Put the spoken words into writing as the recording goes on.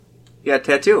You got a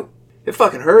tattoo. It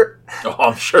fucking hurt. Oh,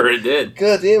 I'm sure it did.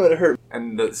 God damn it, it hurt.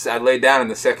 And I laid down, and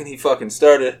the second he fucking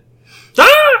started,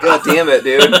 God damn it,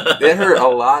 dude. It hurt a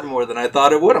lot more than I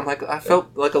thought it would. I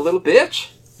felt like a little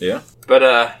bitch. Yeah. But,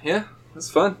 yeah, it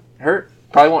was fun. It hurt.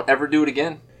 Probably won't ever do it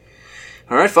again.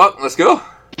 All right, fuck, let's go.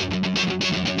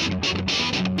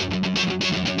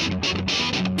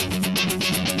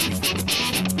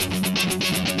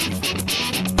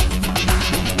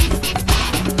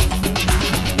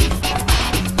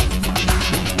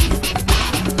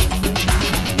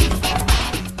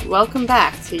 Welcome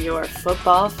back to your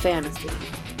football fantasy.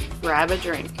 Grab a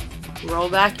drink, roll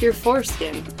back your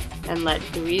foreskin, and let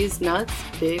Dwee's Nuts,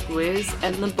 Big Wiz,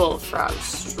 and the Bullfrog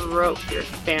stroke your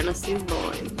fantasy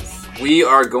loins. We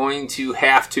are going to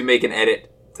have to make an edit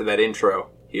to that intro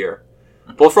here.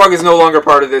 Bullfrog is no longer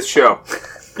part of this show.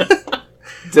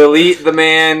 Delete the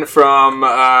man from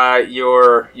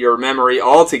your memory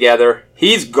altogether.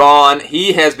 He's gone.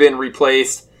 He has been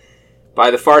replaced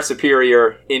by the far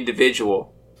superior individual.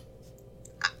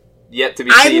 Yet to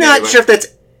be seen. I'm not sure if that's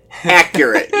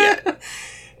accurate yet.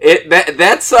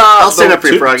 That's I'll stand up for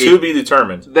you, Froggy. To be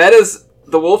determined. That is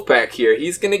the Wolfpack here.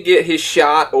 He's going to get his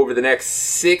shot over the next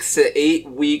 6 to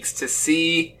 8 weeks to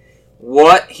see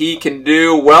what he can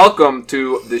do. Welcome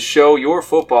to the show, Your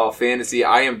Football Fantasy.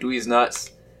 I am Dwee's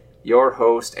Nuts, your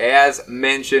host. As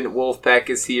mentioned, Wolfpack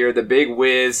is here. The Big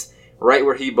Wiz, right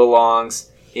where he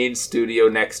belongs, in studio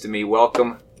next to me.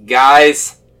 Welcome,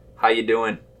 guys. How you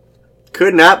doing?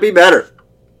 Could not be better.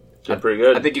 Doing pretty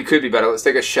good. I think you could be better. Let's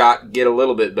take a shot, get a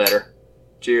little bit better.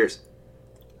 Cheers.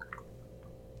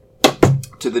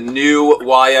 To the new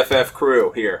YFF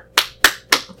crew here.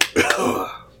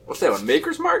 What's that one?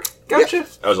 Maker's Mark? Gotcha. Yeah.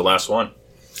 That was the last one.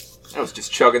 I was just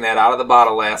chugging that out of the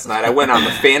bottle last night. I went on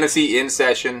the Fantasy In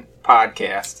Session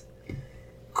podcast.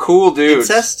 Cool dudes.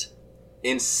 Incest?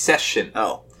 In Session.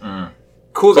 Oh.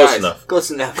 Cool Close guys. enough.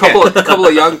 Close enough. Couple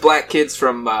of young black kids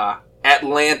from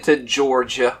Atlanta,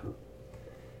 Georgia.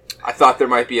 I thought there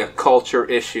might be a culture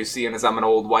issue, seeing as I'm an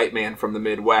old white man from the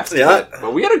Midwest. Yeah.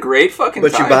 But we had a great fucking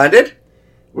But time. you bonded?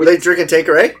 Were they drinking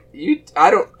Tanqueray? I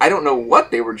don't know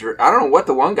what they were drinking. I don't know what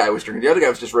the one guy was drinking. The other guy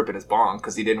was just ripping his bong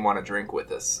because he didn't want to drink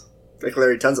with us. Like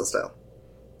Larry Tunsil style.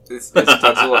 It's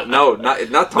Tunsil. No, not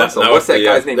Tunsil. Not What's that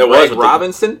guy's name? Greg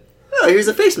Robinson? Oh, he was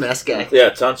a face mask guy.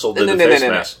 Yeah, Tunsil did the face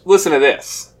mask. Listen to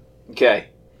this. Okay.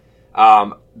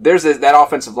 There's that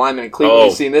offensive lineman in Cleveland.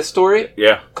 You seen this story?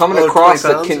 Yeah. Coming across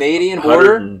the Canadian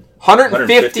border.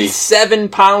 157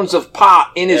 pounds of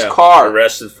pot in his car.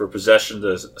 Arrested for possession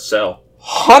to sell.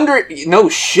 No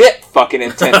shit fucking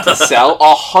intent to sell.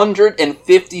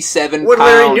 157 What did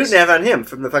pounds. Larry Newton have on him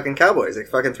from the fucking Cowboys? Like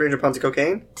fucking 300 pounds of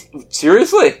cocaine?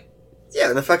 Seriously? Yeah,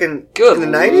 in the fucking... Good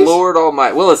in the 90s? Lord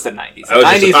almighty. Well, it's the 90s. The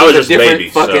I 90s was just a different baby,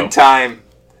 fucking time.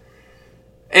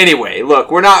 Anyway,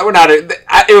 look, we're not.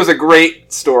 It was a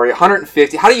great story.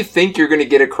 150. How do you think you're going to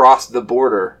get across the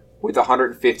border with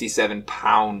 157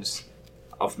 pounds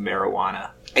of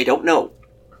marijuana? I don't know.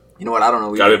 You know what? I don't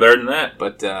know. Gotta be better than that.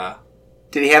 But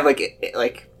did he have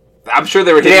like? I'm sure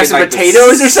they were. Did he have some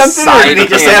potatoes or something? Or did he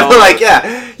just have one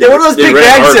of those big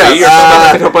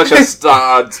bags? A bunch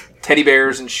of teddy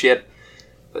bears and shit.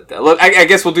 But look, I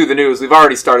guess we'll do the news. We've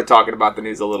already started talking about the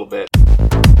news a little bit.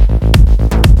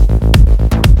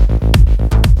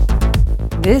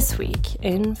 This week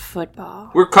in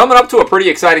football. We're coming up to a pretty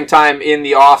exciting time in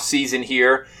the off season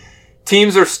here.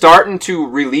 Teams are starting to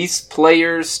release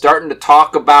players, starting to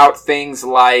talk about things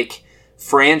like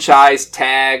franchise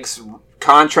tags.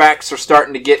 Contracts are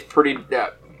starting to get pretty...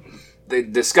 the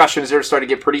discussions are starting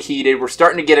to get pretty heated. We're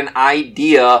starting to get an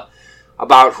idea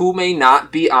about who may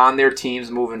not be on their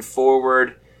teams moving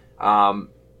forward.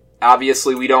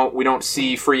 Obviously, we don't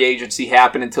see free agency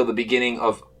happen until the beginning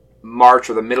of March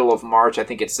or the middle of March. I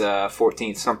think it's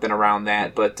 14th, something around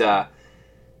that. But that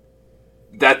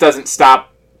doesn't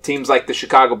stop teams like the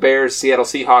Chicago Bears, Seattle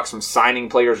Seahawks from signing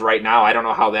players right now. I don't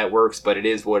know how that works, but it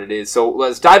is what it is. So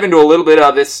let's dive into a little bit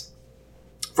of this.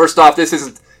 First off, this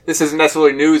isn't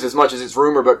necessarily news as much as it's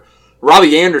rumor, but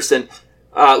Robbie Anderson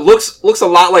looks a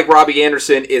lot like Robbie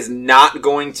Anderson is not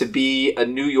going to be a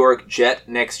New York Jet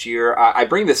next year. I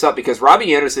bring this up because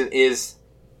Robbie Anderson is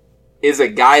a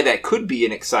guy that could be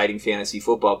an exciting fantasy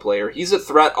football player. He's a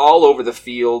threat all over the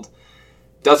field.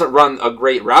 Doesn't run a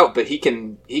great route, but he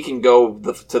can go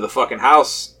to the fucking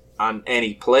house on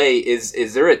any play.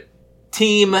 Is there a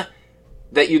team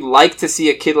that you'd like to see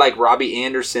a kid like Robbie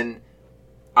Anderson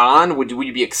on? Would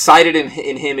you be excited in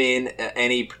him in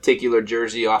any particular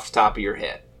jersey off the top of your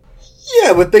head?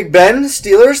 Yeah, with Big Ben,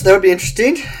 Steelers, that would be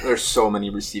interesting. There's so many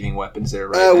receiving weapons there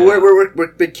right now. Where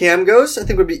Big Cam goes, I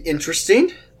think would be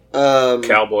interesting.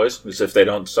 Cowboys, as if they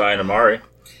don't sign Amari.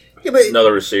 Yeah, but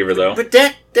Another receiver, though. But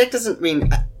Dak doesn't mean.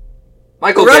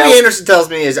 Michael What Robbie Gallup, Anderson tells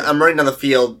me is I'm running down the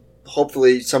field.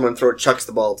 Hopefully, someone chucks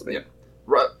the ball to me. Yeah.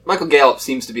 Michael Gallup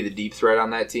seems to be the deep threat on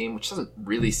that team, which doesn't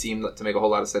really seem to make a whole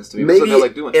lot of sense to me. Maybe That's what they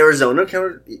like doing. Arizona kind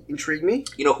of intrigue me.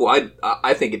 You know who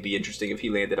I think it'd be interesting if he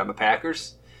landed on the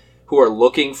Packers, who are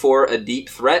looking for a deep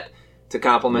threat to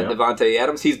complement Devontae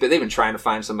Adams. They've been trying to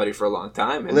find somebody for a long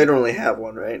time, and they don't really have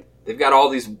one, right? They've got all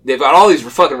these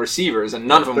fucking receivers, and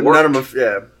none of them work. None of them,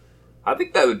 yeah. I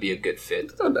think that would be a good fit.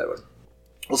 It's not a bad one.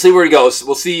 We'll see where he goes.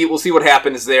 We'll see what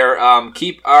happens there.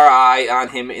 Keep our eye on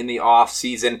him in the off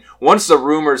season. Once the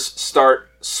rumors start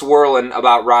swirling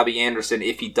about Robbie Anderson,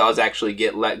 if he does actually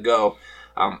get let go,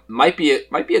 might be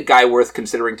a guy worth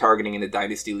considering targeting in the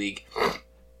Dynasty League.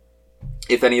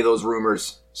 If any of those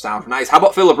rumors sound nice. How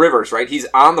about Phillip Rivers? Right, he's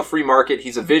on the free market.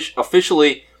 He's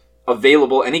officially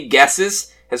available. Any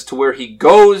guesses as to where he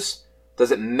goes?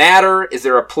 Does it matter? Is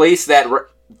there a place that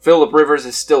Phillip Rivers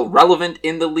is still relevant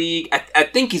in the league? I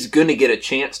think he's going to get a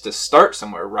chance to start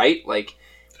somewhere, right? Like,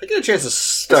 I get a chance to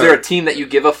start. Is there a team that you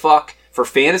give a fuck for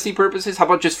fantasy purposes? How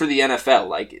about just for the NFL?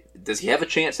 Like, does he have a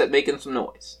chance at making some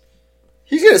noise?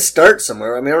 He's going to start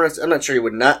somewhere. I mean, I'm not sure he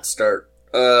would not start.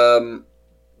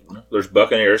 There's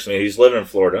Buccaneers. I mean, he's living in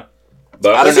Florida.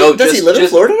 I don't know. Does he live in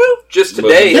Florida now? Just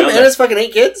today. Him and his fucking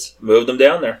 8 kids? Moved them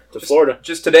down there to Florida.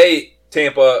 Just today,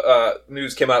 Tampa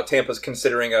news came out. Tampa's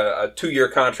considering a 2-year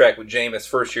contract with Jameis.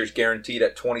 First year's guaranteed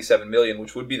at $27 million,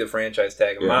 which would be the franchise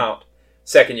tag amount.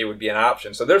 Second year would be an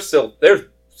option. So they're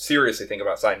seriously thinking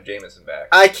about signing Jameis back.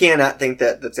 I cannot think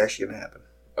that's actually going to happen.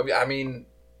 I mean,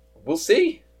 we'll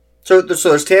see. So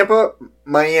there's Tampa,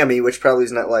 Miami, which probably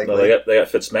is not likely. Well, they got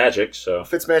Fitzmagic, so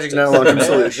Fitzmagic's not a long-term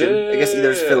solution. I guess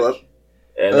either is Phillip.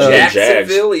 And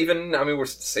Jacksonville, Jags. we're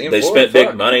saying they spent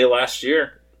big money last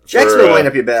year. Jacksonville might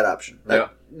not be a bad option.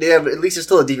 They have at least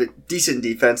still a decent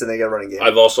defense, and they got a running game.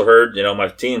 I've also heard, my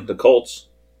team, the Colts,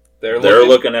 they're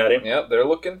looking at him. Yeah, they're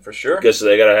looking for sure. Guess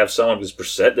they got to have someone because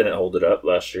Brissett didn't hold it up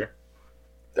last year.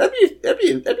 That'd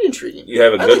be intriguing. You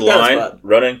have a good line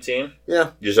running team. Yeah,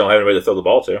 you just don't have anybody to throw the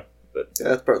ball to. But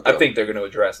yeah, that's I think they're going to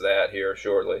address that here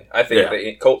shortly. I think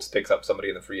the Colts picks up somebody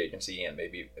in the free agency and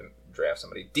maybe draft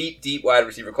somebody. Deep wide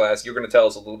receiver class. You're going to tell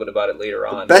us a little bit about it later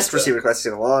on. The best receiver class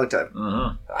in a long time.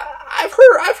 Mm-hmm. I've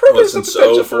heard there's some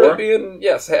potential for it being,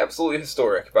 absolutely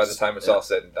historic by the time it's all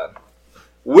said and done.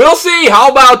 We'll see.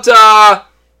 How about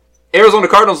Arizona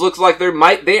Cardinals? Looks like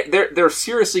they're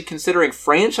seriously considering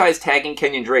franchise tagging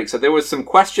Kenyon Drake. So there was some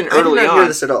question early on. I did not hear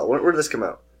this at all. Where did this come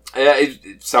out?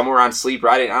 Somewhere on Sleep,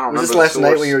 right? I don't remember. Was this last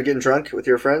night when you were getting drunk with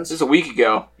your friends? This was a week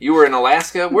ago. You were in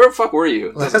Alaska? Where the fuck were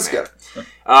you? Alaska.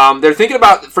 They're thinking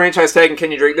about franchise tagging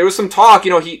Kenyon Drake. There was some talk,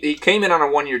 he came in on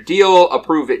a 1-year deal, a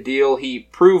prove-it deal. He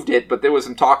proved it, but there was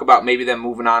some talk about maybe them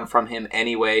moving on from him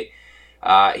anyway.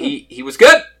 He was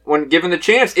good when given the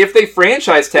chance. If they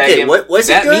franchise tag him, was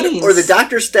it good? Or the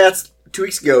doctor stats 2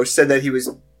 weeks ago said that he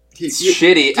was...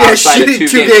 shitty outside of 2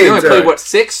 games. He only played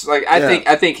 6?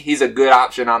 I think he's a good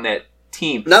option on that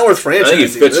team. Not worth franchising. I think he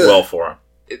fits well for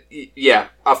him.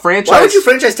 A franchise. Why would you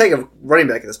franchise tag a running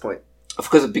back at this point?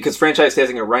 Because franchise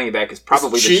tagging a running back is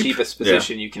probably the cheapest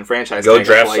position you can franchise tag. Go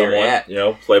draft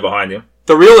someone, play behind you.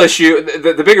 The real issue,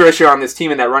 the bigger issue on this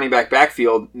team in that running back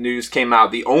backfield, news came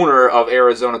out. The owner of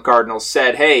Arizona Cardinals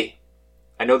said, "Hey,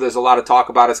 I know there's a lot of talk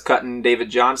about us cutting David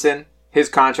Johnson. His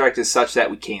contract is such that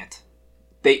we can't.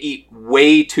 They eat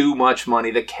way too much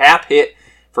money. The cap hit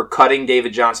for cutting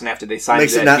David Johnson after they signed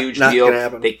that huge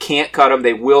deal. They can't cut him.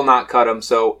 They will not cut him.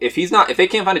 So if they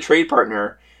can't find a trade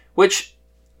partner, which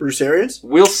Bruce Arians,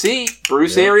 we'll see.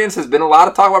 Bruce Arians has been a lot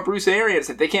of talk about Bruce Arians.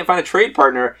 If they can't find a trade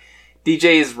partner,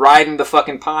 DJ is riding the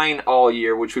fucking pine all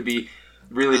year, which would be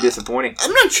really disappointing.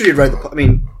 I'm not sure he'd ride the pine. I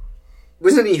mean,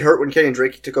 wasn't he hurt when Kenyon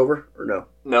Drake took over, or no?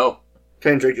 No.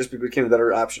 Kenyon Drake just became a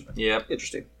better option. Yeah.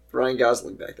 Interesting. Ryan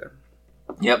Gosling back there.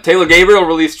 Yep, Taylor Gabriel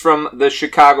released from the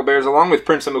Chicago Bears along with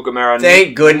Prince Amukamara.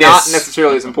 Thank goodness. Not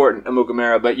necessarily as important,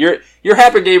 Amukamara, but you're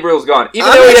happy Gabriel's gone, even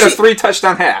though he had a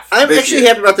 3-touchdown half. I'm actually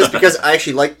happy about this because I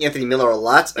actually like Anthony Miller a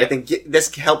lot. Yep. I think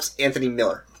this helps Anthony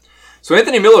Miller. So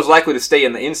Anthony Miller is likely to stay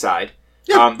in the inside.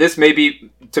 Yep. This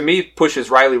maybe, to me, pushes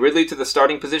Riley Ridley to the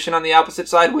starting position on the opposite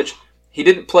side, which he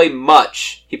didn't play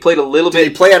much. He played a little bit. Did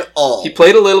he play at all? He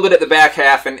played a little bit at the back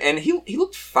half, and he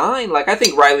looked fine. Like, I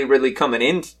think Riley Ridley coming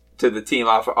in to the team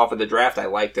off of the draft, I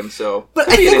liked him. So, but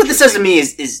I think what this says to me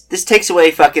is this takes away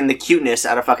fucking the cuteness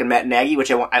out of fucking Matt Nagy, which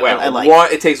I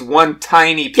like. It takes one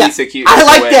tiny piece of cuteness. I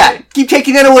like away. that. Keep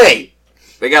taking that away.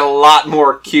 They got a lot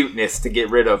more cuteness to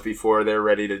get rid of before they're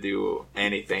ready to do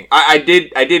anything. I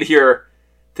did hear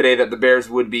today that the Bears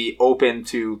would be open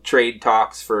to trade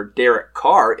talks for Derek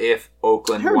Carr if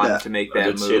Oakland wanted to make that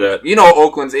move. See that. You know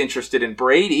Oakland's interested in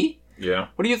Brady. Yeah.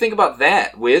 What do you think about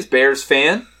that, Wiz? Bears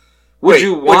fan? Would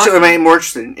you want am I more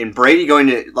interested in Brady going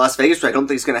to Las Vegas? Which I don't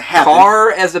think it's going to happen.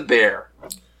 Carr as a Bear?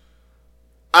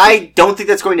 I don't think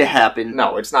that's going to happen.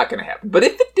 No, it's not going to happen. But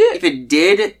if it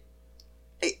did,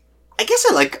 I guess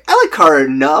I like Carr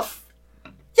enough.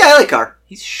 Yeah, I like Carr.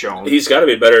 He's shown. He's got to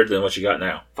be better than what you got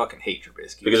now. Fucking hate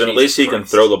Trubisky. Because at least he can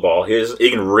throw the ball. He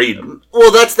can read.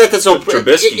 Well, that's so.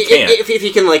 Trubisky can't. If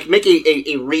he can make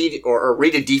a read or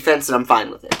read a defense, then I'm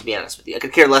fine with it. To be honest with you, I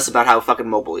could care less about how fucking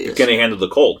mobile he is. Can he handle the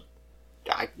cold?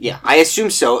 I assume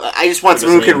so. I just want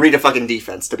someone who can read a fucking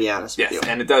defense. To be honest with you,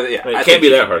 and it does. Yeah, it can't be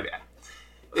that hard.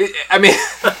 I mean,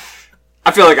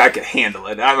 I feel like I could handle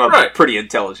it. I'm a pretty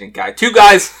intelligent guy.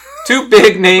 Two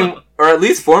big name, or at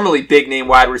least formerly big name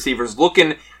wide receivers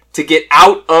looking to get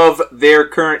out of their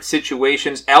current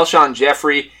situations. Alshon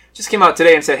Jeffrey just came out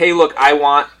today and said, hey, look, I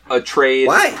want a trade.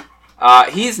 Why?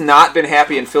 He's not been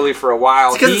happy in Philly for a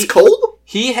while. Because it's cold?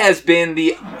 He has been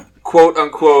the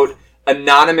quote-unquote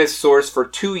anonymous source for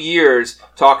 2 years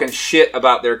talking shit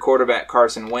about their quarterback,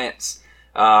 Carson Wentz.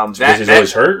 Because he's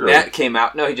always hurt? That came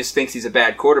out. No, he just thinks he's a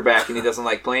bad quarterback and he doesn't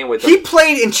like playing with him. He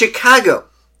played in Chicago.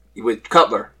 With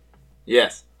Cutler.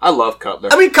 Yes. I love Cutler.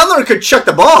 I mean, Cutler could chuck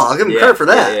the ball. I'll give him credit for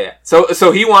that. Yeah.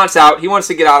 So he wants out. He wants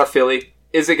to get out of Philly.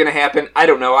 Is it going to happen? I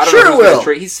don't know. I don't know who's going to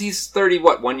trade. He's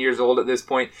 1 years old at this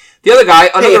point. The other guy...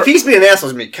 if he's being an asshole,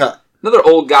 he's going to be cut. Another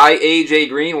old guy, A.J.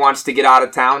 Green, wants to get out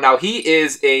of town. Now, he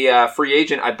is a free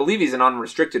agent. I believe he's an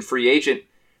unrestricted free agent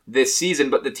this season,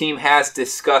 but the team has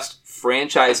discussed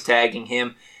franchise tagging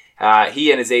him.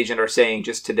 He and his agent are saying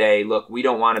just today, look, we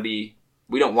don't want to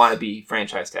be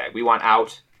franchise tagged. We want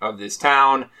out of this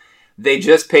town. They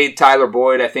just paid Tyler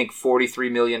Boyd, I think,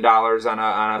 $43 million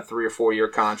on a 3 or 4 year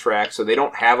contract, so they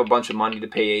don't have a bunch of money to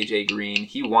pay A.J. Green.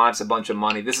 He wants a bunch of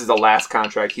money. This is the last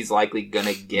contract he's likely going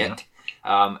to get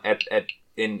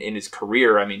in his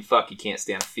career. I mean, he can't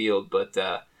stay on the field, but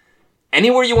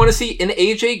anywhere you want to see an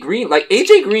A.J. Green. Like,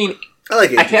 A.J. Green,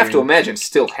 I have to imagine,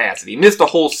 still has it. He missed a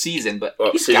whole season, but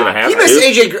he's got it. He missed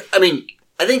A.J. Green. I mean,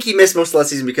 I think he missed most of last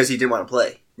season because he didn't want to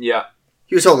play. Yeah.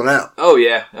 He was holding out. Oh,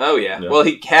 yeah. Well,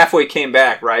 he halfway came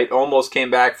back, right? Almost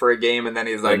came back for a game, and then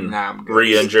he's like, nah, I'm good.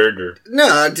 Re-injured? Or...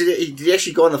 No, did he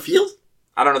actually go on the field?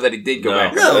 I don't know that he did go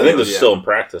back. No, I think he was still in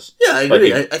practice. Yeah, I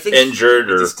agree. Like I think injured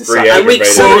or re-aggravated. Week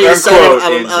 70,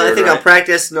 I think I'll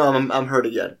practice. No, I'm hurt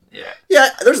again. Yeah. Yeah,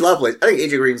 there's a lot of plays. I think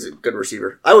A.J. Green's a good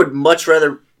receiver. I would much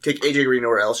rather take A.J. Green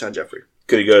over Alshon Jeffrey.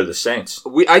 Could he go to the Saints?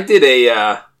 I did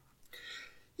a...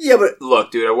 Yeah, but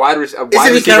look, dude, a wide receiver.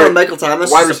 Isn't he kind of Michael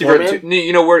Thomas? Wide receiver.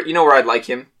 You know where I'd like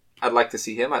him. I'd like to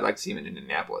see him. I'd like to see him in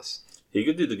Indianapolis. He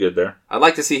could do the good there. I'd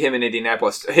like to see him in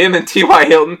Indianapolis. Him and T.Y.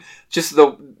 Hilton, just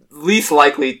the least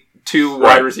likely two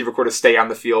wide receiver core to stay on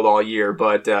the field all year.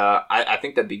 But I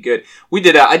think that'd be good.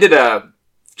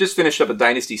 Just finished up a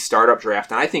dynasty startup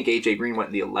draft, and I think A.J. Green went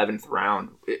in the 11th round.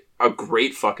 A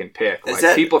great fucking pick.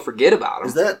 People forget about him.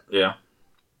 Is that? Yeah.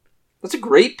 That's a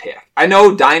great pick. I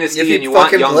know dynasty and you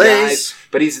want young guys,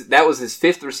 but that was his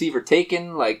 5th receiver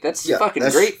taken. Like that's fucking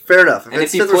great. Fair enough. And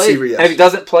if he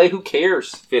doesn't play, who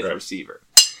cares? 5th receiver.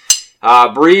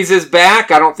 Breeze is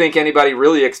back. I don't think anybody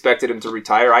really expected him to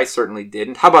retire. I certainly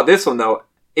didn't. How about this one though?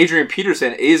 Adrian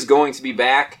Peterson is going to be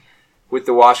back with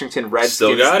the Washington Redskins.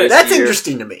 Still got it. That's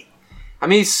interesting to me. I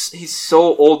mean, he's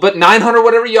so old, but 900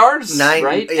 whatever yards,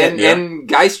 right? Yeah, and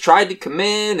guys tried to come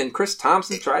in, and Chris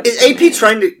Thompson tried to Is AP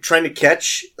trying to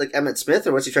catch like Emmitt Smith,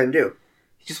 or what's he trying to do?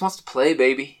 He just wants to play,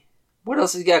 baby. What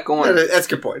else has he got going? That's a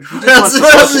good point. What else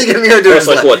is he going to do? That's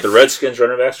like what? The Redskins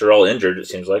running backs are all injured, it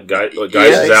seems like. Guys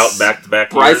is out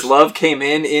back-to-back Bryce Love came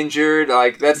in injured.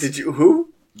 Did you...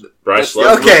 Who? Bryce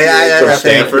Love. Okay, from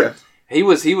Stanford. Yeah. He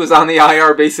was on the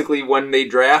IR basically when they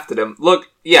drafted him.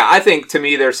 Look, yeah, I think to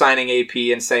me they're signing AP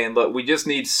and saying, look, we just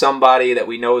need somebody that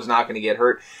we know is not going to get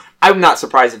hurt. I'm not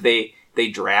surprised if they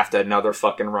draft another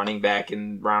fucking running back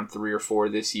in round 3 or 4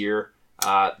 this year.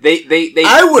 They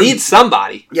need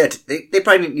somebody. Yeah, they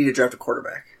probably need to draft a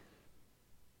quarterback.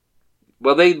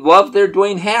 Well, they love their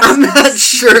Dwayne Haskins. I'm not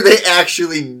sure they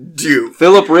actually do.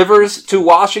 Phillip Rivers to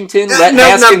Washington. Let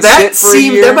Haskins sit for a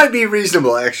year. That might be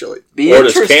reasonable, actually. Or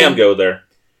does Cam go there?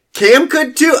 Cam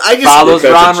could too. Follows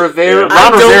Ron Rivera. Yeah.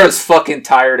 Ron Rivera's fucking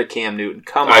tired of Cam Newton.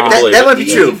 Come on. That might be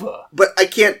true. But I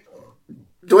can't...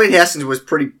 Dwayne Haskins was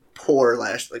pretty poor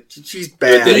last... Like, she's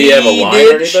bad. Did he have a line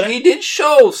or anything? He did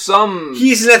show some...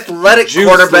 He's an athletic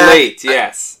quarterback. Late,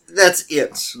 yes. That's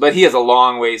it. But he has a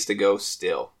long ways to go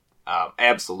still.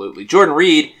 Absolutely. Jordan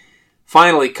Reed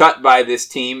finally cut by this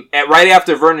team. Right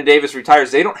after Vernon Davis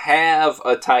retires, they don't have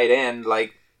a tight end.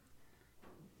 Like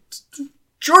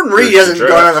Jordan Reed hasn't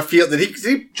gone on the field. Did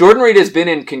he? Jordan Reed has been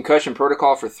in concussion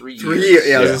protocol for 3 years. 3 years.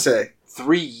 Yeah, I was gonna say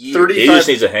 3 years. 35. He just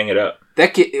needs to hang it up.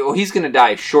 That kid, well, he's going to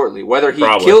die shortly. Whether he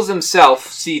Probably. kills himself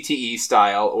CTE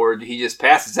style or he just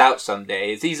passes out some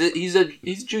days, he's a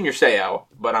Junior Seau,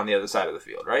 but on the other side of the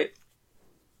field, right?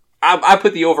 I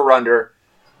put the over/under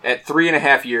at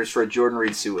 3.5 years for a Jordan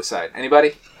Reed suicide.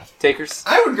 Anybody? Takers?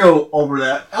 I would go over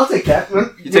that. I'll take that.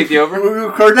 You take the over? We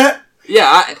record that?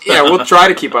 Yeah, we'll try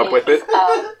to keep up with it.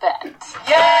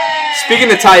 Speaking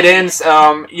of tight ends,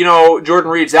 Jordan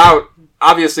Reed's out.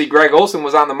 Obviously, Greg Olsen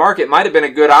was on the market. Might have been a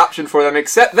good option for them,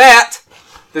 except that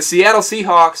the Seattle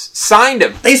Seahawks signed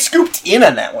him. They scooped in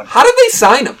on that one. How did they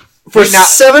sign him? For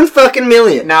 $7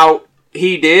 million. Now,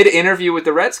 he did interview with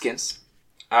the Redskins.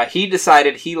 He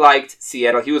decided he liked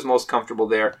Seattle. He was most comfortable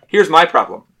there. Here's my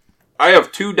problem. I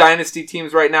have 2 dynasty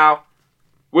teams right now.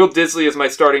 Will Disley is my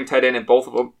starting tight end in both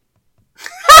of them.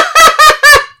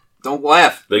 Don't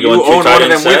laugh. They You own one of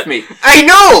them with me. I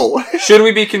know! Should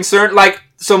we be concerned?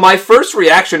 So my first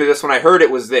reaction to this when I heard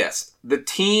it was this. The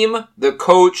team, the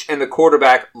coach, and the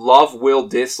quarterback love Will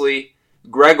Disley.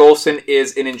 Greg Olsen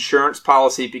is an insurance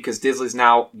policy because Disley's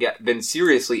now been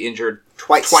seriously injured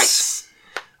twice.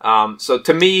 So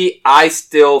to me, I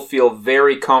still feel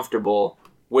very comfortable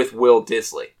with Will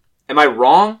Disley. Am I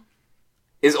wrong?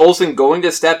 Is Olsen going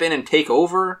to step in and take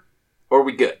over? Or are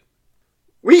we good?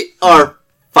 We are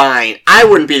fine. I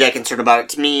wouldn't be that concerned about it.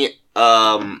 To me,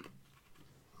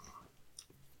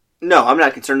 no, I'm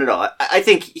not concerned at all. I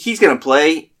think he's going to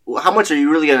play. How much are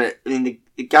you really going to... I mean,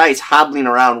 the guy is hobbling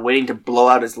around waiting to blow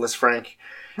out his Liz Frank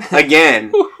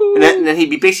again. and then he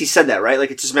basically said that, right? Like,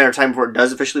 it's just a matter of time before it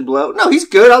does officially blow out. No, he's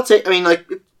good. I'll take... I mean, like...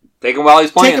 Take him while he's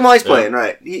playing. Take him while he's playing,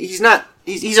 right. He's not...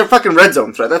 He's a fucking red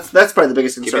zone threat. That's probably the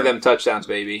biggest concern. Give me them touchdowns,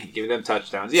 baby. Give me them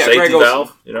touchdowns. Yeah, Safety Greg Olsen,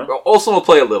 valve, you know? Olsen will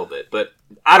play a little bit, but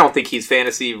I don't think he's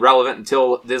fantasy relevant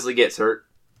until Disley gets hurt.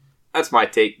 That's my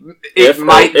take. It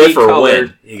might be colored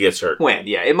when he gets hurt. When,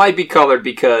 yeah, it might be colored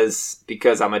because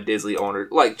I'm a Disley owner,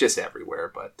 like just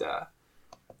everywhere, but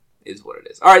is what it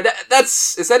is. All right,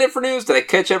 is that it for news? Did I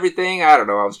catch everything? I don't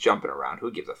know. I was jumping around.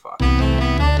 Who gives a fuck?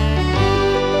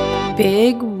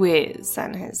 Big Wiz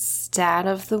on his stat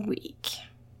of the week.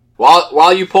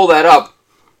 While you pull that up,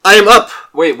 I am up.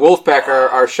 Wait, Wolfpack,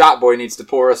 our shot boy needs to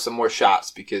pour us some more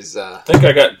shots because I think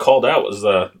I got called out. Was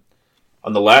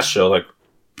on the last show, like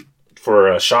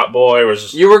for a shot boy?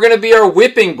 Was you were going to be our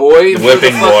whipping boy for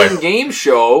the fucking boy game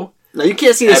show? No, you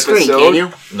can't see the screen, can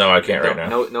you? No, I can't right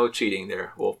now. No cheating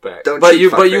there, Wolfpack. But you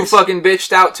fucking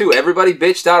bitched out too. Everybody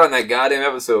bitched out on that goddamn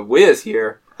episode. Wiz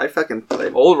here. I fucking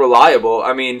played. Old reliable.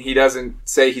 I mean, he doesn't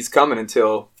say he's coming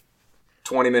until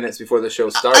 20 minutes before the show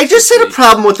starts. I just had a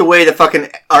problem with the way the fucking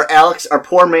our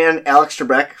poor man Alex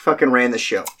Trebek fucking ran the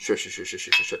show. Sure.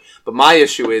 But my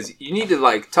issue is you need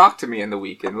to talk to me in the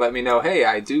week and let me know, hey,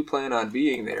 I do plan on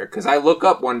being there because I look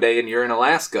up one day and you're in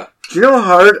Alaska. Do you know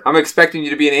how hard? I'm expecting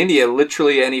you to be in India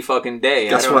literally any fucking day.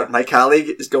 Guess what? My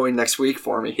colleague is going next week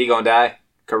for me. He gonna die.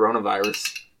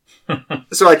 Coronavirus.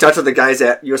 So I talked to the guys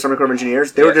at U.S. Army Corps of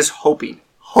Engineers. They were just hoping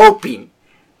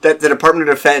that the Department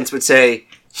of Defense would say,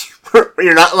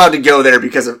 you're not allowed to go there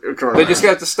because of coronavirus. They just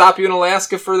got to stop you in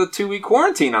Alaska for the 2-week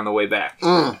quarantine on the way back.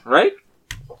 Right?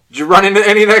 Did you run into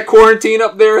any of that quarantine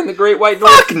up there in the Great White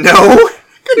North? Fuck no!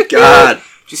 Good God.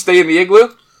 Did you stay in the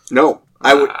igloo? No.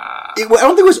 I don't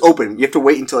think it was open. You have to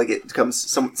wait until it becomes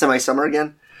semi-summer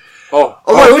again. I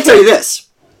will tell you this.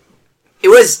 It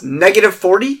was negative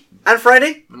 40 on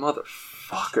Friday.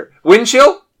 Motherfucker. Wind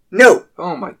chill? No.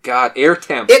 Oh my God. Air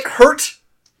temp. It hurt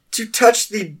to touch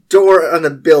the door on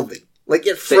the building. Like,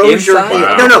 it froze your hand.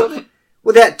 Wow. No.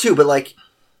 Well, that too, but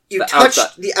you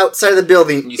touched the outside of the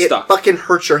building, you it stuck. Fucking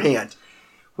hurt your hand.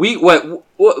 What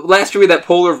last year we had that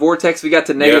polar vortex, we got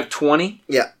to negative 20.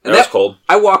 Yeah. And that was cold.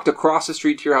 I walked across the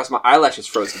street to your house, my eyelashes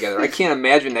froze together. I can't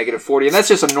imagine negative 40, and that's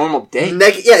just a normal day.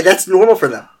 Yeah, that's normal for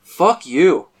them. Fuck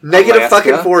you. Negative Alaska.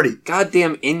 fucking 40.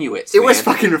 Goddamn Inuits, It man. was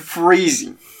fucking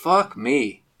freezing. Fuck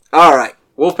me. Alright.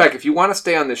 Wolfpack, if you want to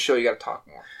stay on this show, you got to talk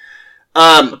more.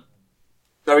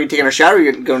 Are we taking a shot or are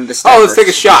we going to the stat let's take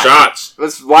a shot. Shots.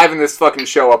 Let's liven this fucking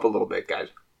show up a little bit, guys.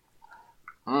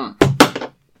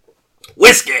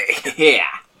 Whiskey. Yeah.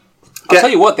 I'll tell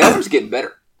you what, that one's getting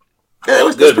better. Yeah, that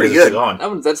was pretty good.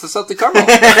 That's the Celtic caramel.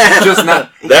 Just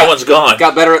not. That one's gone.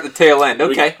 Got better at the tail end.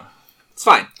 Okay. It's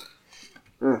fine.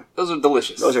 Those are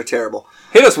delicious. Those are terrible.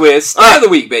 Hit us with Stat of the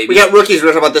Week, baby. We got rookies we're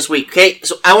talking about this week. Okay,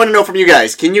 so I want to know from you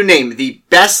guys, can you name the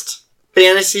best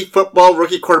fantasy football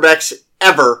rookie quarterbacks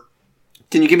ever?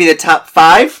 Can you give me the top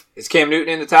 5? Is Cam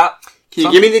Newton in the top? Can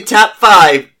you give me the top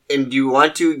 5, and do you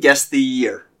want to guess the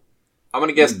year? I'm going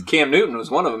to guess Cam Newton was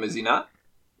one of them, is he not?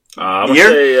 I'm going to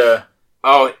say...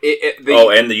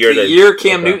 and the year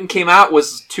Cam Newton came out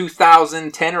was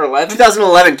 2010 or 11?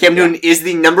 2011. Cam Newton is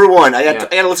the number one. I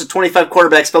got a list of 25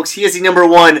 quarterbacks, folks. He is the number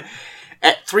one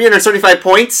at 375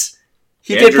 points.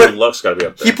 Andrew Luck's got to be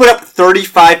up there. He put up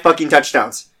 35 fucking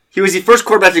touchdowns. He was the first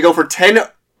quarterback to go for 10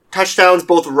 touchdowns,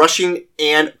 both rushing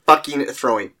and fucking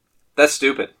throwing. That's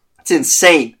stupid. It's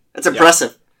insane. That's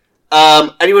impressive.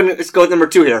 Anyone? Let's go with number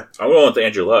 2 here. I'm going with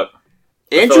Andrew Luck.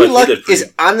 Andrew Luck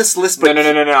is on this list, but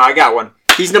no. I got one.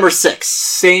 He's number 6.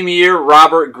 Same year,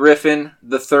 Robert Griffin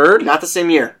III. Not the same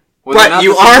year. Was but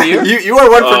you are you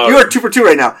are 2 for 2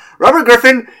 right now. Robert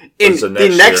Griffin in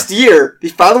the next year, the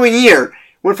following year,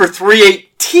 went for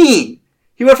 318.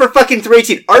 He went for fucking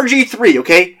 318. RG3,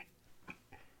 okay?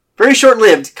 Very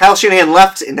short-lived. Kyle Shanahan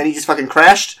left, and then he just fucking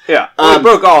crashed. Yeah. He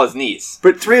broke all his knees.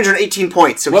 But 318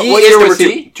 points. So what year is was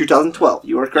he? 2012.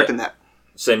 You were correct in that.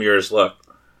 Same year as Luck.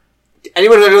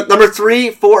 Anyone with number 3,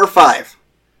 4, or 5?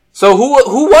 So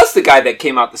who was the guy that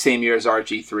came out the same year as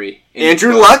RG3?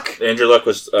 Andrew Luck. Andrew Luck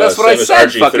was that's what same I said.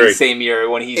 as RG3. Fucking same year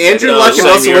when he. Andrew Luck and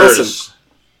Russell Wilson.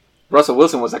 Russell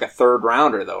Wilson was like a 3rd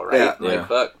rounder, though, right? Yeah.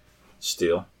 Fuck.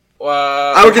 Steal.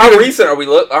 How recent are we?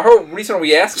 How recent are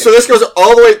we asking? So this goes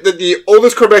all the way. The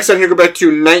oldest quarterbacks on here go back to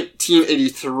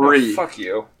 1983. Fuck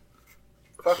you.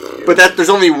 But there's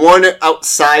only one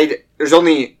outside. There's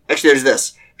only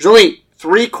this. There's only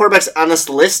 3 quarterbacks on this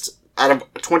list out of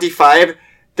 25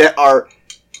 that are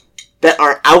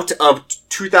out of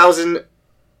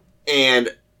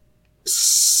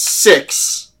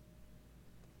 2006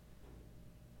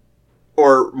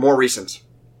 or more recent.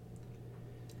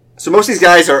 So most of these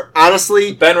guys are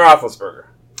honestly Ben Roethlisberger.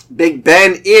 Big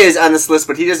Ben is on this list,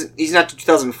 but he's not to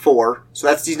 2004.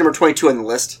 So he's number 22 on the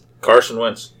list. Carson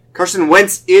Wentz. Carson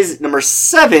Wentz is number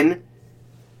 7.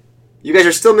 You guys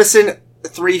are still missing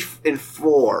 3 and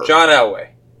 4. John Elway.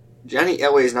 Johnny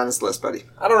Elway is not on this list, buddy.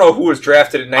 I don't know who was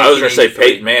drafted in 1983. I was going to say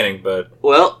Peyton Manning, but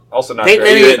also not Peyton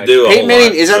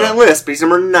Manning is on that list, but he's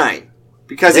number 9.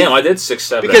 Because I did 6,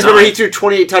 7, Because 9. remember, he threw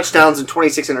 28 touchdowns and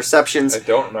 26 interceptions. I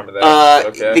don't remember that.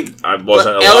 Okay. I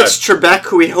wasn't alive. Alex Trebek,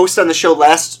 who we hosted on the show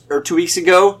 2 weeks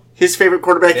ago, his favorite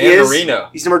quarterback Dan Marino.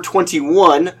 He's number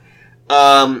 21.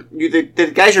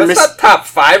 The guys you're missing. That's not top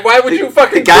 5. Why would you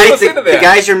fucking the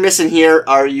guys you're missing here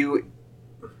are you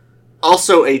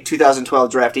also a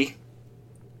 2012 draftee.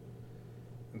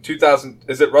 2000,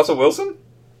 is it Russell Wilson?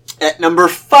 At number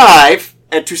 5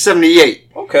 at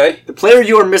 278. Okay. The player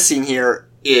you are missing here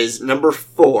is number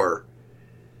 4.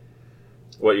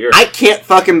 What year? I can't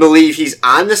fucking believe he's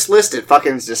on this list. It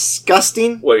fucking is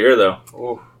disgusting. What year, though?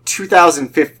 Ooh.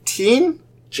 Jameis2015.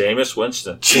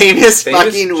 Winston. Jameis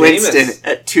fucking Winston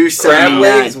at 279. Crab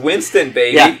legs Winston,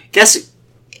 baby. Yeah, guess,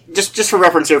 just for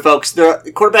reference here, folks, the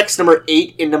quarterbacks number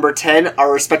 8 and number 10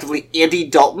 are respectively Andy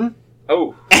Dalton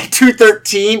at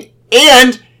 213,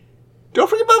 and don't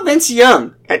forget about Vince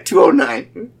Young at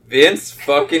 209. Vince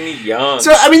fucking Young.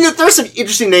 So, I mean, there's some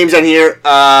interesting names on here.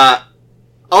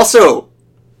 Also,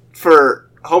 for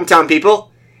hometown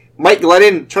people, Mike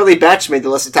Glennon, Charlie Batch made the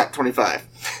list of top 25.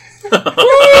 Woo!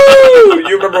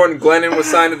 You remember when Glennon was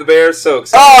signed to the Bears? So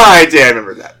excited. Oh, I do. I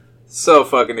remember that. So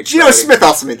fucking exciting. Geno Smith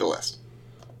also made the list.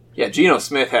 Yeah, Geno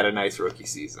Smith had a nice rookie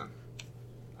season.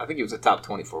 I think he was a top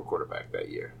 24 quarterback that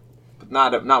year. But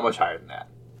not much higher than that.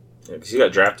 Yeah, because he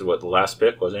got drafted, the last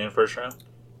pick? Wasn't he in the first round?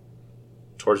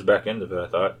 Towards the back end of it, I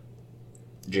thought.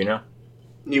 Geno?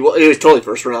 He was totally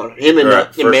first round. Him and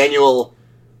Emmanuel...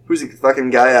 Who's the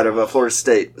fucking guy out of Florida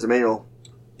State? It was Emmanuel...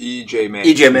 EJ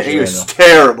Manuel. EJ Manuel. He was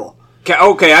terrible.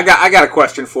 Okay, I got a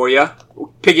question for you.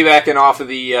 Piggybacking off of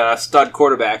the stud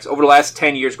quarterbacks over the last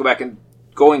 10 years,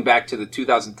 going back to the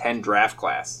 2010 draft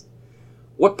class.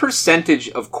 What percentage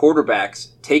of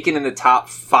quarterbacks taken in the top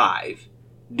 5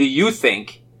 do you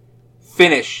think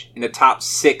finish in the top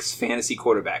 6 fantasy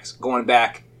quarterbacks going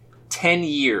back 10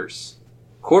 years?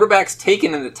 Quarterbacks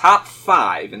taken in the top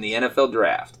 5 in the NFL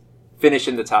draft finish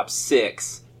in the top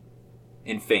 6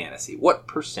 in fantasy. What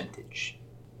percentage?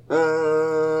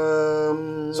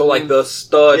 So like the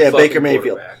stud Baker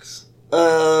Mayfield. Quarterbacks.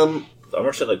 I'm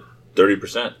going to say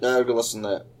 30%. No, I'll go less than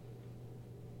that.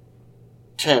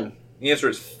 10. The answer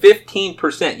is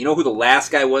 15%. You know who the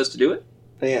last guy was to do it?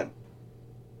 Damn.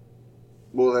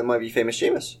 Well, that might be Famous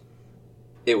Jameis.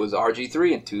 It was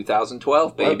RG3 in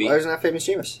 2012, baby. Why isn't that Famous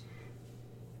Jameis?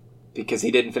 Because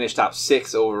he didn't finish top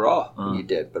 6 overall. He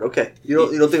did, but okay. You don't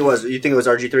think it was? You think it was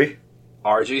RG3?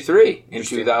 RG3 in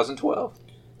 2012.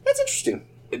 That's interesting.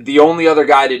 the only other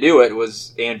guy to do it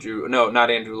was not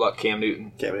Andrew Luck, Cam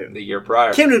Newton. The year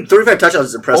prior. Cam Newton, 35 touchdowns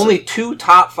is impressive. Only 2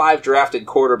 top 5 drafted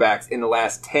quarterbacks in the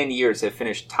last 10 years have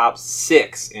finished top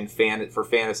 6 for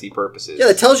fantasy purposes. Yeah,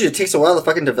 that tells you it takes a while to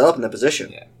fucking develop in that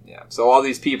position. Yeah. So all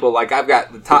these people, like I've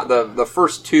got the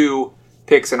first 2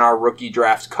 picks in our rookie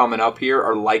draft coming up here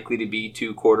are likely to be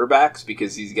 2 quarterbacks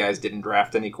because these guys didn't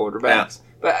draft any quarterbacks. Yeah.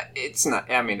 But it's not.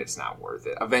 I mean, it's not worth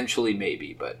it. Eventually,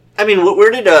 maybe. But I mean,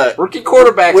 where did rookie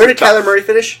quarterbacks? Where did Kyler Murray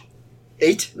finish?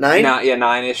 8, 9?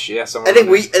 9-ish. Yeah, somewhere. I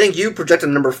think you projected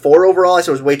number 4 overall. I said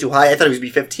it was way too high. I thought it was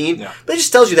be 15. Yeah. But it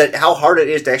just tells you that how hard it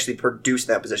is to actually produce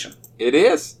that position. It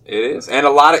is, and a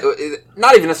lot of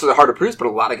not even necessarily hard to produce, but a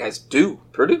lot of guys do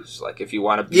produce. Like if you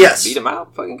want to beat them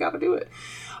out, fucking got to do it.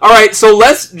 All right, so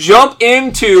let's jump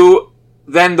into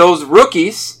then those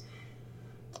rookies.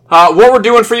 What we're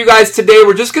doing for you guys today,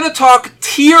 we're just going to talk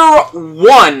tier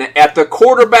 1 at the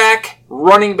quarterback,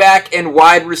 running back, and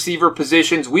wide receiver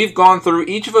positions. We've gone through,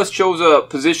 each of us chose a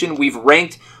position. We've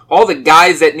ranked all the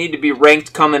guys that need to be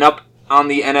ranked coming up on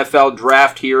the NFL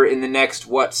draft here in the next,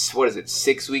 what is it,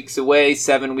 6 weeks away,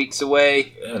 7 weeks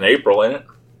away? In April, ain't it?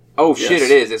 Oh, yes. Shit,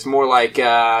 it is. It's more like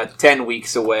 10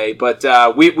 weeks away. But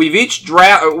we've each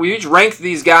ranked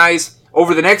these guys.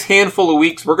 Over the next handful of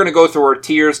weeks, we're going to go through our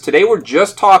tiers. Today, we're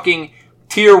just talking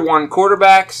tier 1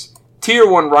 quarterbacks, tier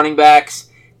 1 running backs,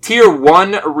 tier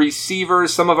 1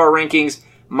 receivers. Some of our rankings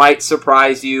might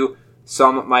surprise you.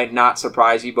 Some might not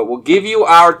surprise you. But we'll give you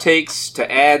our takes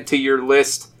to add to your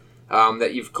list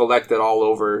that you've collected all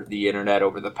over the internet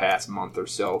over the past month or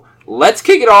so. Let's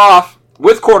kick it off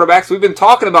with quarterbacks. We've been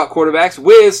talking about quarterbacks.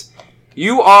 Wiz,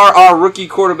 you are our rookie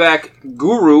quarterback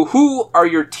guru. Who are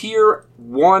your tier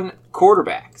 1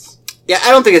 quarterbacks? Yeah,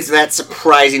 I don't think it's that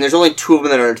surprising. There's only 2 of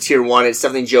them that are in tier 1. It's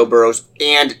definitely Joe Burrow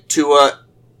and Tua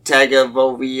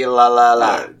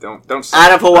Tagovailoa. Don't say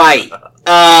out of Hawaii.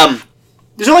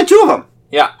 There's only 2 of them.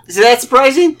 Yeah. Is that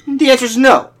surprising? The answer is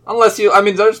no. Unless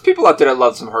there's people out there that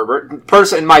love some Herbert.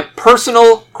 In my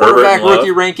personal quarterback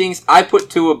rookie rankings, I put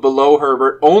Tua below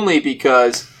Herbert only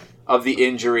because of the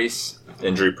injuries.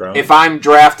 Injury prone. If I'm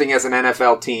drafting as an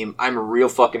NFL team, I'm real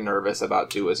fucking nervous about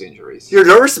Tua's injuries. You're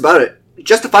nervous about it.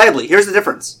 Justifiably. Here's the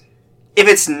difference. If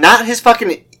it's not his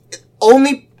fucking...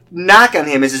 Only knock on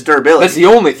him is his durability. That's the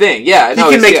only thing. Yeah. He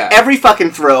can make every fucking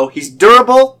throw. He's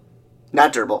durable.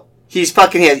 Not durable. He's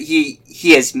fucking... He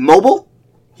is mobile.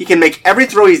 He can make every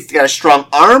throw. He's got a strong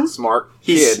arm. Smart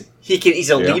kid. He's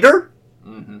a leader.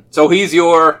 Mm-hmm. So he's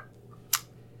your...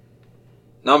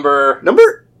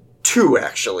 Number 2,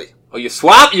 actually. Oh, you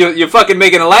swap? You're fucking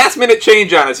making a last-minute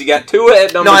change on us. You got Tua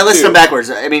at number 2. No, I listed them backwards.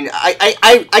 I mean,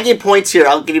 I gave points here.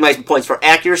 I'll give you my points for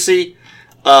accuracy,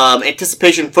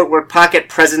 anticipation, footwork, pocket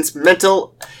presence,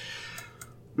 mental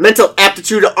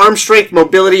aptitude, arm strength,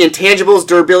 mobility, intangibles,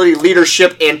 durability,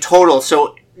 leadership, and total.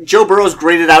 So Joe Burrow's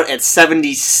graded out at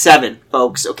 77,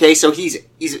 folks. Okay, so he's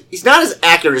not as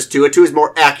accurate as Tua. Tua is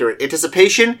more accurate.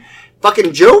 Anticipation,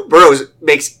 fucking Joe Burrow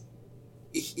makes...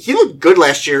 He looked good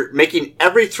last year, making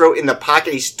every throw in the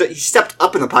pocket. He stepped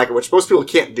up in the pocket, which most people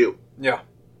can't do. Yeah,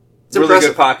 it's really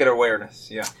impressive. Good pocket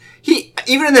awareness. Yeah,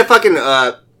 even in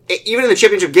the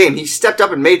championship game, he stepped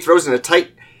up and made throws in a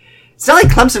tight. It's not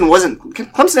like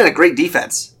Clemson had a great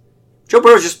defense. Joe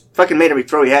Burrow just fucking made every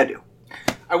throw he had to.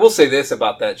 I will say this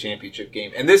about that championship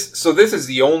game, and this is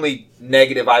the only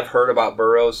negative I've heard about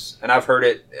Burrows, and I've heard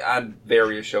it on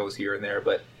various shows here and there,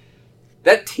 but.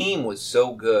 That team was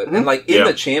so good. Mm-hmm. And, in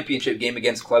the championship game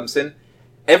against Clemson,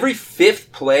 every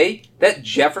 5th play, that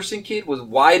Jefferson kid was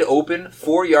wide open,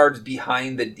 4 yards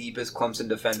behind the deepest Clemson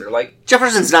defender.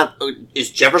 Jefferson's not... Is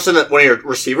Jefferson one of your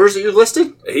receivers that you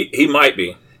listed? He might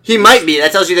be. He might be.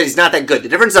 That tells you that he's not that good. The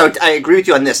difference, I agree with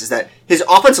you on this, is that his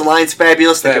offensive line's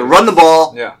fabulous. They can run the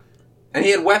ball. Yeah. And he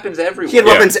had weapons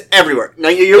everywhere. Now,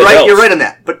 you're right. You're right on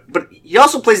that. But he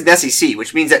also plays in the SEC,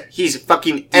 which means that he's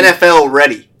fucking NFL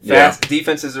ready. Fast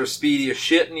defenses are speedy as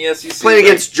shit in the SEC. Playing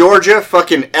against Georgia,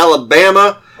 fucking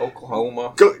Alabama,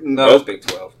 Oklahoma. No, it's Big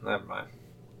 12. Never mind.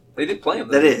 They did play him.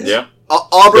 That is. Yeah.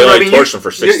 Auburn. Torched him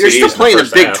for 6 you're still playing the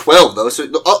Big 12 though. So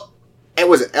it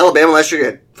was Alabama last year. You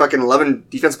had fucking 11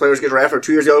 defense players get drafted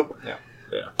 2 years ago.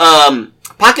 Yeah.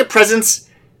 Pocket presence.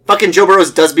 Fucking Joe Burrow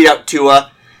does beat out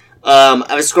Tua. I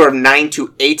have a score of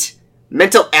 9-8.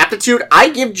 Mental aptitude. I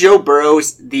give Joe Burrow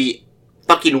the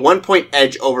fucking 1 point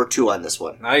edge over Tua on this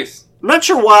one. Nice. I'm not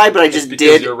sure why, but I just did.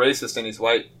 Because you're racist and he's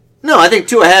white. No, I think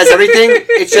Tua has everything.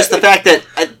 It's just the fact that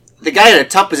the guy in a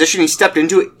tough position, he stepped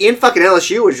into it in fucking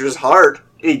LSU, which was hard,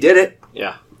 and he did it.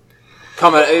 Yeah.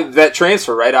 That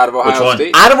transfer right out of Ohio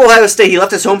State. Out of Ohio State. He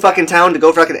left his home fucking town to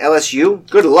go fucking LSU.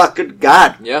 Good luck. Good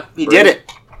God. Yeah. He did it.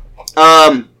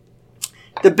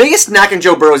 The biggest knock on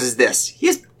Joe Burrow is this.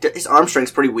 His arm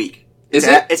strength's pretty weak. Is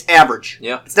it? It's average.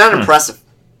 Yeah. It's not impressive.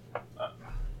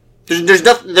 There's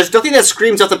nothing that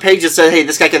screams off the page that says, hey,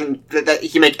 this guy that he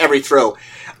can make every throw.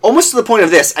 Almost to the point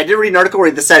of this. I did read an article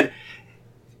where that said,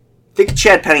 think of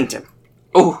Chad Pennington.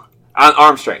 Oh, on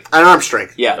arm strength. On arm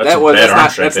strength. Yeah,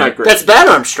 that's not great. That's bad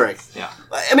arm strength. Yeah.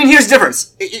 I mean, here's the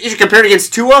difference. If you compare it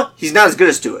against Tua, he's not as good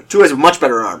as Tua. Tua has a much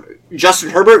better arm.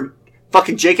 Justin Herbert,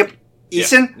 fucking Jacob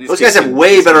Eason, those guys have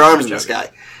way better arms than this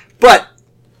guy. But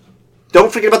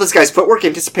don't forget about this guy's footwork,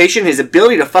 anticipation, his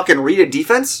ability to fucking read a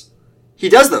defense. He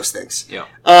does those things. Yeah.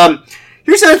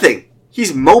 Here's the other thing.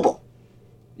 He's mobile.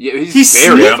 Yeah, he's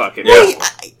very fucking. Well,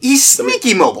 he's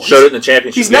sneaky mobile. Showed it in the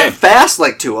championship He's game. not fast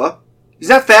like Tua. He's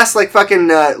not fast like fucking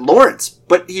Lawrence,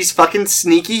 but he's fucking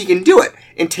sneaky. He can do it.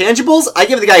 Intangibles, I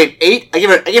give the guy an 8. I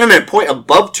give him a point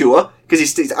above Tua because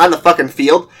he's on the fucking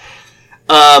field.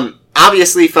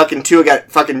 Obviously, fucking Tua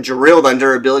got fucking drilled on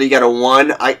durability. Got a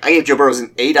 1. I gave Joe Burrow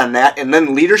an 8 on that, and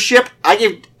then leadership, I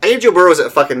gave Joe Burrow a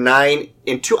fucking 9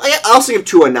 and 2. I also give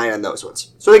Tua a 9 on those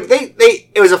ones. So like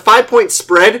it was a 5-point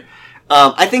spread.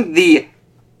 I think the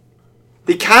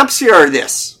comps here are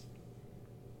this.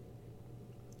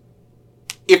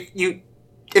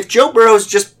 If Joe Burrows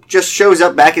just shows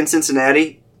up back in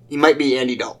Cincinnati, he might be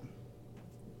Andy Dalton.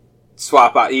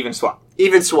 Swap out, even swap.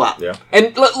 Even swap. Yeah.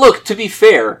 And look, to be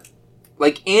fair,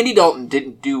 like Andy Dalton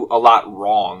didn't do a lot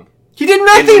wrong. He did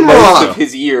nothing in wrong. Most of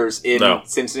his years in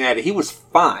Cincinnati, he was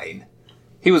fine.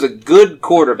 He was a good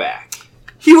quarterback.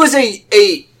 He was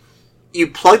you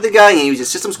plugged the guy and he was a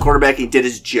systems quarterback and he did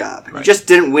his job. Right. He just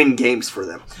didn't win games for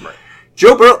them. Right.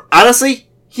 Joe Burrow, honestly,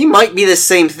 he might be the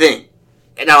same thing.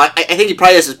 Now, I think he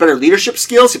probably has his better leadership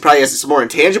skills. He probably has some more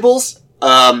intangibles.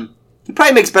 He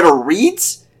probably makes better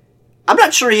reads. I'm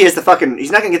not sure he has the fucking...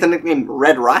 He's not going to get the nickname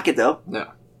Red Rocket, though.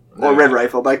 No. Or Red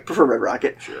Rifle, but I prefer Red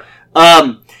Rocket. Sure.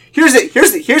 Here's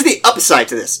the upside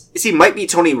to this. Is he might be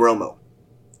Tony Romo.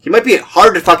 He might be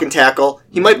hard to fucking tackle.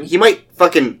 He might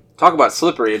fucking... Talk about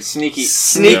slippery and sneaky.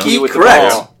 Sneaky, with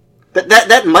correct.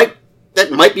 That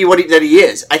might be what he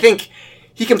is. I think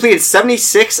he completed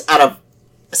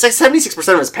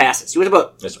 76% of his passes. He went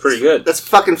about... That's pretty good. That's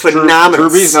fucking phenomenal.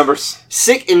 Drew Brees numbers.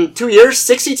 In 2 years,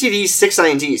 60 TDs, 6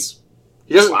 INTs.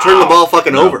 He doesn't turn the ball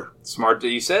fucking over. Smart,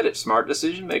 you said it. Smart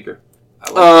decision maker.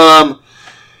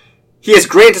 He has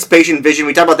great anticipation, vision.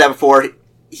 We talked about that before.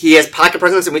 He has pocket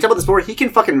presence, and we talked about this before. He can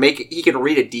fucking he can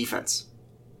read a defense.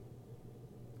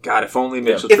 God, if only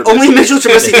Mitchell Trubisky. If only Mitchell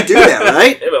Trubisky could do that,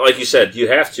 right? Yeah, but like you said, you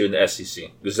have to in the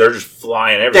SEC because they're just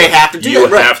flying everywhere. They have to do that.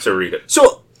 You right. have to read it.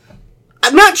 So,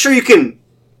 I'm not sure you can,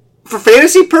 for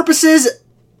fantasy purposes,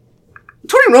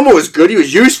 Tony Romo was good. He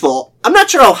was useful. I'm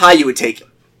not sure how high you would take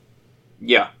him.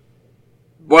 Yeah.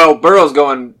 Well, Burrow's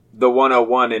going the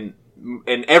 101 in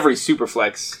every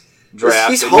Superflex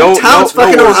draft. His hometown's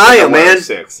fucking Ohio, man.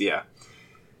 6, yeah.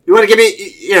 You want to give me...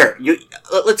 Here,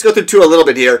 let's go through Tua a little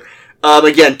bit here.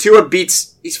 Again, Tua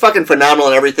beats... He's fucking phenomenal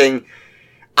and everything.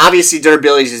 Obviously,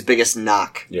 durability is his biggest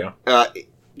knock. Yeah.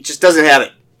 Just doesn't have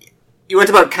it. You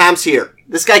went about comps here.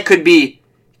 This guy could be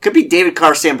David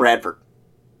Carr, Sam Bradford.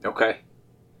 Okay.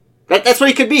 That's what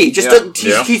he could be.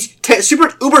 He's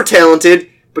super uber talented,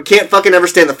 but can't fucking ever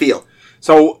stay on the field.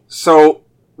 So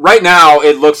right now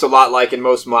it looks a lot like in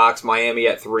most mocks, Miami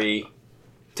at 3,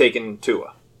 taking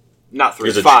Tua. Not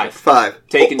 3, 5. 5.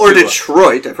 Taking or Tua.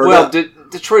 Detroit. I've heard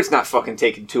that. Detroit's not fucking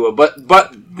taking Tua, but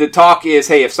the talk is,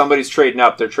 hey, if somebody's trading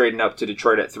up, they're trading up to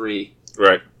Detroit at 3,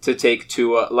 right? To take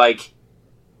Tua. Like,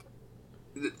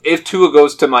 if Tua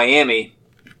goes to Miami,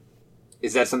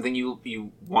 is that something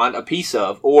you want a piece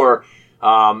of, or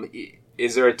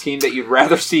is there a team that you'd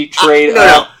rather see trade?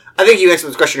 No. I think you answered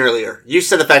this question earlier. You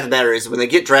said the fact of the matter is when they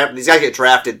get drafted, these guys get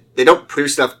drafted, they don't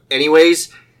produce enough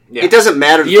anyways. Yeah. It doesn't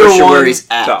matter where he's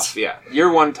at. Tough, yeah. Year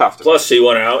 1, tough. Plus, he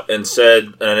went out and said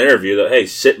in an interview that, hey,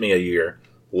 sit me a year.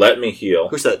 Let me heal.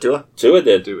 Who said that, Tua? Tua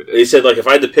did. He said, like, if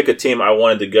I had to pick a team I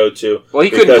wanted to go to... Well, he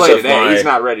couldn't play today. He's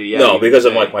not ready yet. No, because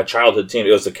of, like, my childhood team.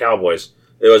 It was the Cowboys.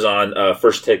 It was on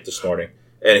First Take this morning.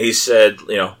 And he said,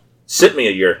 sit me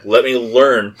a year. Let me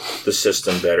learn the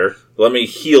system better. Let me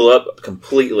heal up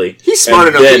completely. He's smart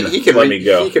enough. He can let me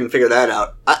go. He can figure that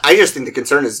out. I just think the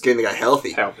concern is getting the guy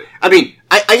healthy. I mean,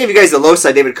 I give you guys the low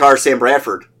side. David Carr, Sam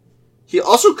Bradford. He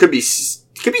also could be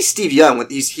Steve Young.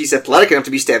 He's athletic enough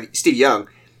to be Steve Young.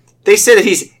 They say that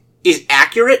he's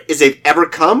accurate as they've ever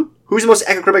come. Who's the most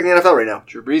accurate quarterback in the NFL right now?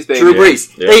 Drew Brees, baby. Drew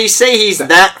Brees. Yeah. They say he's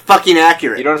that fucking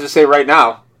accurate. You don't have to say right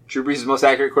now. Drew Brees is the most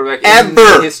accurate quarterback ever in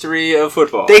the history of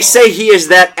football. They say he is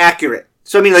that accurate.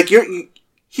 So I mean, like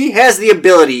he has the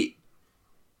ability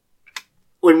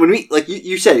when we like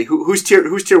you said who's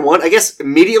tier one? I guess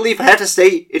immediately, if I had to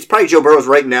say, it's probably Joe Burrow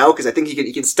right now because I think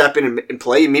he can step in and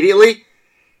play immediately.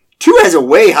 Tua has a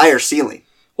way higher ceiling.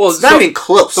 Well, it's not even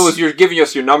close. So as you're giving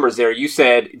us your numbers there, you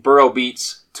said Burrow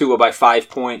beats Tua by 5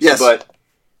 points, yes. But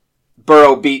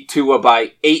Burrow beat Tua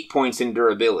by 8 points in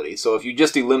durability. So if you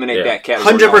just eliminate that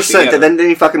category, 100%, and then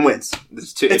he fucking wins.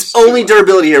 It's only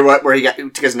durability here where he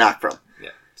took his knock from. Yeah.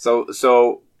 So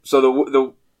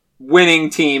the winning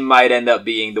team might end up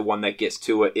being the one that gets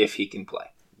Tua if he can play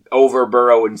over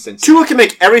Burrow and Cincinnati. Tua can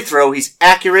make every throw. He's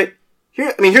accurate.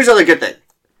 Here's the other good thing.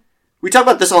 We talk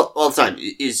about this all the time.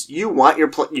 Is you want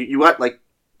like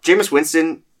Jameis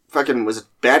Winston fucking was a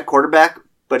bad quarterback,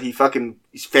 but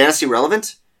he's fantasy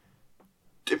relevant.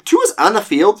 If Tua's on the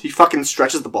field, he fucking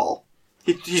stretches the ball.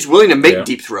 He's willing to make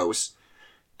deep throws.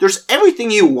 There's everything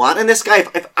you want in this guy.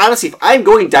 If I'm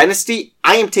going dynasty,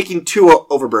 I am taking Tua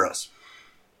over Burrows.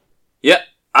 Yeah,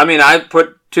 I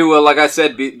put Tua, like I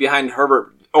said, behind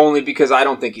Herbert only because I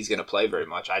don't think he's going to play very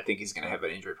much. I think he's going to have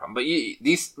an injury problem. But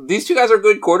these two guys are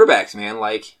good quarterbacks, man.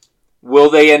 Like, will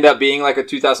they end up being like a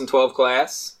 2012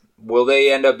 class? Will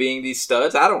they end up being these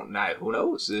studs? I don't know. Who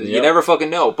knows? Yep. You never fucking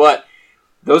know. But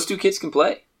those two kids can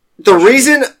play. The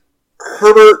reason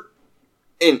Herbert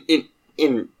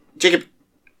in Jacob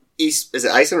is it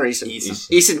Eason or Eason?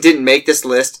 Eason didn't make this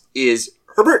list is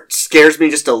Herbert scares me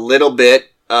just a little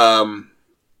bit. To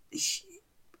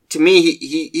me,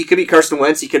 he could be Carson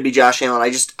Wentz. He could be Josh Allen.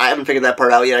 I haven't figured that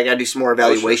part out yet. I got to do some more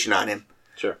evaluation on him.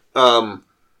 Sure.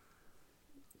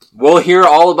 We'll hear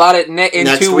all about it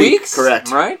in 2 weeks. Correct.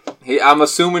 Right? I'm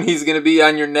assuming he's going to be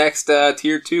on your next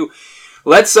tier 2.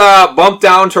 Let's bump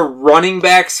down to running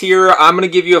backs here. I'm going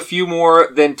to give you a few more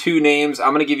than 2 names. I'm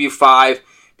going to give you 5.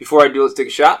 Before I do, let's take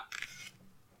a shot.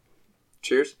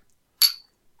 Cheers.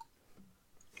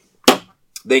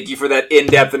 Thank you for that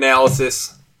in-depth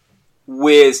analysis,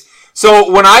 Wiz.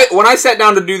 So when I sat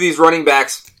down to do these running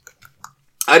backs,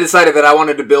 I decided that I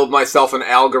wanted to build myself an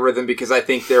algorithm because I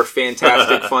think they're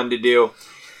fantastic fun to do.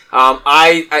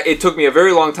 It took me a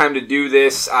very long time to do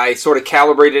this. I sort of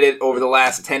calibrated it over the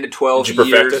last 10 to 12 years. Did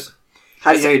you perfect it?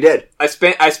 How do you know you did? I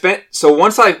spent. So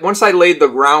once I laid the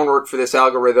groundwork for this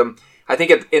algorithm, I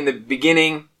think in the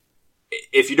beginning,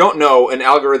 if you don't know, an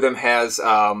algorithm has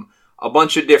a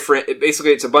bunch of different.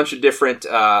 Basically, it's a bunch of different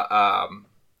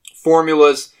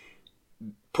formulas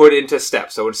put into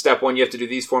steps. So in step 1, you have to do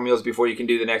these formulas before you can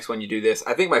do the next one. You do this.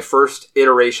 I think my first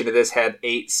iteration of this had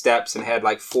 8 steps and had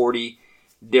like 40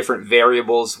 different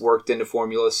variables worked into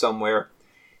formulas somewhere.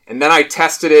 And then I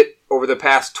tested it over the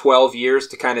past 12 years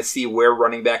to kind of see where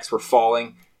running backs were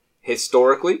falling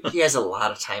historically. He has a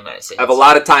lot of time on his hands. I have a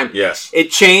lot of time. Yes.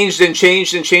 It changed and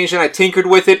changed and changed, and I tinkered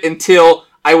with it until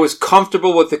I was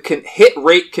comfortable with the hit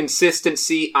rate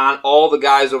consistency on all the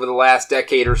guys over the last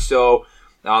decade or so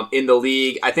in the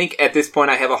league. I think at this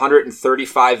point I have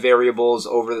 135 variables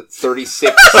over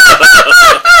 36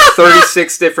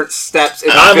 different steps.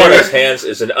 Time on his hands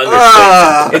is an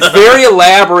understatement. It's very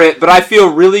elaborate, but I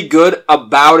feel really good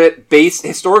about it.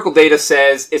 Historical data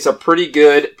says it's a pretty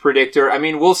good predictor. I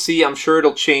mean, we'll see. I'm sure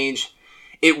it'll change.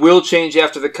 It will change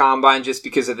after the combine just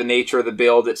because of the nature of the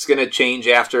build. It's going to change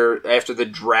after the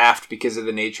draft because of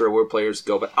the nature of where players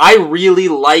go. But I really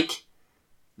like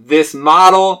this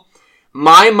model.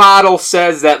 My model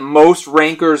says that most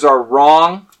rankers are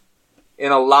wrong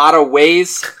in a lot of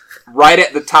ways. Right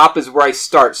at the top is where I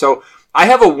start. So I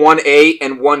have a 1A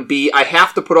and 1B. I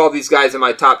have to put all these guys in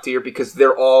my top tier because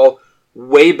they're all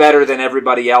way better than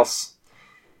everybody else.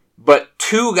 But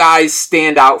 2 guys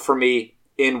stand out for me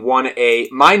in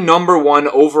 1A. My number 1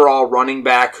 overall running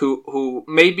back, who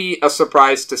may be a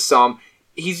surprise to some,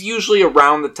 he's usually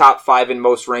around the top 5 in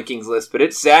most rankings lists, but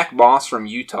it's Zach Moss from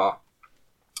Utah.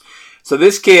 So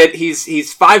this kid, he's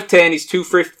 5'10", he's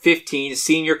 215,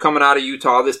 senior coming out of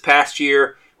Utah this past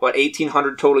year.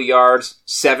 1,800 total yards,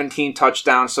 17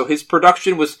 touchdowns. So his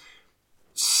production was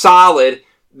solid.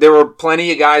 There were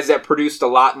plenty of guys that produced a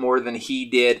lot more than he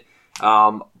did.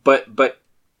 But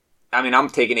I mean, I'm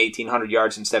taking 1,800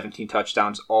 yards and 17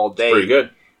 touchdowns all day. Pretty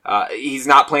good. He's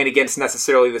not playing against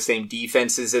necessarily the same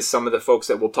defenses as some of the folks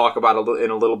that we'll talk about in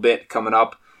a little bit coming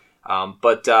up.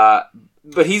 But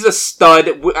he's a stud.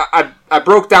 I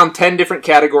broke down 10 different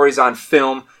categories on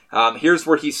film. Here's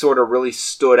where he sort of really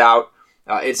stood out.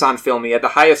 It's on film. He had the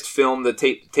highest film, the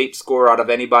tape score out of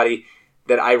anybody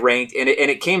that I ranked. And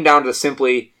it came down to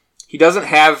simply,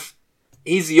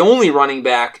 he's the only running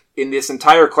back in this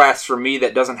entire class for me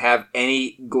that doesn't have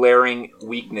any glaring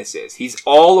weaknesses. He's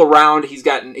all around. He's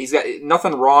got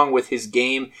nothing wrong with his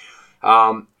game.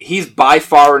 He's by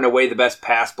far and away the best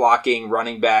pass blocking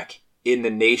running back in the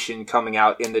nation coming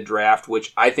out in the draft,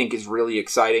 which I think is really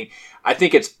exciting. I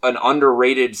think it's an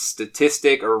underrated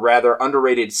statistic, or rather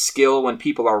underrated skill when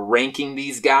people are ranking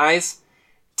these guys.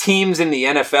 Teams in the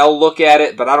NFL look at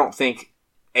it, but I don't think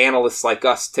analysts like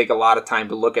us take a lot of time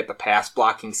to look at the pass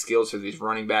blocking skills of these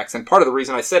running backs. And part of the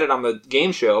reason I said it on the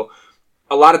game show,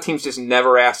 a lot of teams just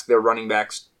never ask their running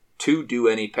backs to do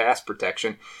any pass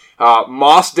protection.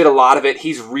 Moss did a lot of it.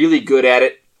 He's really good at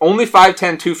it. Only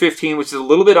 5'10", 215, which is a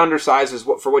little bit undersized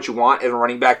for what you want in a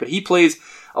running back, but he plays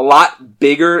a lot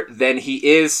bigger than he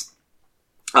is.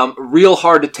 Real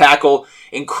hard to tackle.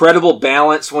 Incredible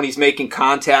balance when he's making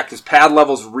contact. His pad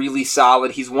level's really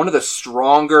solid. He's one of the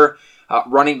stronger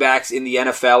running backs in the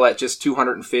NFL at just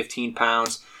 215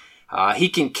 pounds. He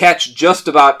can catch just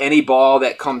about any ball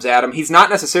that comes at him. He's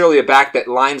not necessarily a back that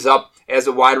lines up as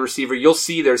a wide receiver. You'll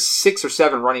see there's 6 or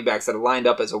 7 running backs that have lined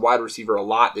up as a wide receiver a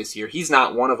lot this year. He's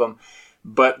not one of them.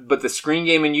 But the screen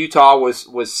game in Utah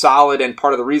was solid, and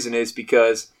part of the reason is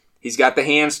because he's got the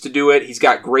hands to do it. He's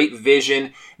got great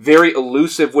vision, very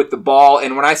elusive with the ball.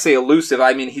 And when I say elusive,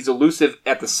 I mean he's elusive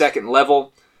at the second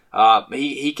level.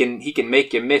 He can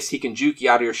make you miss. He can juke you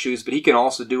out of your shoes, but he can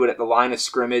also do it at the line of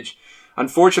scrimmage.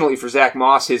 Unfortunately for Zach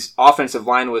Moss, his offensive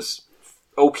line was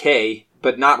okay,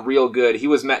 but not real good. He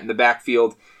was met in the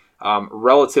backfield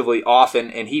relatively often,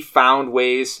 and he found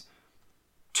ways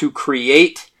to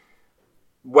create,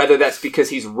 whether that's because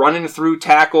he's running through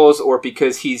tackles or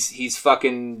because he's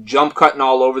fucking jump cutting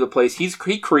all over the place.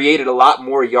 He created a lot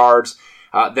more yards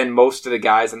than most of the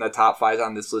guys in the top 5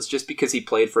 on this list, just because he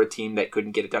played for a team that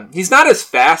couldn't get it done. He's not as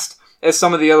fast as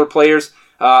some of the other players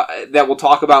that we'll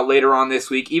talk about later on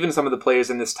this week, even some of the players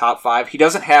in this top 5. He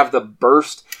doesn't have the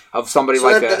burst of somebody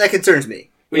like that. That concerns me.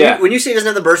 When you say he doesn't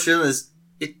have the burst,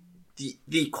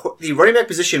 the running back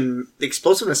position, the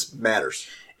explosiveness matters.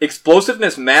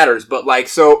 Explosiveness matters, but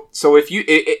so if you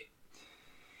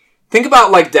think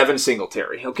about like Devin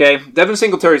Singletary, okay? Devin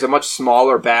Singletary is a much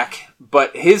smaller back,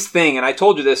 but his thing, and I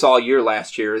told you this all year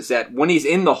last year, is that when he's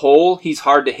in the hole, he's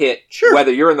hard to hit,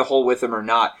 whether you're in the hole with him or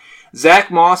not.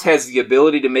 Zach Moss has the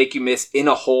ability to make you miss in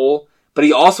a hole, but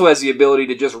he also has the ability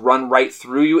to just run right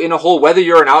through you in a hole, whether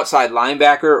you're an outside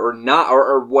linebacker or not,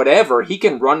 or whatever. He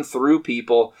can run through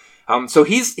people. So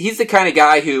he's the kind of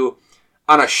guy who,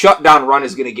 on a shutdown run,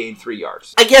 is going to gain 3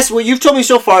 yards. I guess what you've told me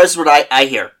so far is what I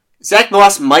hear. Zach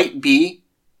Moss might be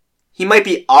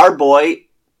our boy,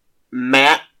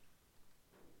 Matt,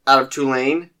 out of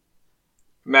Tulane.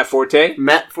 Matt Forte?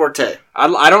 Matt Forte.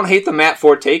 I don't hate the Matt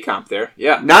Forte comp there.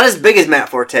 Yeah. Not as big as Matt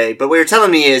Forte, but what you're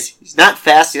telling me is he's not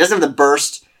fast. He doesn't have the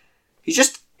burst. He's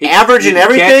just average in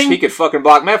everything. He could fucking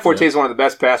block. Matt Forte is one of the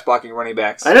best pass blocking running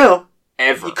backs. I know.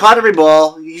 Ever. He caught every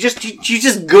ball. He's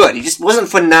just good. He just wasn't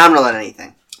phenomenal at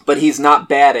anything. But he's not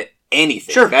bad at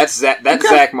anything. Sure. That's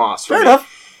Zach Moss. Fair enough.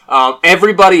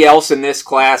 Everybody else in this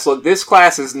class, look, this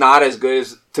class is not as good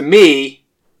as, to me,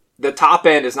 the top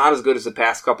end is not as good as the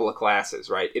past couple of classes,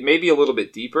 right? It may be a little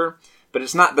bit deeper, but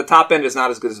it's not. The top end is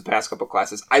not as good as the past couple of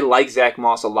classes. I like Zach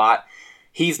Moss a lot.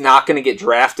 He's not going to get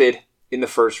drafted in the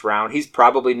first round. He's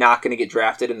probably not going to get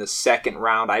drafted in the second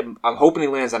round. I'm hoping he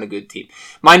lands on a good team.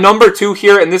 My number 2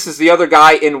 here, and this is the other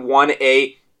guy in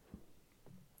 1A,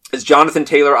 is Jonathan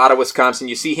Taylor out of Wisconsin.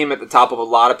 You see him at the top of a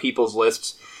lot of people's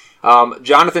lists.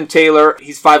 Jonathan Taylor,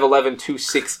 he's 5'11",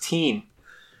 216.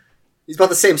 He's about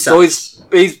the same size. So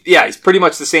he's pretty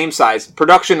much the same size.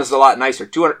 Production is a lot nicer.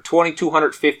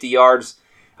 250 yards,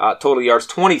 total yards,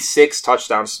 26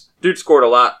 touchdowns. Dude scored a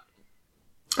lot.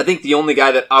 I think the only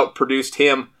guy that outproduced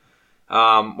him,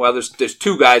 there's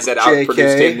 2 guys that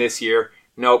outproduced him this year.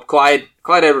 Nope, Clyde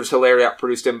Edwards-Helaire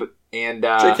outproduced him, and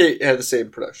JK had the same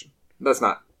production.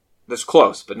 That's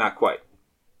close, but not quite.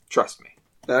 Trust me.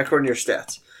 Not according to your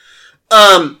stats.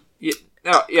 It's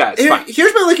fine.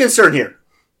 Here's my only concern here.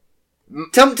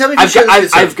 Tell me.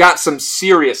 I've got some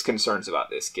serious concerns about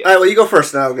this kid. All right, well, you go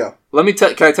first, and I'll go.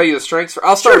 Can I tell you the strengths?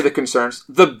 I'll start with the concerns.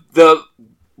 The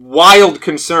wild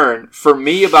concern for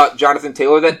me about Jonathan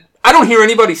Taylor that I don't hear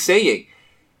anybody saying: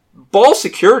 ball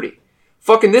security.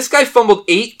 Fucking this guy fumbled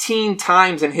 18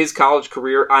 times in his college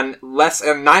career on less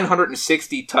than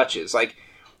 960 touches. Like,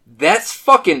 that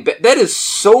is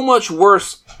so much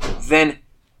worse than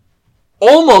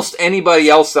almost anybody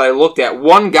else that I looked at.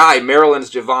 One guy,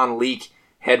 Maryland's Javon Leake,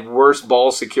 had worse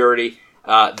ball security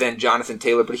than Jonathan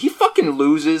Taylor, but he fucking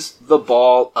loses the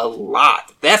ball a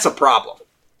lot. That's a problem.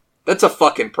 That's a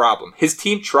fucking problem. His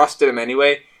team trusted him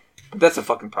anyway, but that's a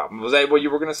fucking problem. Was that what you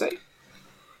were going to say?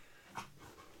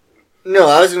 No,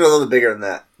 I was going to go a little bit bigger than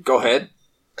that. Go ahead.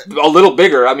 A little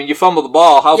bigger. I mean, you fumbled the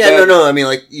ball. How bad? No. I mean,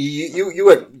 like, you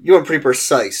went pretty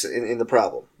precise in the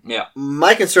problem. Yeah.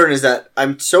 My concern is that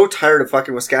I'm so tired of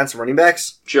fucking Wisconsin running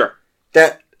backs. Sure.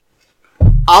 That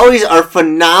always are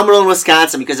phenomenal in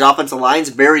Wisconsin because the offensive line's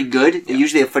very good. They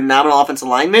usually have phenomenal offensive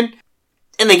linemen.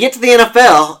 And they get to the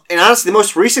NFL, and honestly, the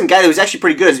most recent guy that was actually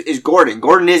pretty good is Gordon.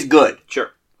 Gordon is good. Sure.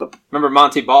 But remember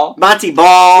Monty Ball? Monty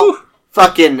Ball. Whew.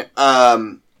 Fucking,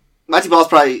 Monty Ball's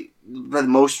probably the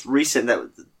most recent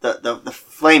that the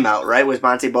flame out, right, was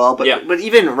Monty Ball. But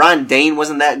even Ron Dane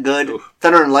wasn't that good. Oof.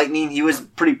 Thunder and Lightning, he was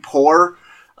pretty poor.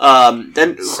 Then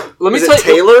let me tell you,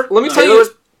 Taylor? Let me tell you,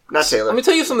 not Taylor. Let me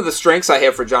tell you some of the strengths I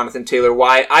have for Jonathan Taylor.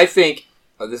 Why I think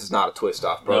this is not a twist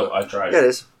off, bro. No, I tried. Yeah, it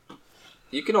is.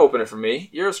 You can open it for me.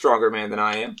 You're a stronger man than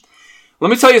I am. Let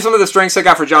me tell you some of the strengths I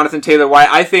got for Jonathan Taylor. Why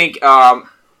I think,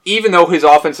 even though his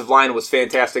offensive line was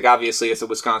fantastic, obviously it's a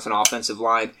Wisconsin offensive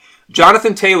line,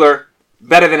 Jonathan Taylor,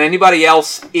 better than anybody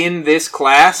else in this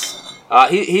class,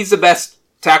 he's the best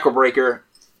tackle breaker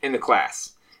in the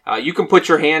class. You can put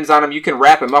your hands on him, you can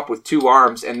wrap him up with two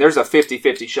arms, and there's a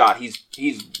 50-50 shot.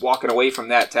 He's walking away from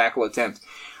that tackle attempt.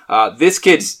 This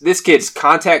kid's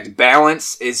contact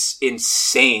balance is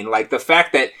insane. Like the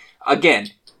fact that, again,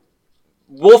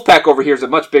 Wolfpack over here is a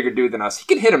much bigger dude than us. He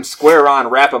can hit him square on,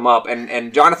 wrap him up,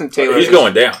 and Jonathan Taylor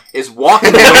going down. Is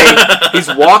walking away.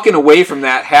 He's walking away from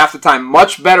that half the time.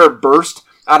 Much better burst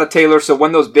out of Taylor. So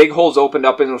when those big holes opened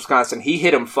up in Wisconsin, he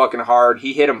hit him fucking hard.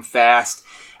 He hit him fast,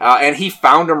 and he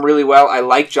found him really well. I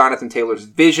like Jonathan Taylor's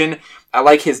vision. I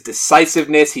like his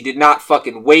decisiveness. He did not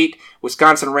fucking wait.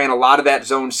 Wisconsin ran a lot of that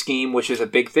zone scheme, which is a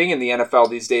big thing in the NFL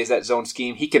these days, that zone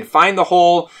scheme. He can find the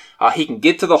hole. He can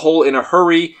get to the hole in a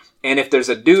hurry. And if there's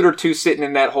a dude or two sitting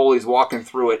in that hole, he's walking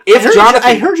through it.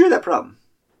 I heard you had that problem.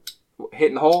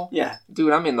 Hitting the hole? Yeah.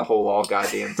 Dude, I'm in the hole all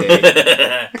goddamn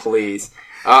day. Please.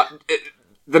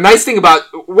 The nice thing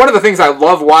one of the things I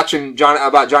love watching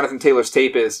about Jonathan Taylor's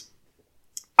tape is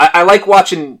I like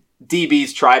watching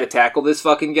DBs try to tackle this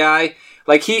fucking guy.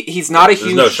 Like, he's not a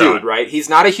huge dude, right? He's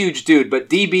not a huge dude, but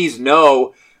DBs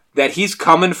know that he's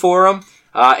coming for him,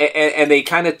 and they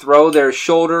kind of throw their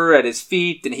shoulder at his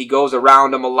feet, and he goes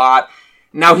around him a lot.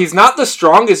 Now, he's not the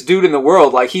strongest dude in the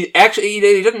world. Like, he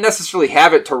doesn't necessarily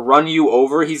have it to run you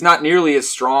over. He's not nearly as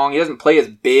strong. He doesn't play as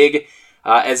big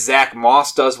as Zach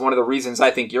Moss does. One of the reasons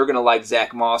I think you're going to like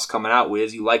Zach Moss coming out with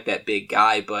is you like that big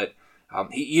guy, but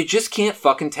you just can't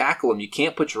fucking tackle him. You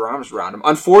can't put your arms around him.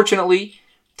 Unfortunately,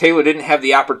 Taylor didn't have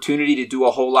the opportunity to do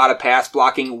a whole lot of pass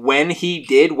blocking. When he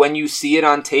did, when you see it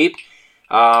on tape,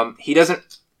 he doesn't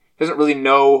really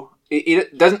know.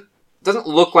 It doesn't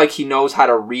look like he knows how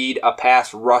to read a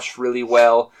pass rush really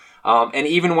well. And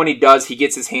even when he does, he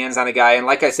gets his hands on a guy. And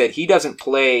like I said, he doesn't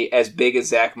play as big as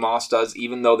Zach Moss does,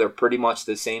 even though they're pretty much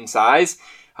the same size.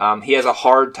 He has a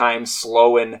hard time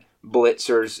slowing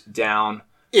blitzers down.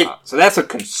 So that's a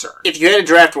concern. If you had to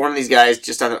draft one of these guys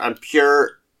just on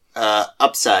pure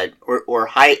upside or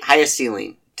highest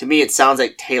ceiling, to me it sounds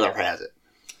like Taylor has it.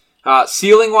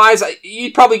 Ceiling wise,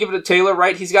 you'd probably give it to Taylor,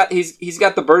 right? He's got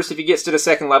the burst. If he gets to the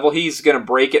second level, he's going to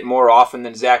break it more often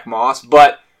than Zach Moss.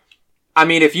 But I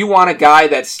mean, if you want a guy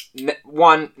that's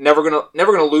one, never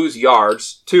gonna lose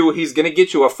yards. Two, he's gonna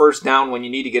get you a first down when you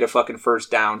need to get a fucking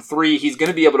first down. Three, he's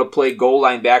gonna be able to play goal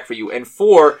line back for you. And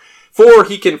four,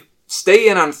 he can stay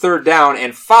in on third down.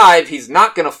 And five, he's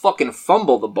not gonna fucking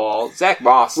fumble the ball. Zach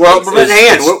Moss. Well, but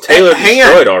Taylor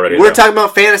destroyed already. We're talking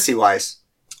about fantasy wise.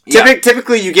 Yeah.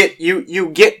 Typically, you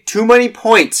get too many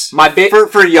points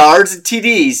for yards and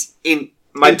TDs in.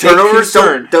 My big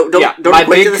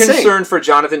concern for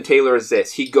Jonathan Taylor is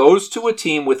this. He goes to a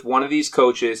team with one of these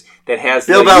coaches that has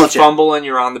the you fumble and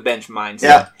you're on the bench mindset.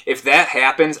 Yeah. If that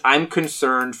happens, I'm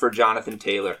concerned for Jonathan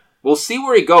Taylor. We'll see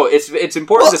where he goes. It's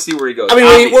important to see where he goes. I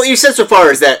mean, what you said so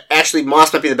far is that actually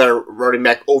Moss might be the better running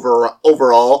back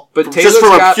overall. But just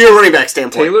from a pure running back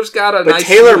standpoint. Taylor's got a nice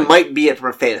Taylor might be it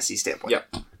from a fantasy standpoint. Yeah.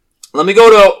 Let me go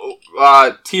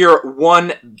to tier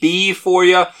 1B for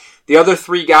you. The other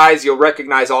three guys, you'll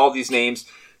recognize all these names.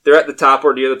 They're at the top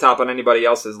or near the top on anybody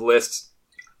else's lists.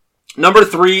 Number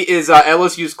 3 is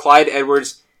LSU's Clyde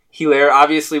Edwards-Helaire.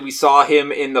 Obviously, we saw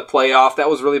him in the playoff. That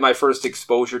was really my first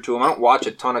exposure to him. I don't watch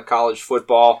a ton of college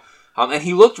football. And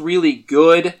he looked really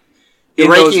good in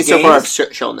those games. The rankings so far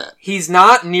have shown that. He's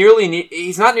not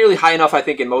nearly high enough, I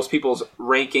think, in most people's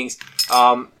rankings.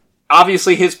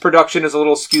 Obviously, his production is a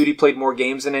little skewed. He played more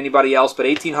games than anybody else, but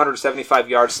 1,875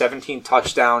 yards, 17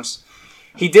 touchdowns.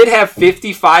 He did have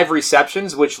 55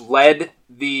 receptions, which led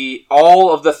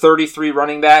all of the 33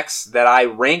 running backs that I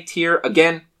ranked here.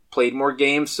 Again, played more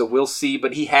games, so we'll see.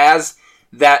 But he has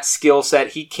that skill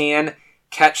set. He can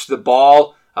catch the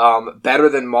ball better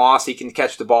than Moss. He can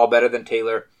catch the ball better than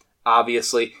Taylor.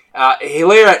 obviously.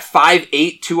 Hilaire at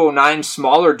 5'8", 209,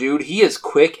 smaller dude. He is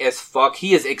quick as fuck.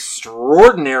 He is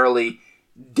extraordinarily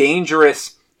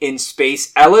dangerous in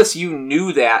space. LSU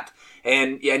knew that.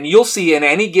 And you'll see in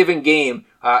any given game,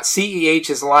 CEH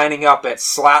is lining up at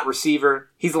slot receiver.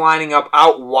 He's lining up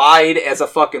out wide as a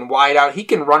fucking wide out. He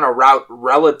can run a route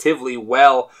relatively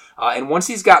well. And once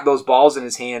he's got those balls in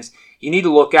his hands, you need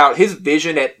to look out. His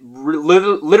vision at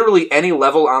literally any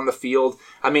level on the field.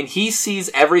 I mean, he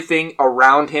sees everything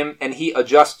around him and he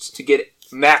adjusts to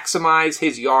maximize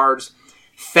his yards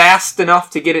fast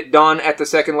enough to get it done at the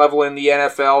second level in the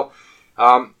NFL.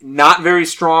 Not very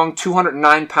strong.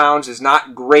 209 pounds is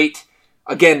not great.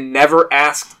 Again, never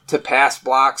asked to pass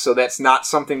block, so that's not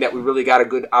something that we really got a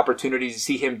good opportunity to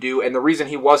see him do. And the reason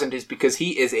he wasn't is because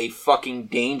he is a fucking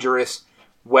dangerous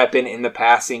weapon in the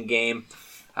passing game.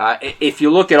 If you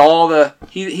look at all the,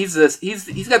 he's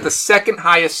got the second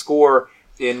highest score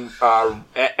in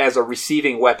as a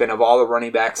receiving weapon of all the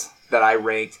running backs that I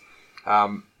ranked.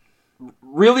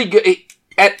 Really good.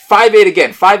 At 5'8",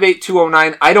 again, 5'8",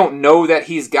 209, I don't know that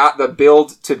he's got the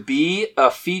build to be a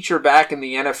feature back in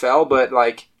the NFL, but,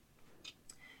 like,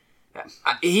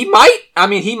 he might. I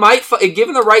mean, he might,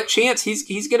 given the right chance,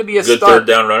 he's going to be a good star. Third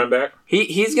down running back?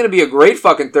 He's going to be a great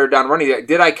fucking third down running back.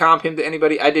 Did I comp him to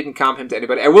anybody? I didn't comp him to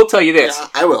anybody. I will tell you this. Yeah,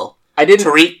 I will. I didn't.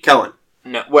 Tariq Cohen.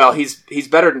 No, well, he's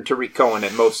better than Tariq Cohen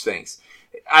at most things.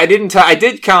 I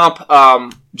did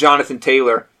comp Jonathan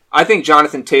Taylor. I think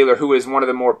Jonathan Taylor, who is one of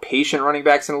the more patient running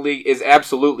backs in the league,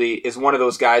 is one of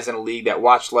those guys in the league that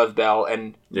watched Lev Bell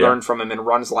and learned from him and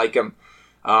runs like him.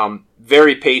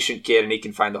 Very patient kid, and he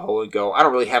can find the hole and go. I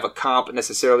don't really have a comp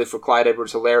necessarily for Clyde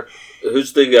Edwards-Helaire.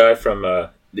 Who's the guy from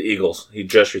the Eagles? He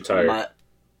just retired.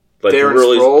 Darren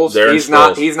Sproles. He's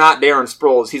not Darren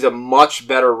Sproles. He's a much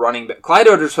better running back. Clyde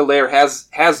Edwards-Helaire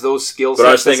has those skill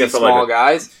sets as small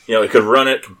guys. You know, he could run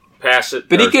it, pass it,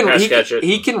 but catch it.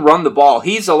 He can run the ball.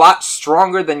 He's a lot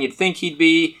stronger than you'd think he'd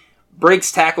be.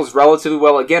 Breaks tackles relatively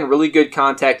well. Again, really good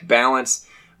contact balance.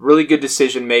 Really good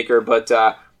decision maker. But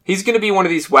he's going to be one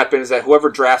of these weapons that whoever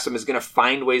drafts him is going to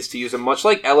find ways to use him, much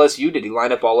like LSU did. He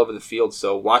lined up all over the field.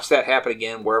 So watch that happen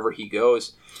again wherever he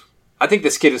goes. I think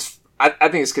this kid is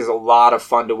a lot of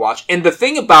fun to watch. And the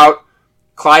thing about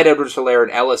Clyde Edwards-Helaire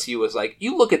and LSU is, like,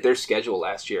 you look at their schedule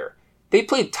last year. They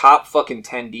played top fucking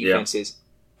 10 defenses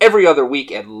every other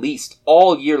week at least,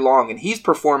 all year long. And he's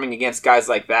performing against guys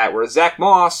like that. Whereas Zach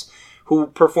Moss, who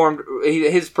performed,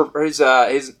 his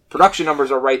production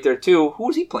numbers are right there too. Who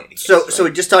was he playing against? So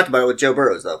we just talked about it with Joe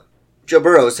Burrows, though. Joe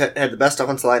Burrows had the best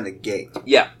offensive line in the game.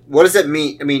 Yeah. What does that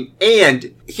mean? I mean,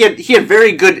 and he had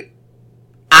very good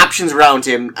options around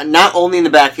him, not only in the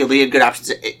backfield, he had good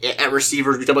options at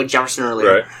receivers. We talked about Jefferson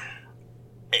earlier.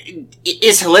 Right.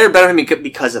 Is Hilaire better than him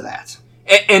because of that?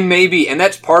 And maybe, and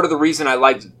that's part of the reason I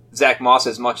liked Zach Moss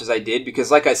as much as I did,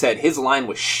 because, like I said, his line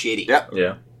was shitty. Yep.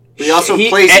 Yeah. But he also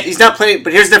plays. He's not playing.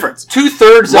 But here's the difference: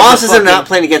 2/3 Moss is not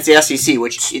playing against the SEC,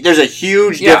 which there's a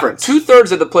huge difference.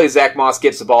 2/3 of the plays Zach Moss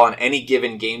gets the ball on any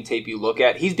given game tape you look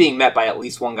at, he's being met by at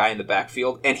least one guy in the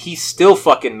backfield, and he still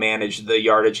fucking managed the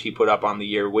yardage he put up on the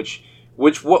year, which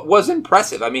was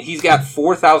impressive. I mean, he's got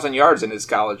 4,000 yards in his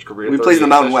college career. He plays in the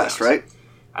Mountain West, right?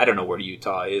 I don't know where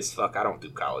Utah is. Fuck, I don't do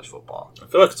college football. I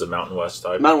feel like it's a Mountain West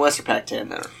type. Mountain West or Pac-10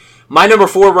 there. My number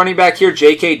 4 running back here,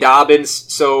 J.K. Dobbins.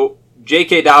 So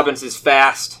J.K. Dobbins is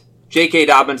fast. J.K.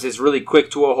 Dobbins is really quick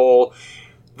to a hole.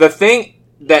 The thing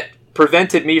that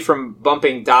prevented me from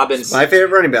bumping Dobbins, my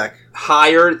favorite running back,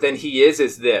 higher than he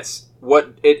is this.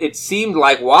 What it seemed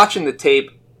like watching the tape,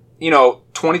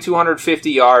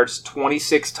 2,250 yards,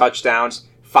 26 touchdowns,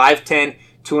 5'10",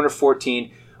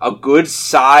 214, a good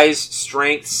size,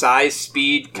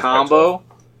 speed combo.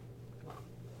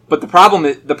 But the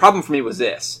problem for me was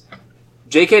this.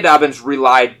 J.K. Dobbins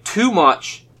relied too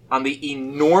much on the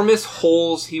enormous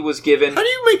holes he was given. How do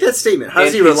you make that statement? How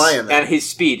does he rely on that? And his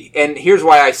speed. And here's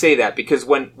why I say that. Because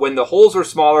when the holes were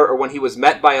smaller or when he was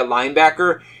met by a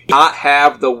linebacker, he did not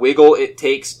have the wiggle it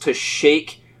takes to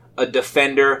shake a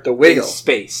defender in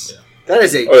space. Yeah. That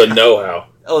is or the know-how.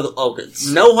 Okay.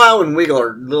 Know-how and wiggle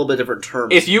are a little bit different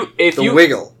terms. If you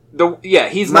wiggle.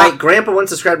 He's my not. Grandpa once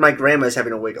described my grandma as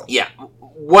having a wiggle. Yeah.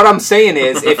 What I'm saying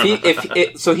is,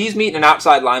 so he's meeting an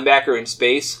outside linebacker in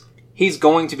space, he's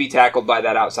going to be tackled by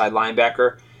that outside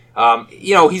linebacker.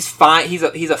 He's fine. He's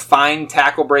a fine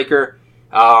tackle breaker.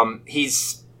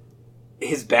 His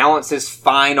balance is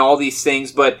fine. All these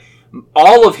things, but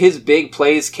all of his big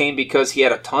plays came because he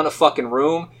had a ton of fucking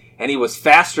room and he was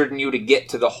faster than you to get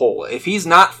to the hole. If he's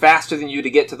not faster than you to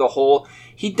get to the hole,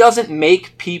 he doesn't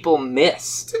make people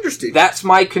miss. It's interesting. That's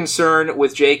my concern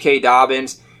with J.K.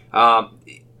 Dobbins.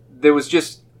 There was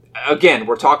just again,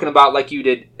 we're talking about like you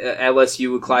did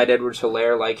LSU with Clyde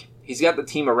Edwards-Helaire. Like, he's got the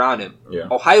team around him. Yeah.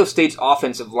 Ohio State's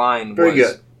offensive line Very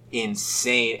was good.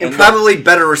 Insane. And probably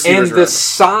better receivers. And the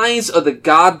size of the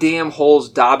goddamn holes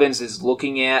Dobbins is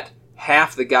looking at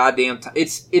half the goddamn time.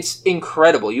 It's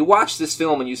incredible. You watch this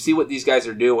film and you see what these guys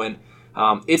are doing.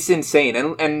 It's insane.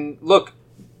 And look,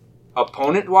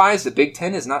 opponent-wise, the Big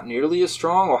Ten is not nearly as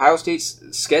strong. Ohio State's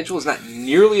schedule is not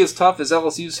nearly as tough as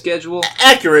LSU's schedule.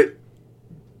 Accurate.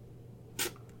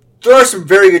 There are some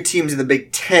very good teams in the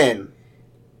Big Ten,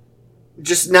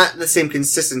 just not the same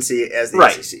consistency as the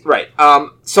SEC. Right.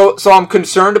 So I'm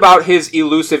concerned about his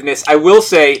elusiveness. I will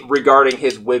say regarding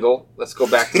his wiggle. Let's go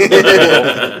back to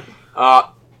the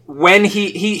wiggle. When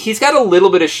he's got a little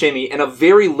bit of shimmy and a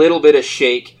very little bit of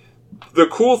shake. The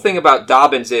cool thing about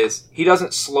Dobbins is he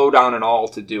doesn't slow down at all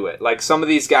to do it. Like some of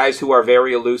these guys who are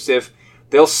very elusive,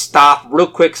 they'll stop, real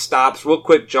quick stops, real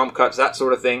quick jump cuts, that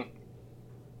sort of thing.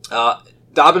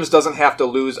 Dobbins doesn't have to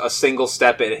lose a single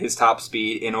step at his top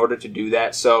speed in order to do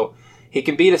that, so he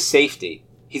can beat a safety.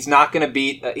 He's not going to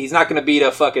beat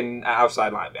a fucking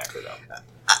outside linebacker though.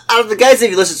 Out of the guys that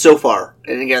you've listed so far,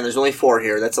 and again, there's only 4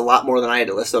 here. That's a lot more than I had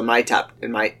to list on my top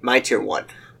in my tier 1.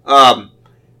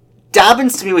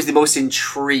 Dobbins to me was the most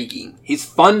intriguing. He's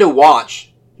fun to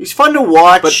watch. He's fun to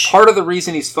watch, but part of the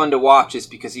reason he's fun to watch is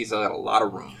because he's got a lot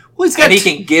of room. Well, and he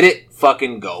can get it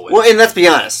fucking going. Well, and let's be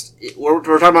honest. We're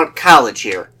talking about college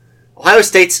here. Ohio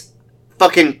State's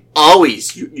fucking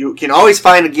always. You can always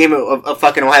find a game of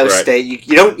fucking Ohio State.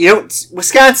 You don't.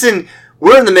 Wisconsin,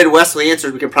 we're in the Midwest, so the answer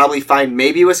is we can probably find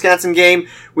maybe a Wisconsin game.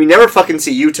 We never fucking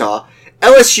see Utah.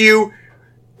 LSU,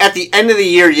 at the end of the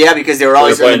year, yeah, because they were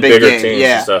always in the big game. Teams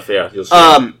yeah. And stuff, yeah. You'll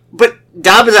see but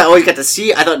Dobbins I always got to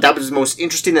see. I thought Dobbins was the most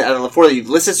interesting out of the 4 that you've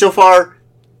listed so far.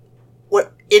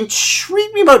 What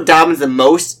intrigued me about Dobbins the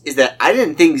most is that I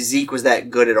didn't think Zeke was that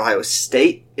good at Ohio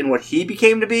State, and what he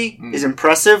became to be is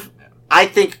impressive. I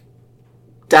think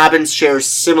Dobbins shares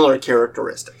similar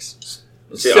characteristics.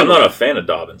 See, I'm not a fan of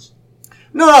Dobbins.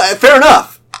 No, fair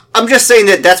enough. I'm just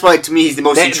saying that's why, to me, he's the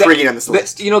most intriguing on this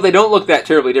list. They don't look that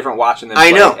terribly different watching them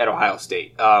play at Ohio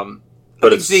State.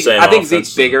 But it's the same I think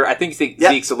Zeke's bigger. I think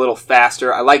Zeke's a little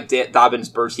faster. I like Dobbins'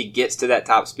 burst. He gets to that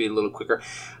top speed a little quicker.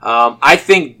 I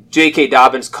think J.K.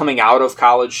 Dobbins coming out of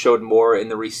college showed more in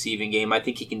the receiving game. I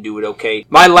think he can do it okay.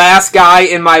 My last guy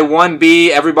in my 1B,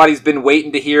 everybody's been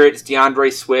waiting to hear it. It's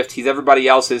DeAndre Swift. He's everybody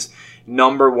else's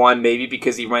number 1, maybe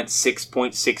because he went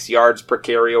 6.6 yards per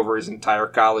carry over his entire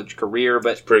college career.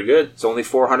 But it's pretty good. It's only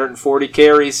 440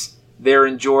 carries there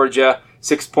in Georgia.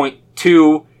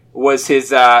 6.2 was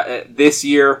his this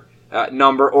year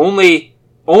number.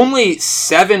 Only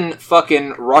 7 fucking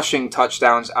rushing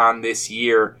touchdowns on this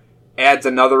year. Adds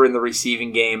another in the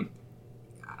receiving game.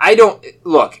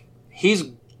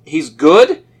 He's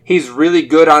good. He's really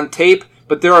good on tape,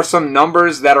 but there are some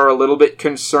numbers that are a little bit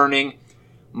concerning.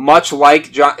 Much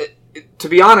like to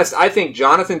be honest, I think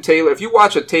Jonathan Taylor, if you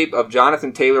watch a tape of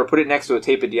Jonathan Taylor, put it next to a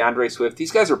tape of DeAndre Swift,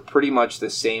 these guys are pretty much the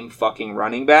same fucking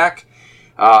running back.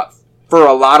 For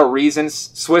a lot of reasons.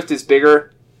 Swift is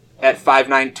bigger at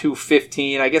 5'9",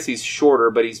 215. I guess he's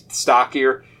shorter, but he's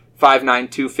stockier.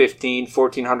 5'9", 215,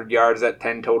 1,400 yards at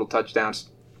 10 total touchdowns.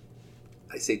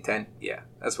 I say 10? Yeah,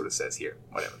 that's what it says here.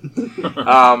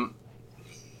 Whatever.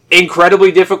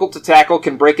 Incredibly difficult to tackle.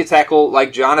 Can break a tackle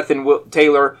like Jonathan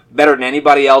Taylor better than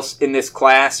anybody else in this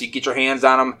class. You get your hands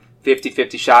on him,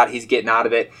 50-50 shot. He's getting out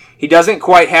of it. He doesn't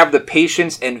quite have the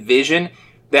patience and vision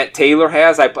that Taylor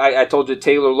has. I told you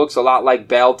Taylor looks a lot like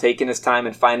Bell, taking his time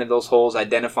and finding those holes,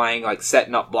 identifying, like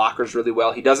setting up blockers really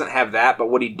well. He doesn't have that, but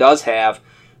what he does have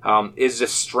is the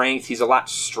strength. He's a lot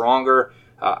stronger,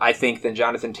 I think, than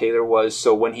Jonathan Taylor was.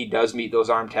 So when he does meet those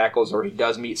arm tackles or he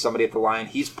does meet somebody at the line,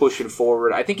 he's pushing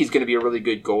forward. I think he's going to be a really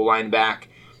good goal line back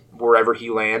wherever he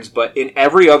lands. But in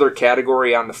every other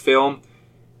category on the film,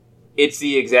 it's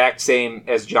the exact same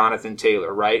as Jonathan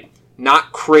Taylor, right?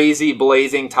 Not crazy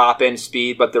blazing top-end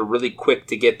speed, but they're really quick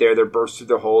to get there. Their burst through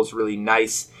the holes really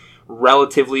nice.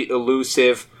 Relatively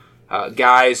elusive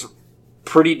guys.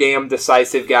 Pretty damn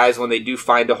decisive guys. When they do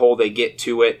find a hole, they get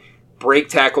to it. Break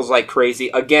tackles like crazy.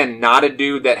 Again, not a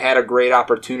dude that had a great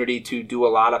opportunity to do a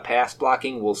lot of pass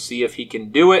blocking. We'll see if he can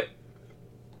do it.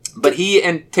 But he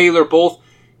and Taylor both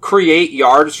create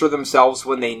yards for themselves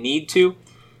when they need to.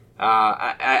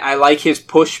 I like his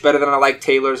push better than I like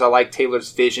Taylor's. I like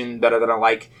Taylor's vision better than I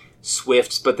like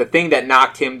Swift's. But the thing that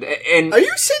knocked him... And are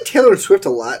you saying Taylor Swift a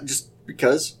lot just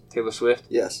because? Taylor Swift?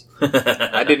 Yes.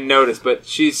 I didn't notice, but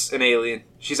she's an alien.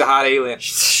 She's a hot alien.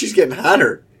 She's getting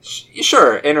hotter.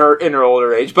 Sure, in her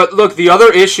older age. But look, the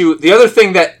other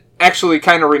thing that actually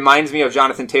kind of reminds me of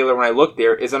Jonathan Taylor when I look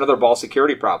there, is another ball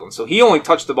security problem. So he only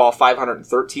touched the ball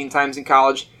 513 times in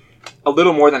college, a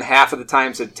little more than half of the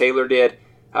times that Taylor did.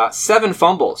 7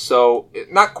 fumbles, so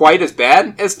not quite as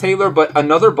bad as Taylor, but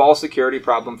another ball security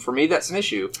problem. For me, that's an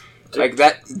issue. Like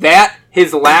that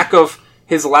his lack of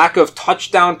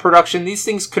touchdown production, these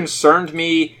things concerned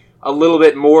me a little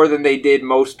bit more than they did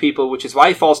most people, which is why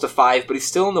he falls to 5, but he's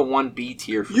still in the 1B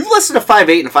tier. You've listed a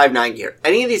 5'8" and a 5'9" here.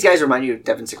 Any of these guys remind you of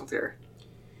Devin Singletary?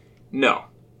 No.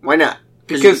 Why not?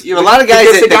 Because you have a lot of guys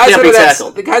that can't be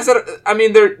tackled. The guys that are, I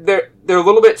mean, they're a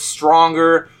little bit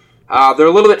stronger. They're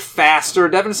a little bit faster.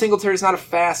 Devin Singletary's not a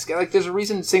fast guy. Like, there's a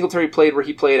reason Singletary played where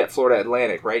he played at Florida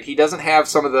Atlantic, right? He doesn't have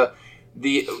some of the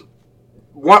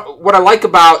what I like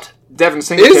about Devin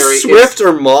Singletary is Swift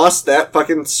or Moss that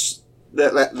fucking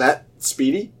that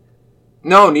speedy?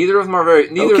 No, neither of them are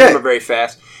very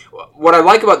fast. What I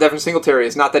like about Devin Singletary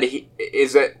is not that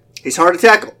he's hard to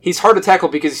tackle. He's hard to tackle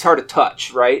because he's hard to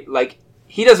touch, right? Like,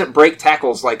 he doesn't break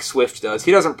tackles like Swift does.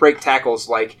 He doesn't break tackles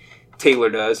like Taylor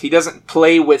does. He doesn't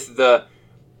play with the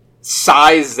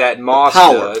size that Moss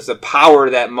does, the power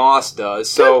that Moss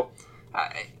does. So,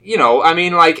 I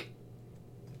mean, like,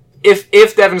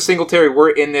 if Devin Singletary were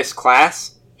in this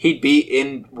class, he'd be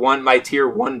in my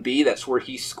tier 1B. That's where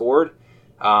he scored.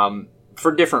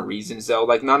 For different reasons, though.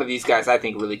 Like, none of these guys, I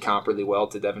think, really comp really well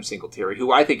to Devin Singletary,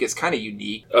 who I think is kind of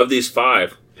unique. Of these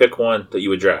 5, pick one that you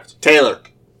would draft. Taylor.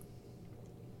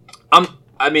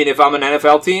 I mean, if I'm an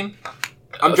NFL team,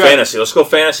 I'm fantasy. Let's go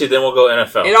fantasy, then we'll go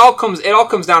NFL. It all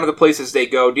comes down to the places they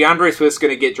go. DeAndre Swift's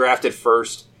going to get drafted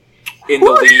first in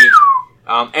the league.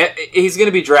 He's going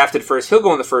to be drafted first. He'll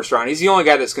go in the first round. He's the only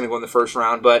guy that's going to go in the first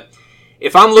round. But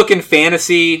if I'm looking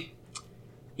fantasy,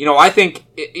 I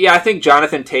think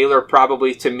Jonathan Taylor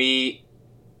probably, to me,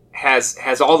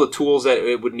 has all the tools that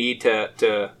it would need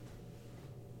to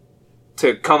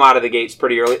come out of the gates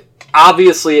pretty early.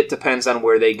 Obviously, it depends on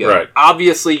where they go. Right.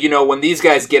 Obviously, when these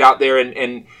guys get out there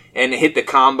and hit the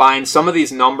combine, some of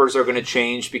these numbers are going to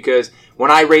change because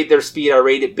when I rate their speed, I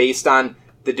rate it based on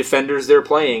the defenders they're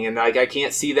playing, and I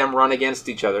can't see them run against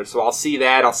each other. So I'll see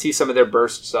that. I'll see some of their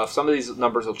burst stuff. Some of these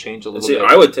numbers will change a little bit.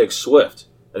 I would take Swift,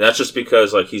 and that's just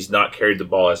because he's not carried the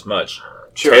ball as much.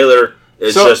 Sure. Taylor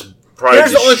is just probably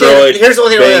destroyed. Here's the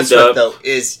only thing about Swift, though,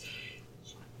 is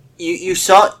you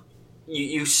saw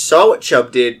what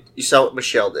Chubb did. You saw what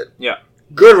Michelle did. Yeah.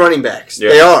 Good running backs. Yeah.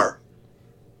 They are.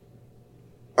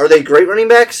 Are they great running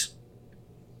backs?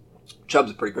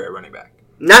 Chubb's a pretty great running back.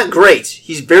 Not great.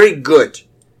 He's very good.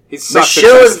 He's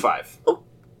Michelle is 5. Oh,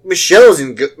 Michelle's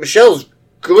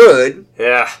good.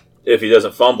 Yeah. If he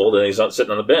doesn't fumble, then he's not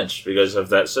sitting on the bench because of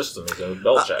that system. He's in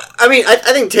Belichick. I mean, I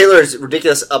think Taylor is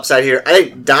ridiculous upside here. I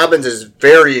think Dobbins is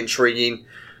very intriguing.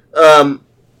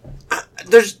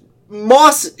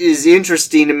 Moss is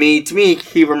interesting to me. To me,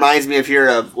 he reminds me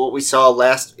of what we saw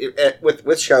last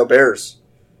with Chicago Bears.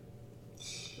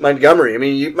 Montgomery. I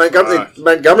mean,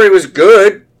 Montgomery was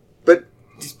good, but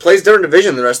he plays different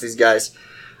division than the rest of these guys.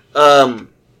 What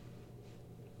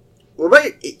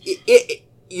about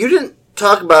you? Didn't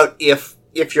talk about if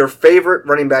your favorite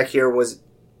running back here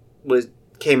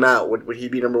came out. Would he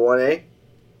be number 1A?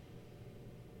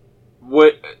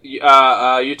 What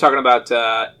you're talking about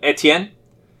Etienne?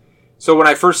 So when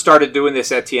I first started doing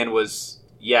this, Etienne was,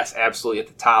 yes, absolutely at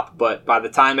the top. But by the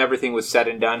time everything was said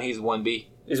and done, he's 1B.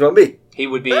 He's 1B. He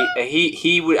would be.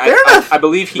 He would. I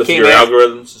believe he came.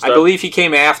 I believe he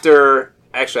came after.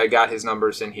 Actually, I got his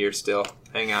numbers in here still.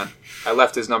 Hang on. I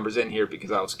left his numbers in here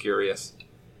because I was curious.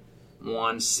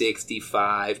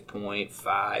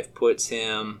 165.5 puts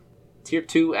him tier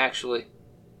 2. Actually.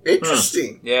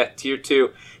 Interesting. Yeah, tier 2.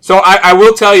 So I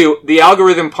will tell you, the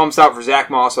algorithm pumps out for Zach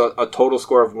Moss a total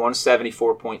score of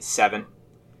 174.7.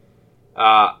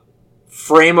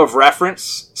 Frame of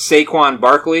reference, Saquon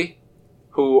Barkley,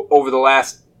 who over the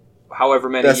last however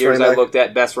many years I looked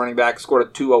at, best running back, scored a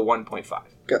 201.5.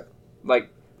 Good.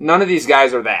 Like, none of these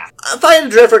guys are that. If I had a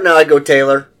draft right now, I'd go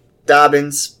Taylor,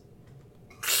 Dobbins.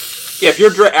 Yeah, if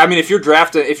you're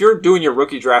doing your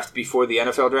rookie draft before the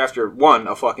NFL draft, you're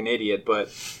a fucking idiot.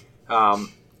 But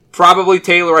probably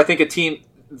Taylor. I think a team.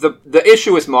 The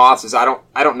issue with Moss is I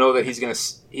don't know that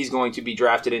he's going to be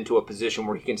drafted into a position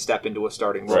where he can step into a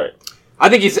starting role. Right. I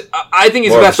think he's the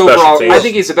best overall. I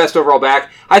think he's the best overall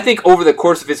back. I think over the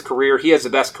course of his career, he has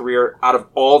the best career out of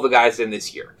all the guys in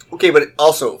this year. Okay, but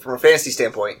also from a fantasy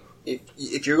standpoint,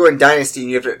 if you're going dynasty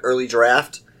and you have an early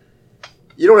draft,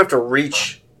 you don't have to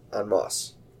reach on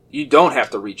Moss. You don't have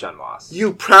to reach on Moss.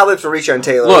 You probably have to reach on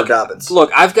Taylor or Dobbins.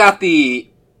 Look, I've got the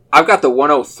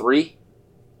 103.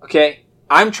 Okay,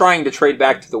 I'm trying to trade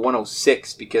back to the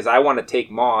 106 because I want to take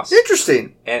Moss.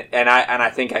 Interesting. And I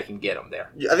think I can get him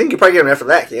there. I think you probably get him after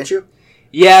that, can't you?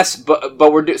 Yes, but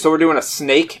we're doing a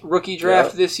snake rookie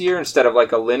draft this year instead of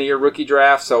like a linear rookie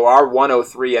draft. So our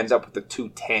 103 ends up with the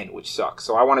 210, which sucks.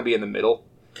 So I want to be in the middle.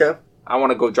 Okay. I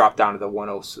want to go drop down to the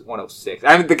 106.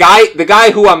 I mean, the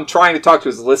guy who I'm trying to talk to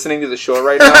is listening to the show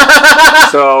right now.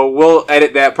 So we'll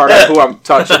edit that part of who I'm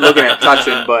looking at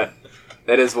touching, but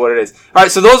that is what it is. All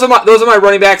right, so those are my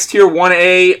running backs tier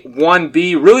 1A,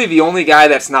 1B. Really, the only guy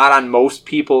that's not on most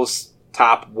people's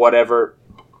top whatever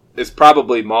is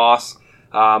probably Moss.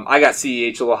 I got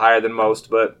CEH a little higher than most,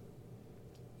 but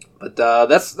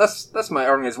that's my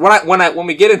organization. When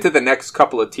we get into the next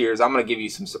couple of tiers, I'm gonna give you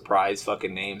some surprise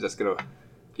fucking names.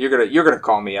 You're gonna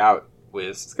call me out,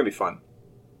 Wiz. It's gonna be fun.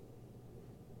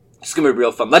 It's gonna be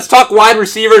real fun. Let's talk wide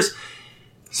receivers.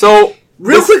 So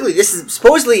real quickly, this is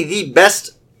supposedly the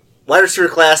best wide receiver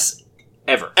class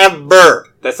ever.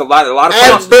 That's a lot of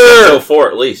fun. Go for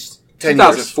at least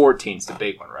 2014 is the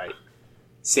big one, right?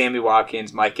 Sammy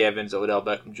Watkins, Mike Evans, Odell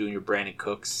Beckham Jr., Brandon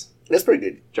Cooks. That's pretty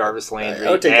good. Jarvis Landry,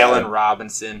 Allen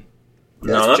Robinson.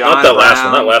 No, not that last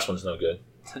one. That last one's no good.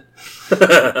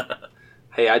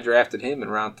 Hey, I drafted him in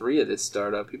round 3 of this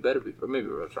startup. He better be, or maybe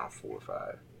it was round 4 or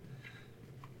 5.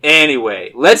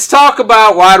 Anyway, let's talk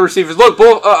about wide receivers. Look,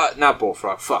 not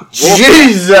Bullfrog. Fuck.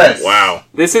 Jesus! Wow.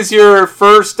 This is your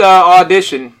first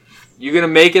audition. You gonna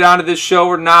make it onto this show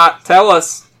or not? Tell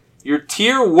us your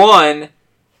tier 1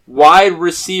 wide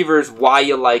receivers, why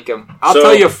you like them. I'll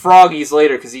tell you Froggies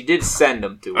later because he did send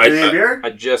them to me. I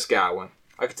just got one.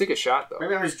 I could take a shot though.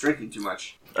 Maybe I'm just drinking too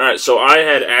much. All right, so I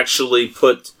had actually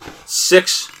put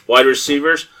 6 wide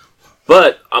receivers,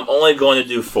 but I'm only going to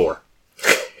do 4.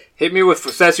 Hit me with,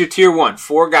 so that's your tier 1.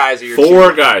 4 guys are your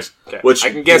 4 guys. Okay. Which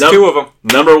I can guess 2 of them.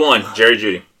 Number 1, Jerry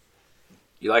Jeudy.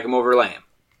 You like him over Lamb?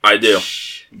 I do.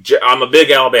 I'm a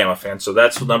big Alabama fan, so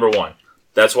that's number 1.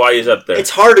 That's why he's up there.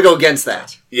 It's hard to go against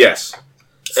that. Yes.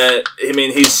 I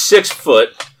mean, he's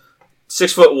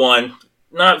 6'1",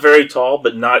 not very tall,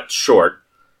 but not short.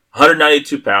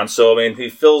 192 pounds, so, I mean, he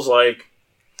feels like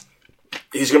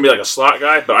he's going to be like a slot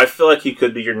guy, but I feel like he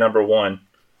could be your number 1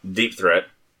 deep threat.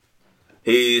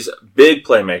 He's a big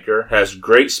playmaker, has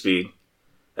great speed,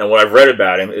 and what I've read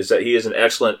about him is that he is an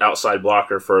excellent outside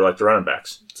blocker for, like, the running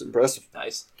backs. It's impressive.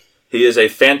 Nice. He is a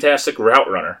fantastic route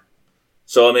runner.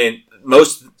 So, I mean,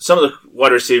 some of the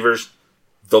wide receivers,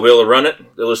 they'll be able to run it.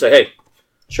 They'll just say, hey,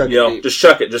 just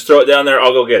chuck it. Just throw it down there.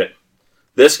 I'll go get it.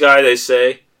 This guy, they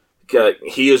say,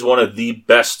 he is one of the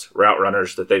best route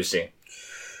runners that they've seen.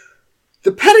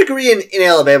 The pedigree in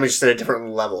Alabama is just at a different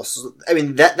level. So, I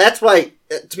mean, that's why,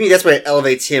 to me, that's what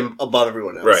elevates him above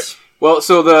everyone else. Right. Well,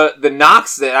 so the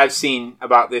knocks that I've seen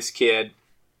about this kid,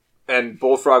 and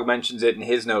Bullfrog mentions it in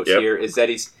his notes here, is that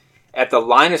he's at the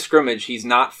line of scrimmage, he's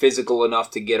not physical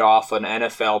enough to get off an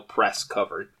NFL press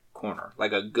cover corner.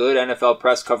 Like a good NFL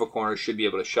press cover corner should be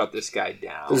able to shut this guy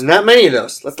down. There's not many of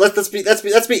those. Let's be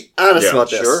honest about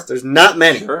this. Sure. There's not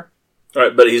many. Sure. All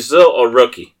right, but he's still a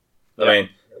rookie. I mean,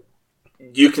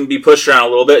 you can be pushed around a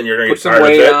little bit, and you're going to get tired of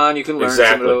it. Put some weight on. You can learn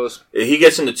some of those. If he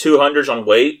gets into 200s on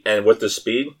weight and with the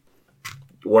speed,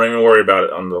 won't even worry about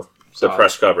it on the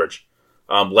press coverage.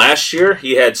 Last year,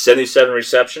 he had 77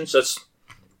 receptions. That's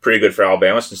pretty good for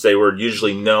Alabama since they were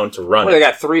usually known to run it. They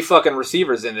got 3 fucking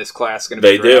receivers in this class going to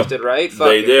be drafted, right?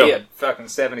 They do. He had fucking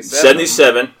 77.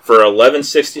 77 for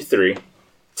 1163,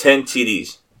 10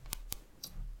 TDs.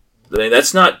 I mean,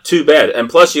 that's not too bad. And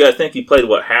plus, you got to think he played,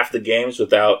 half the games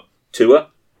without Tua?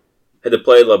 Had to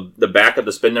play the backup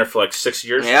that's been there for like 6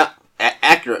 years? Yeah,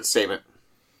 accurate statement.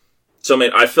 So, I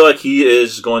mean, I feel like he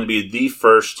is going to be the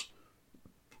first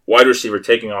wide receiver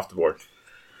taking off the board.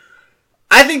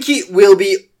 I think he will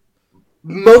be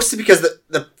mostly because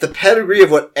the pedigree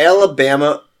of what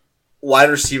Alabama wide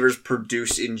receivers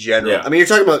produce in general. Yeah. I mean, you're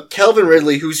talking about Calvin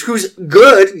Ridley, who's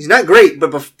good. He's not great,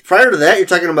 but prior to that, you're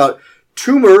talking about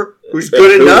Toomer, who's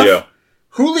good enough.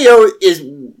 Julio is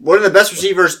one of the best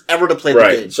receivers ever to play the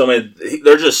game. So, I mean,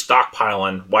 they're just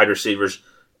stockpiling wide receivers.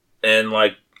 And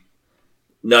like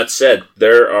Nuts said,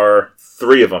 there are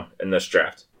 3 of them in this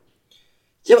draft.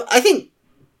 Yeah, but I think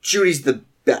Judy's the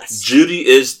best. Jeudy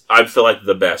is, I feel like,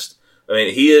 the best. I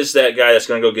mean, he is that guy that's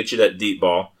going to go get you that deep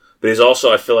ball. But he's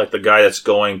also, I feel like, the guy that's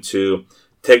going to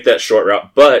take that short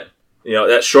route. But,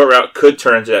 that short route could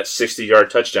turn into that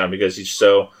 60-yard touchdown because he's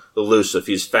so elusive.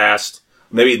 He's fast.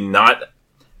 Maybe not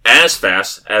as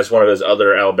fast as one of his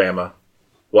other Alabama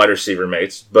wide receiver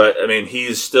mates. But, I mean,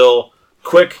 he's still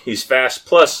quick. He's fast.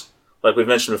 Plus, like we've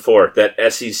mentioned before, that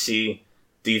SEC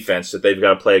defense that they've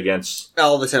got to play against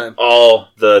all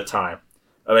the time.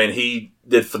 I mean, he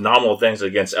did phenomenal things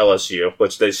against LSU,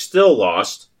 which they still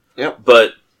lost. Yep.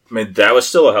 But, I mean, that was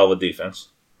still a hell of a defense.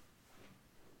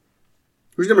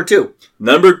 Who's number 2?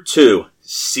 Number 2,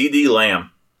 C.D.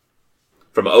 Lamb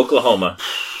from Oklahoma.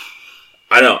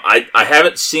 I know, I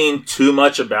haven't seen too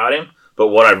much about him, but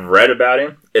what I've read about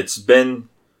him, it's been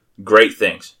great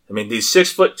things. I mean, he's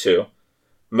 6'2".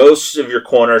 Most of your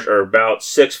corners are about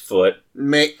 6 foot.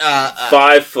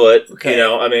 5 foot. Okay. You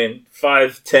know, I mean,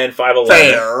 5'10", 5'11".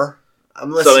 Fair.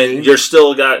 I'm listening. So, I mean, you're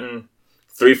still gotten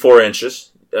 3-4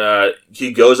 inches.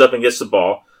 He goes up and gets the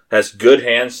ball, has good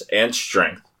hands and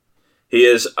strength. He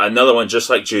is another one just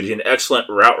like Judy, an excellent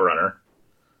route runner.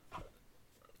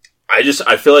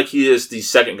 I feel like he is the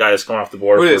second guy that's coming off the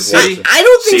board. Who is CD? I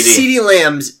don't think CD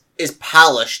Lamb's is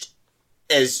polished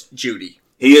as Judy.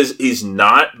 He's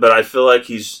not, but I feel like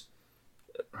he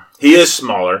is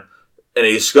smaller, and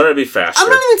he's going to be faster. I'm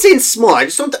not even saying small. I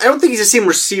don't think he's the same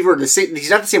receiver. He's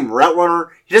not the same route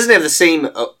runner. He doesn't have the same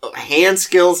hand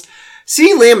skills.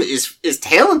 CD Lamb is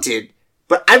talented,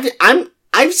 but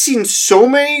I've seen so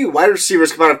many wide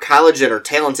receivers come out of college that are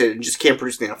talented and just can't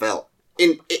produce in the NFL.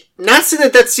 Not saying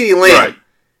that that's CD Lamb. Right.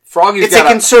 It's a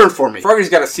concern for me. Froggy's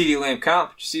got a CD Lamb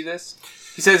comp. Did you see this?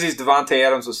 He says he's Devontae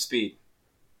Adams with speed.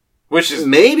 Which is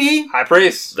maybe high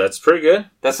praise. That's pretty good.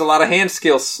 That's a lot of hand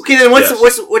skills. Okay, then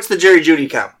what's the Jerry Jeudy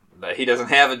comp? He doesn't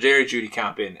have a Jerry Jeudy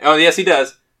comp in. Oh, yes, he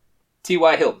does.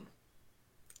 T.Y. Hilton.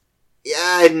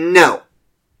 Yeah, no.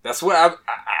 That's what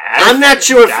I'm not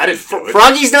sure if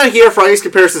Froggy's not here. Froggy's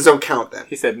comparisons don't count then.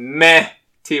 He said, meh,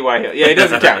 T.Y. Hilton. Yeah, he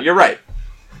doesn't count. You're right.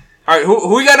 All right,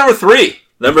 who we got number 3?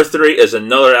 Number 3 is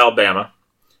another Alabama.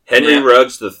 Henry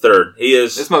Ruggs III. He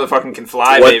is this motherfucker can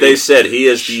fly. What baby. They said, he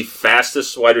is the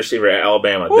fastest wide receiver at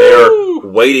Alabama. Woo! They are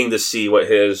waiting to see what's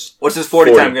his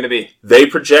 40 time going to be. They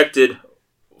projected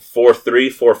 4.3,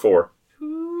 4.4.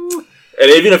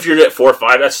 And even if you're at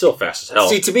 4.5, that's still fast as hell.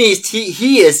 See, to me,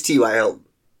 he is T.Y. Hilton.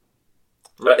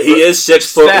 He is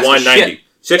 6 foot 190.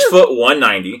 6 foot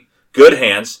 190. Good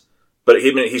hands, but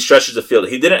he stretches the field.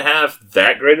 He didn't have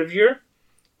that great of a year,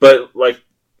 but like.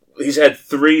 He's had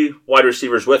 3 wide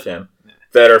receivers with him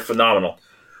that are phenomenal.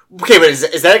 Okay, but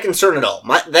is that a concern at all?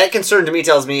 That concern to me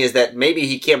tells me is that maybe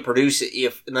he can't produce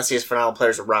unless he has phenomenal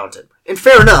players around him. And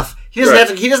fair enough, he doesn't have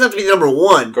to be the number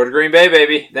 1. Go to Green Bay,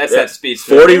 baby. That's that speed.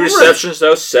 40 receptions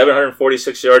though,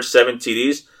 746 yards, 7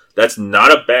 TDs. That's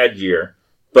not a bad year.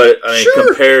 But I mean,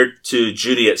 compared to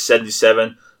Judy at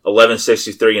 77,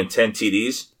 1163, and 10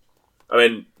 TDs, I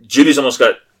mean, Judy's almost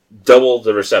got double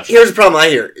the reception. Here's the problem I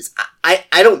hear is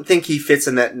I don't think he fits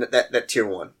in that tier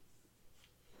 1.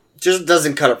 Just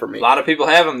doesn't cut it for me. A lot of people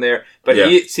have him there, but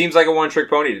he seems like a one-trick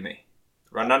pony to me.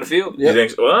 Run down the field. Yeah. You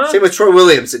think so? What? Same with Troy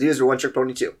Williams, and he was a one-trick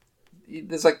pony too.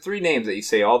 There's like 3 names that you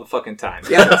say all the fucking time.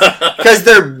 Yeah, because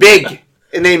they're big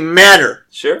and they matter.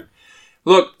 Sure.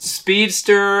 Look,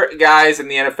 speedster guys in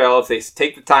the NFL, if they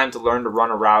take the time to learn to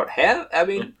run a route,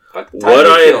 what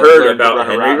I had heard about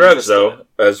Henry Ruggs though,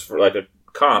 as for like a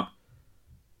comp,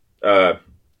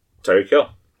 Tyreek Hill.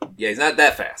 Yeah, he's not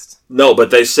that fast. No, but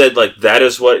they said like that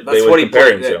is what they would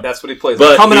compare him to. That's what he plays.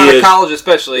 But coming out of college,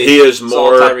 especially, he is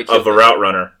more of a route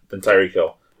runner than Tyreek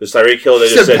Hill. Because Tyreek Hill, they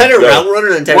he's just said, a better route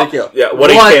runner than Tyreek Hill. Yeah, when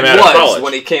he came out of college.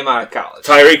 When he came out of college,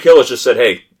 Tyreek Hill just said,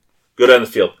 "Hey, go down the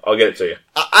field. I'll get it to you."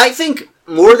 I think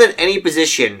more than any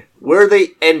position, where they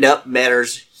end up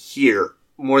matters here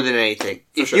more than anything.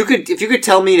 If you could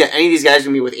tell me that any of these guys are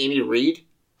gonna be with Andy Reid,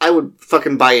 I would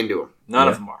fucking buy into him. None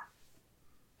of them are.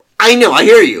 I know, I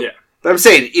hear you. Yeah. But I'm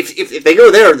saying, if they go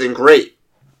there, then great.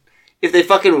 If they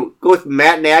fucking go with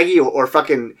Matt Nagy or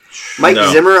fucking Mike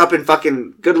Zimmer up in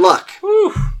fucking good luck.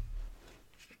 Whew.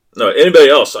 No, anybody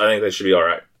else, I think they should be all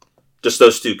right. Just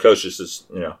those 2 coaches,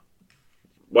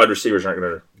 wide receivers aren't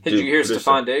going to. Did you hear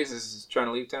Stephon Diggs is trying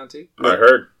to leave town too? I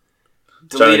heard.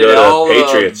 Deleted all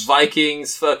the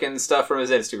Vikings fucking stuff from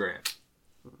his Instagram.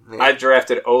 Yeah. I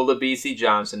drafted Olabisi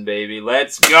Johnson, baby.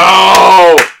 Let's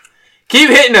go! Keep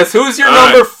hitting us. Who's your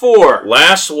number 4?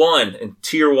 Last one in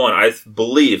tier 1, I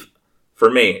believe, for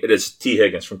me, it is T.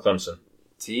 Higgins from Clemson.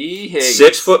 T. Higgins.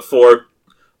 6'4".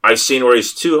 I've seen where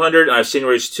he's 200, and I've seen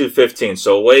where he's 215.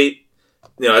 So weight,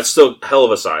 that's still a hell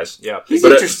of a size. Yeah, he's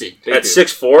interesting. At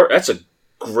 6'4", that's a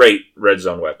great red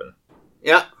zone weapon.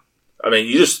 Yeah. I mean,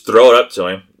 you just throw it up to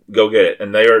him, go get it.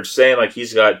 And they are saying like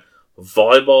he's got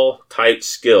volleyball-type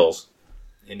skills.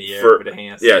 In the air with the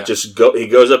hands. Yeah, just go. He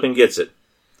goes up and gets it.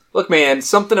 Look, man,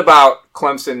 something about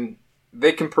Clemson,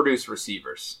 they can produce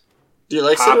receivers. Do you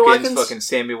like Sammy Watkins? Fucking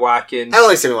Sammy Watkins. I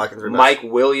like Sammy Watkins. Mike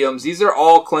Williams. These are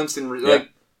all Clemson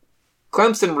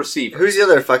Clemson receivers. Who's the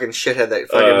other fucking shithead that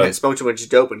fucking smoked too much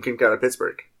dope and couldn't get out of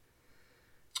Pittsburgh?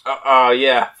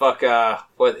 Yeah. Fuck.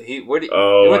 Where did he?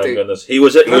 Oh my goodness. He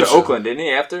was at Oakland, didn't he?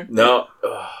 After no.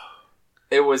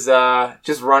 It was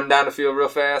just run down the field real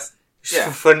fast.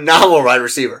 Yeah. Phenomenal wide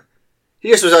receiver. He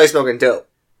just was always smoking dope.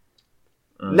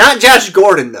 Not Josh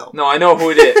Gordon, though. No, I know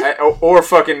who it is. Or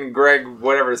fucking Greg,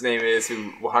 whatever his name is, who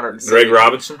 160. Greg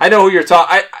Robinson? I know who you're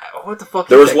talking. What the fuck?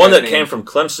 There was one that came from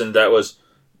Clemson that was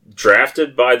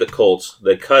drafted by the Colts.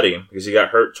 They cut him because he got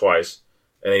hurt twice,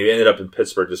 and he ended up in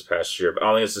Pittsburgh this past year. But I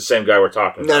don't think it's the same guy we're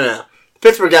talking about. No. The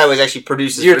Pittsburgh guy was actually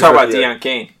produced. You're talking about Deion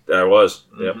Kane. That was.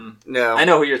 Yep. Mm-hmm. No. I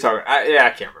know who you're talking about. I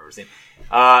can't remember his name.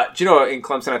 Do you know in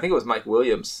Clemson, I think it was Mike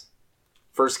Williams,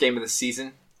 first game of the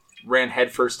season, ran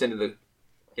headfirst into the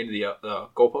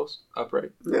goalpost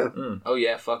upright. Yeah. Oh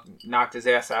yeah, fucking knocked his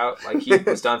ass out. Like he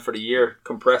was done for the year.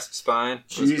 Compressed spine.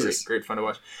 It was Jesus. great fun to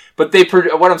watch. But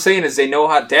what I'm saying is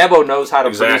Dabo knows how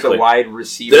to produce a wide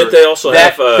receiver. Didn't they also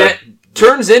have that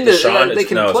turns into Deshaun, they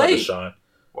can no, play. It's not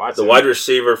Deshaun. The wide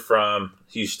receiver from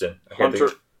Houston. Hunter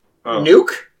Nuke.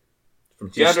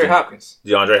 From Houston.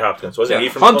 DeAndre Hopkins. Wasn't he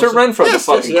from Hunter Clemson? Renfro, the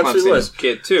fucking Clemson was.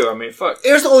 Kid too. I mean, fuck.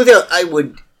 Here's the only thing I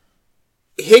would.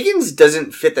 Higgins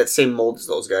doesn't fit that same mold as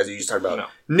those guys you just talked about.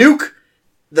 No. Nuke,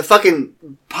 the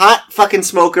fucking pot fucking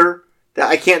smoker that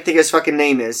I can't think his fucking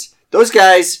name is. Those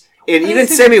guys, and even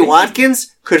Sammy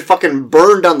Watkins could fucking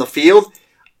burn down the field.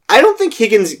 I don't think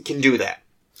Higgins can do that.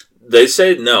 They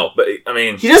say no, but I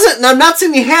mean... He doesn't... I'm not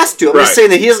saying he has to. I'm just saying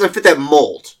that he doesn't fit that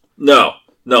mold. No,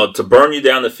 to burn you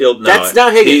down the field, no. That's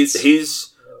not Higgins.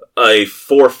 He's a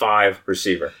 4-5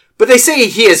 receiver. But they say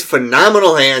he has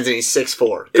phenomenal hands and he's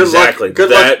 6'4". Exactly.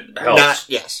 Good luck. That helps.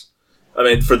 Yes. I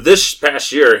mean, for this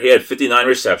past year, he had 59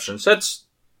 receptions. That's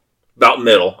about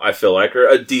middle, I feel like,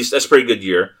 or that's a pretty good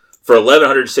year. For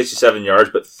 1,167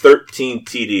 yards, but 13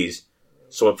 TDs.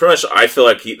 So pretty much I feel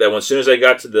like that as soon as I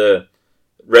got to the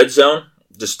red zone,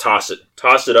 just toss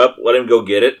it up, let him go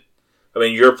get it. I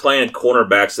mean, you're playing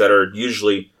cornerbacks that are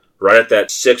usually right at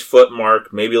that 6 foot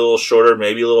mark, maybe a little shorter,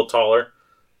 maybe a little taller.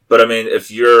 But I mean, if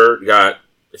you got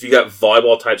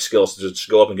volleyball type skills to just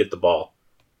go up and get the ball,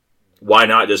 why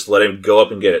not just let him go up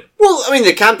and get it? Well, I mean,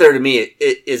 the comp there to me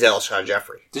is Alshon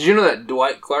Jeffrey. Did you know that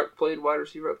Dwight Clark played wide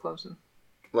receiver at Clemson?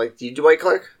 Like Dwight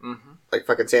Clark? Mm-hmm. Like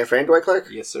fucking San Fran Dwight Clark?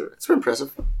 Yes, sir. It's pretty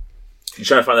impressive. You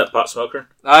trying to find that pot smoker?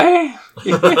 I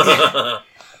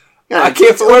Yeah, can't.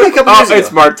 It's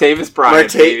Martavis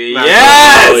Bryant, baby.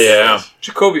 Yes. Oh yeah.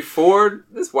 Jacoby Ford,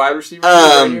 this wide receiver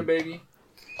right here, baby.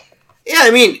 Yeah,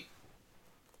 I mean,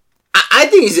 I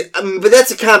think he's. I mean, but that's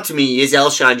a comp to me. Is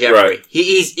Alshon Jeffrey? Right.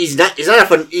 He's not a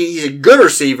fun. He's a good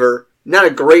receiver, not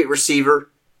a great receiver.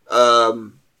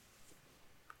 I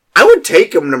would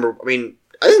take him I mean,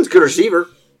 I think he's a good receiver.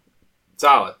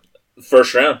 Solid.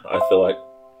 First round, I feel like.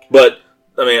 But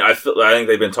I mean, I think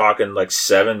they've been talking like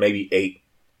 7, maybe 8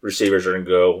 receivers are going to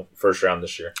go first round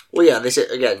this year. Well, yeah, they say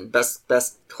again best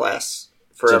class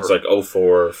forever. Since like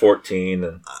 04, 14,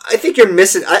 and I think you're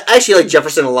missing. I actually like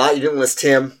Jefferson a lot. You didn't list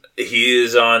him. He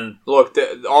is on. Look,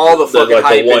 all the fucking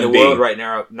hype in the world right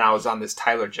now is on this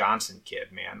Tyler Johnson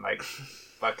kid, man. Like,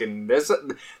 fucking, there's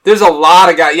a lot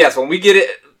of guys. Yes, when we get it,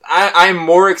 I'm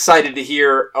more excited to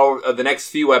hear the next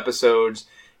few episodes.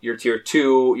 Your tier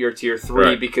 2, your tier 3,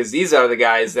 right. Because these are the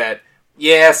guys that,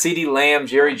 yeah, CeeDee Lamb,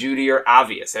 Jerry Jeudy are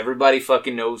obvious. Everybody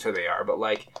fucking knows who they are. But,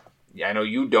 like, yeah, I know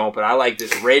you don't, but I like this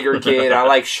Rager kid. I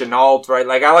like Chenault, right?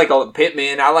 Like, I like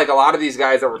Pittman. I like a lot of these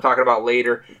guys that we're talking about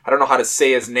later. I don't know how to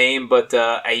say his name, but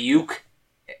Ayukin?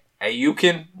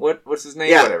 What's his name?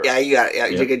 Yeah, whatever. Yeah, you got it. Yeah,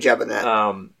 you did a good job on that.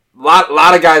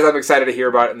 Lot of guys I'm excited to hear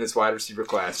about in this wide receiver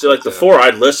class. So, like, the 4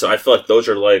 I'd list, I feel like those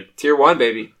are, like... Tier 1,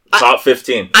 baby. Top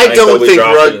 15. I don't think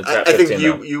Ruggs... I think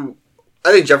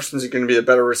I think Jefferson's going to be a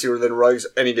better receiver than Ruggs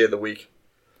any day of the week.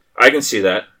 I can see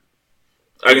that.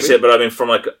 I can see it, but I mean,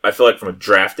 I feel like from a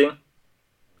drafting,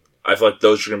 I feel like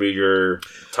those are going to be your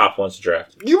top ones to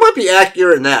draft. You might be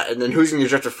accurate in that, and then who's going to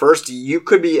get drafted first, you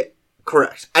could be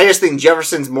correct. I just think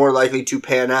Jefferson's more likely to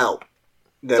pan out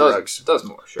than Ruggs. Does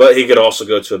more, sure. But he could also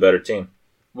go to a better team.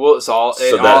 Well, it's all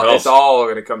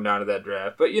going to come down to that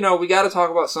draft. But, you know, we got to talk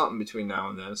about something between now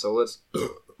and then, so let's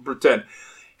pretend.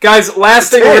 Guys,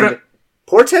 last thing we're going to...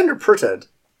 Portend or pretend?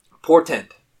 Portend.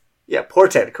 Yeah,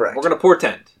 portend, correct. We're going to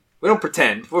portend. We don't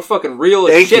pretend. We're fucking real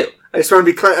as Thank shit. You. I just want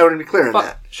to be clear. I want to be clear on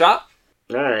that. Shot?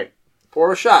 All right.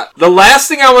 Pour a shot. The last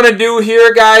thing I want to do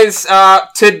here, guys,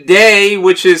 today,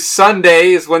 which is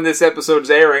Sunday, is when this episode's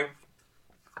airing,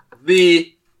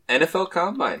 the NFL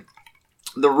Combine.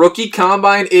 The rookie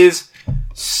Combine is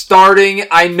starting.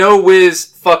 I know Wiz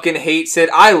fucking hates it.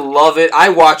 I love it. I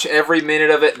watch every minute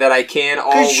of it that I can all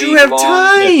week long. Because you have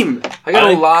time. Yeah. I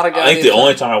got a lot of guys. I think the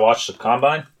only time I watched the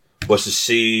Combine was to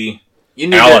see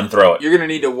Allen throw it. You're going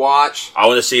to need to watch. I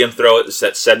want to see him throw it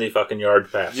that 70 fucking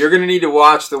yard pass. You're going to need to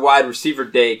watch the wide receiver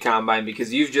day combine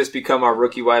because you've just become our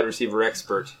rookie wide receiver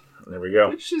expert. There we go.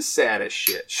 Which is sad as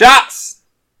shit. Shots!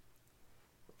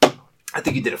 I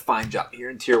think you did a fine job here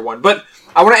in Tier 1. But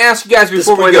I want to ask you guys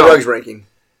before we go. Ruggs ranking.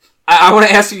 I want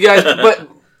to ask you guys, but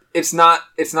it's not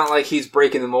like he's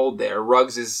breaking the mold there.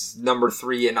 Ruggs is number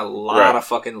 3 in a lot of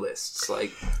fucking lists.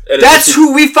 Like that's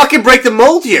who we fucking break the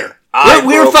mold here.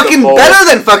 We're fucking better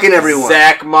than fucking everyone.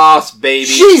 Zach Moss, baby.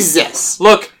 Jesus.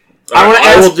 Look,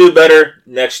 I will do better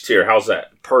next year. How's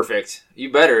that? Perfect.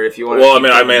 You better if you want. Well, I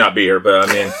mean, I may not be here, but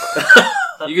I mean,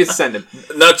 you can send him.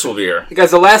 Nuts will be here.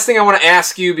 Guys, the last thing I want to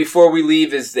ask you before we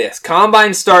leave is this: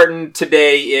 Combine starting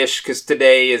today-ish, because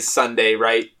today is Sunday,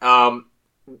 right?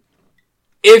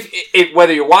 If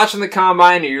whether you're watching the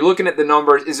Combine or you're looking at the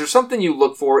numbers, is there something you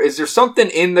look for? Is there something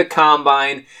in the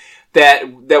Combine that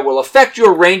will affect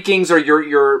your rankings or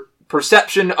your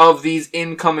perception of these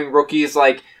incoming rookies?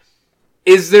 Like,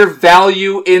 is there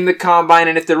value in the Combine?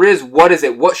 And if there is, what is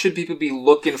it? What should people be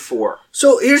looking for?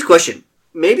 So here's a question.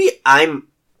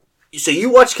 So you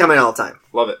watch Combine all the time.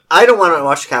 Love it. I don't want to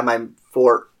watch Combine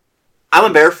I'm a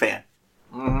Bear fan.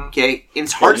 Mm-hmm. Okay? And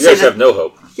it's hard to you say guys have no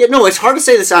hope. Yeah, no, it's hard to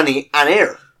say this on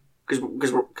air.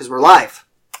 Because we're live.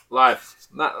 Live.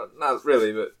 Not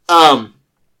really, but...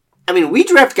 I mean, we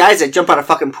draft guys that jump out of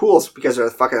fucking pools because they're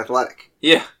fucking athletic.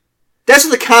 Yeah. That's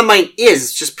what the Combine is.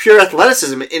 It's just pure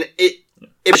athleticism. And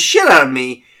it shit out of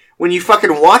me when you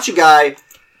fucking watch a guy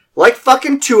like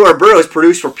fucking Tua or Burrows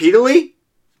produce repeatedly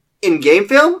in game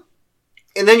film,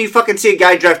 and then you fucking see a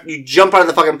guy draft, you jump out of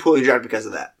the fucking pool you draft because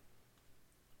of that.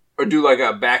 Or do like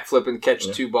a backflip and catch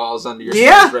 2 balls under your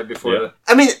hands right before the...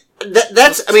 I mean,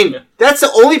 that's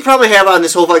the only problem I have on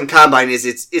this whole fucking Combine is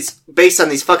it's based on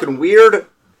these fucking weird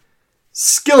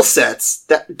skill sets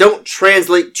that don't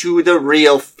translate to the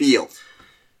real field.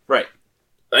 Right.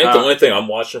 I think the only thing I'm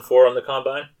watching for on the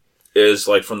Combine is,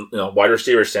 like, from wide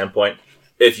receiver standpoint,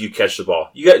 if you catch the ball.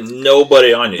 You got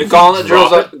nobody on you. The gauntlet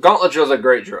drill's a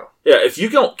great drill. Yeah, if you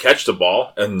don't catch the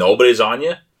ball and nobody's on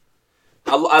you,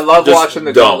 I love watching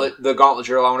the gauntlet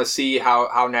drill. I want to see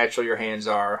how natural your hands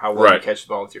are, how well you catch the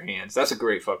ball with your hands. That's a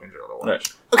great fucking drill to watch.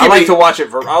 Right. Okay, I like to watch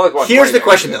it. I like watching. Here's the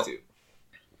question, though.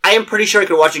 I am pretty sure I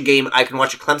can watch a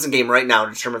Clemson game right now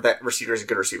to determine if that receiver is a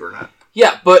good receiver or not.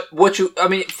 Yeah, but to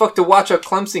watch a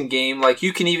Clemson game, like,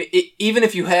 you can even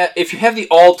if you have the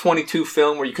all 22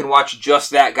 film where you can watch just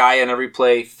that guy on every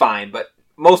play, fine. But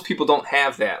most people don't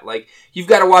have that. Like, you've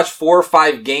got to watch 4 or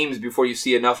 5 games before you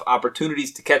see enough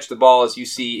opportunities to catch the ball as you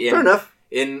see in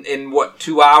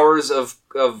 2 hours of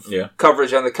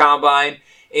coverage on the Combine,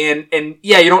 and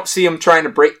you don't see them trying to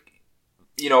break.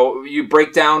 You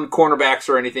break down cornerbacks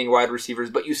or anything, wide receivers,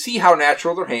 but you see how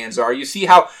natural their hands are. You see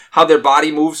how their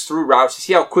body moves through routes. You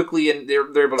see how quickly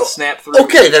they're able to snap through.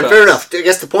 Okay, then fair enough. I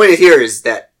guess the point here is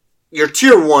that your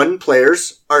Tier 1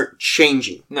 players aren't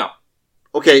changing. No.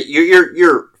 Okay,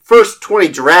 your first 20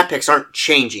 draft picks aren't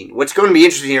changing. What's going to be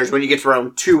interesting here is when you get to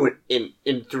round 2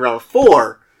 and to round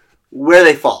 4, where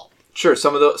they fall. Sure,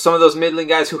 some of those middling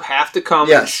guys who have to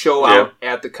come and show out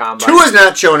at the Combine. Tua's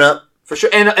not showing up. For sure,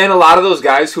 and a lot of those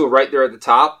guys who are right there at the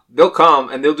top, they'll come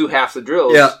and they'll do half the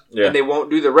drills, and they won't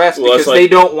do the rest because they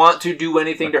don't want to do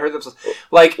anything to hurt themselves.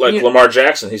 Like Lamar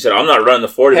Jackson, he said, "I'm not running the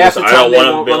 40 because I don't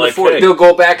want to be like 40. They'll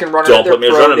go back and run it at their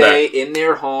pro day in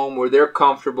their home where they're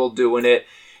comfortable doing it."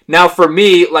 Now, for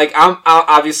me, like, I'm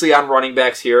obviously on running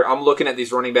backs here. I'm looking at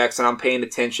these running backs and I'm paying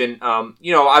attention.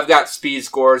 I've got speed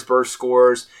scores, burst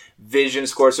scores, vision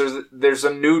scores. There's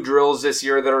some new drills this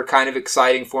year that are kind of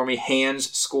exciting for me.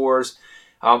 Hands scores.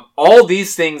 All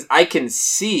these things I can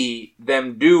see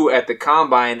them do at the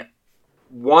Combine,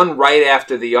 one right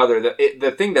after the other.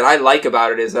 The thing that I like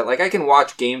about it is that, like, I can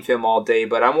watch game film all day,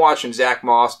 but I'm watching Zach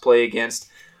Moss play against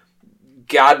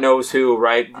God knows who,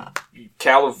 right?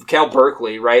 Cal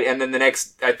Berkeley, right? And then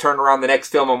I turn around the next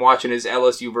film, I'm watching is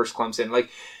LSU versus Clemson.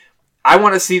 Like, I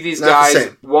want to see these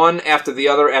guys, one after the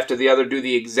other, do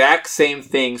the exact same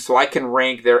thing so I can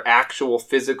rank their actual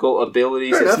physical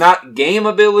abilities. It's not game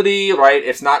ability, right?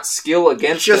 It's not skill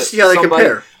against just how they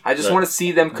compare. I just want to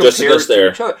see them compare to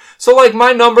each other. So, like,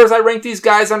 my numbers, I rank these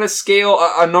guys on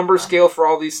a number scale for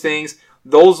all these things.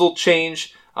 Those will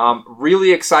change.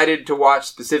 Really excited to watch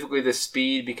specifically the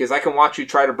speed because I can watch you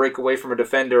try to break away from a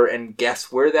defender and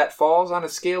guess where that falls on a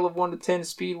scale of 1 to 10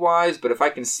 speed-wise. But if I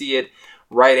can see it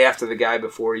right after the guy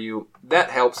before you, that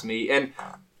helps me. And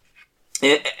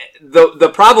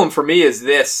the problem for me is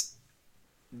this.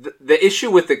 The issue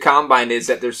with the Combine is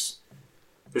that there's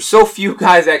so few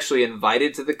guys actually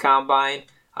invited to the Combine.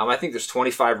 I think there's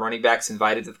 25 running backs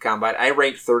invited to the Combine. I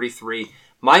ranked 33.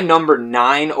 My number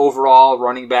 9 overall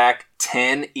running back,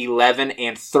 10, 11,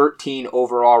 and 13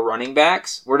 overall running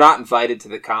backs were not invited to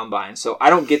the combine. So I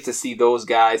don't get to see those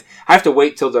guys. I have to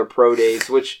wait till their pro days,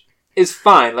 which is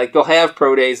fine. Like, they'll have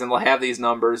pro days and they'll have these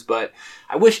numbers, but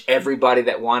I wish everybody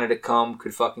that wanted to come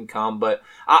could fucking come. But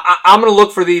I'm going to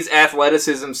look for these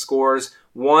athleticism scores,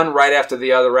 one right after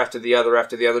the other,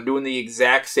 doing the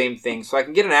exact same thing, so I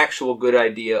can get an actual good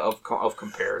idea of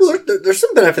comparison. Well, there's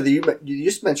some benefit that you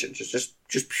just mentioned.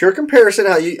 Just pure comparison.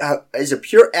 As a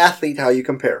pure athlete, how you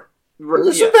compare.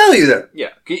 There's some value there. Yeah,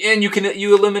 and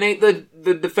you eliminate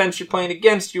the defense you're playing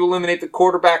against. You eliminate the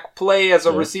quarterback play as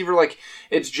a receiver. Like,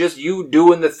 it's just you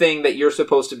doing the thing that you're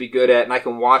supposed to be good at, and I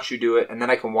can watch you do it, and then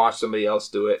I can watch somebody else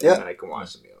do it, and then I can watch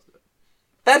somebody else do it.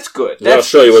 That's good. That'll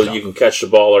show you whether you can catch the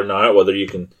ball or not, whether you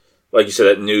can, like you said,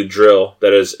 that new drill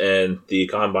that is in the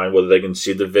combine, whether they can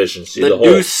see the vision, see the hole.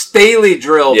 The new Staley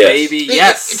drill, baby.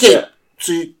 Yes. Okay. Yeah.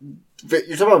 So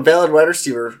you're talking about valid wide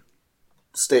receiver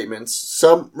statements,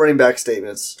 some running back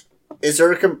statements. Does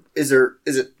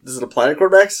it apply to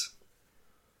quarterbacks?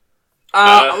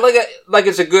 Like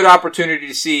it's a good opportunity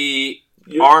to see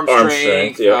arm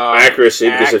strength, accuracy.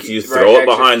 Because if you throw it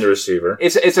behind the receiver, I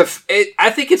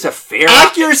think it's a fair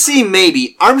accuracy.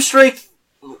 Maybe arm strength.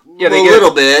 Yeah, a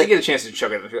little bit. They get a chance to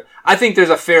chuck it on the field. I think there's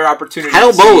a fair opportunity.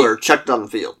 Kyle Bowler chucked on the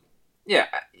field. Yeah.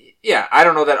 I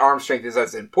don't know that arm strength is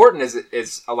as important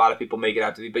as a lot of people make it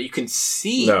out to be, but you can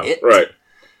see it. Right.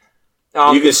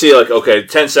 You can see,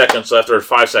 10 seconds left or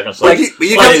 5 seconds left.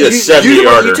 You talk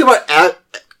about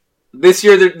This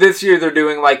year they're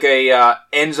doing like a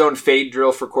end zone fade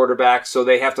drill for quarterbacks, so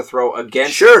they have to throw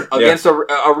against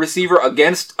a receiver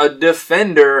against a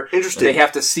defender. Interesting. They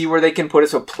have to see where they can put it,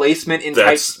 so placement in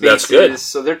tight spaces. That's good.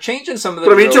 So they're changing some of the.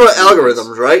 But you talk about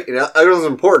algorithms, right? Algorithms are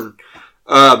important.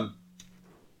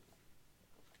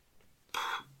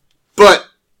 But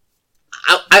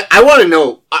I want to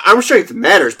know. Arm strength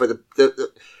matters, but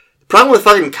the problem with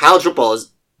fucking college football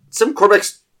is some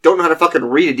quarterbacks don't know how to fucking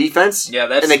read a defense. Yeah,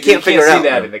 and they can't figure it out. You can't see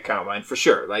that in the combine for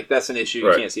sure. Like, that's an issue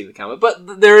you can't see in the combine.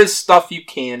 But there is stuff you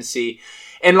can see,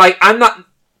 and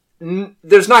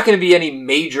there's not going to be any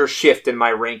major shift in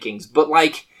my rankings. But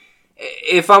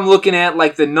if I'm looking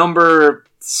at the number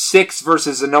 6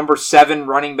 versus the number 7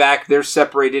 running back, they're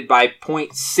separated by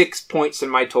 0.6 points in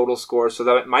my total score.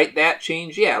 So might that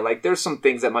change? Yeah, there's some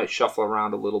things that might shuffle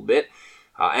around a little bit,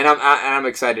 and I'm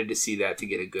excited to see that to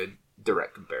get a good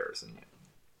direct comparison.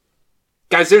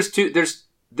 Guys,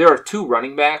 there are 2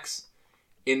 running backs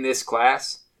in this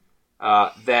class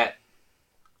that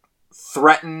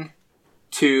threaten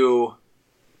to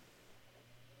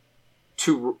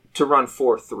run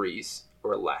 4 threes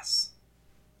or less.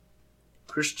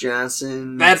 Chris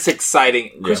Johnson. That's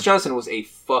exciting. Yeah. Chris Johnson was a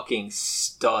fucking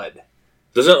stud.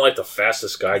 Doesn't the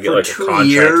fastest guy get a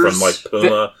contract from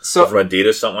Puma or from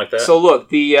Adidas, something like that? So look,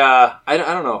 I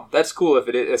don't know. That's cool if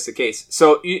that's the case.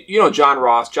 So you know John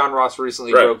Ross. John Ross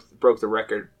recently broke the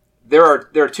record. There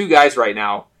are 2 guys right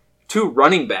now, 2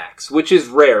 running backs, which is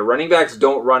rare. Running backs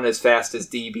don't run as fast as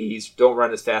DBs, don't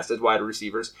run as fast as wide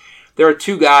receivers. There are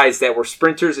 2 guys that were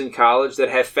sprinters in college that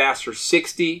have faster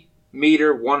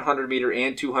 60-meter, 100-meter,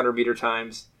 and 200-meter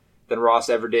times than Ross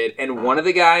ever did. And one of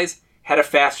the guys had a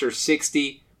faster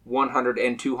 60, 100,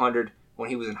 and 200 when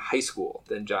he was in high school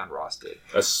than John Ross did.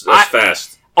 That's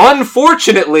fast.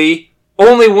 Unfortunately,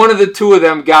 only one of the 2 of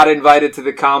them got invited to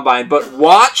the combine. But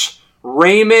watch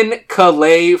Raymond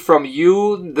Calais from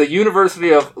the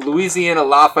University of Louisiana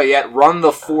Lafayette run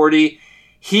the 40.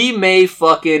 He may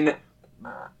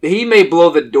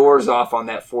blow the doors off on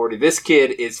that 40. This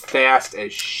kid is fast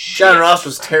as shit. John Ross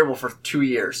was terrible for 2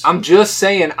 years. I'm just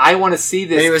saying, I want to see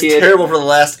this kid. And he was terrible for the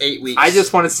last 8 weeks. I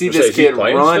just want to see this kid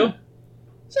run.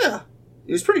 Still? Yeah.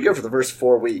 He was pretty good for the first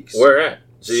 4 weeks. Where at?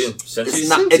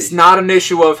 It's not an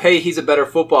issue of, hey, he's a better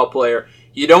football player.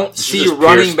 You don't see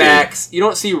running backs. You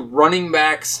don't see running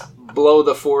backs blow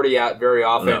the 40 out very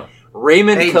often. No.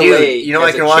 Raymond Calais. Dude,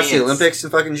 I can watch the Olympics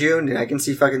in fucking June and I can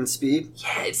see fucking speed.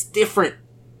 Yeah, it's different.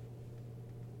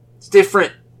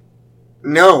 Different.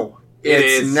 No,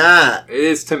 it's not. It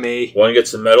is to me. One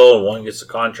gets a medal and one gets a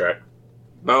contract.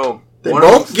 Boom. They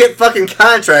both get fucking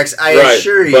contracts, I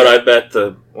assure you. But I bet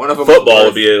the football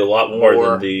would be a lot more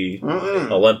than the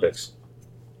Olympics.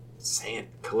 Saying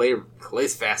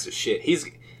Calay's fast as shit.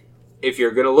 If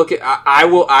you're gonna look at, I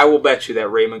will bet you that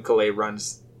Raymond Calais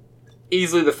runs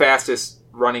easily the fastest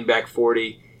running back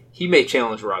 40. He may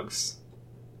challenge Ruggs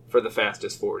for the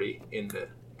fastest 40 in the.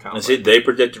 And see, they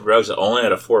predicted Ruggs only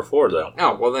at a 4.4 though.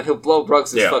 Oh, well then he'll blow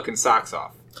Ruggs' fucking socks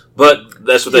off. But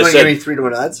that's what they said. You want to give me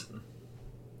 3-1 odds?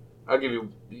 I'll give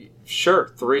you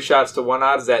 3 shots to 1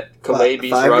 odds that Calais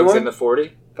beats Ruggs in the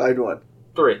 40. 5-1.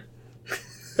 3.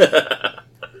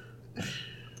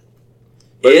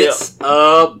 But, It's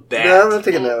a bet. No, I'm not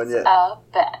taking that one yet. A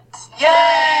bet.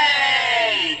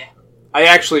 Yay! I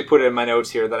actually put it in my notes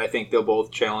here that I think they'll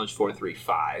both challenge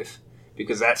 4.35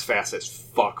 because that's fast as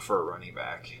fuck for a running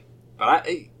back. But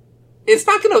it's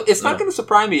not gonna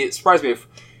surprise me. It surprised me if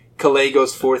Calais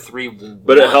goes 4.3.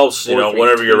 But it helps,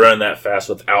 whenever you're running that fast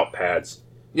without pads.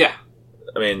 Yeah.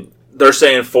 I mean, they're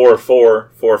saying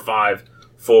 4.4, 4.5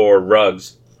 for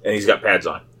Ruggs, and he's got pads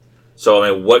on. So,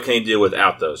 I mean, what can he do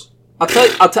without those?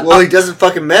 Well, he doesn't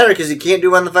fucking matter because he can't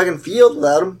do it on the fucking field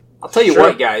without him. I'll tell you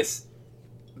what, guys.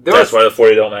 That's why the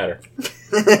 40 don't matter.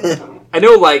 I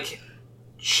know,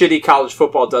 shitty college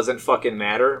football doesn't fucking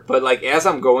matter, but, as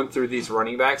I'm going through these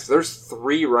running backs, there's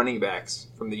 3 running backs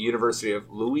from the University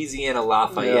of Louisiana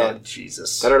Lafayette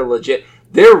that are legit.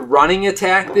 Their running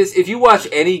attack, if you watch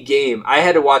any game, I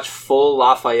had to watch full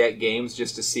Lafayette games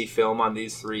just to see film on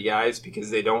these 3 guys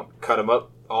because they don't cut them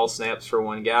up all snaps for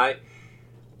one guy.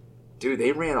 Dude,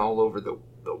 they ran all over the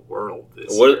world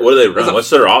this year. What do they run? What's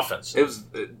their offense? It was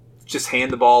just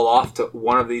hand the ball off to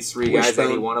one of these 3 guys, Wishbone.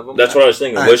 any one of them. That's what I was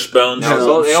thinking. Wishbones.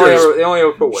 No, they only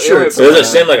ever put It doesn't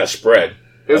seem like a spread.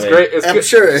 It was great. It's I'm good.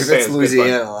 sure if it's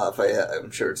Louisiana Lafayette, I'm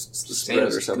sure it's the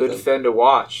spread or something. Good fun to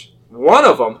watch. One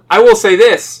of them, I will say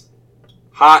this,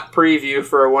 hot preview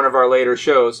for one of our later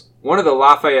shows. One of the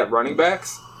Lafayette running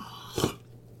backs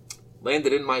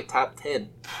landed in my top 10.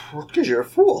 Well, because you're a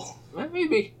fool.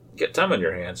 Maybe. Get time on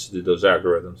your hands to do those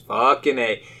algorithms. Fucking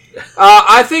A.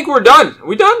 I think we're done. Are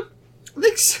we done? I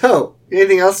think so.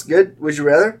 Anything else good? Would you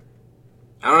rather?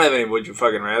 I don't have any would you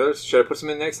fucking rathers. Should I put some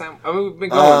in next time? I mean, we've been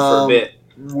going for a bit.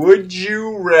 Would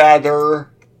you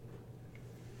rather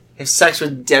have sex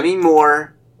with Demi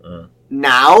Moore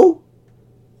now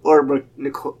or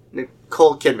Nicole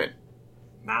Kidman?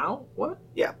 Now? What?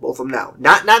 Yeah, both of them now.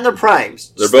 Not in their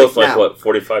primes. They're both what,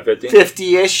 45, 50?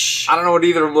 50-ish. I don't know what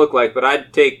either of them look like, but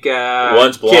I'd take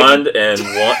one's blonde and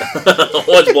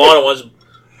one's blonde and one's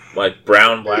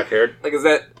brown, black haired. Is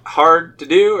that hard to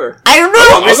do or? I don't know.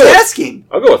 I'm just asking.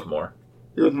 I'll go with Moore.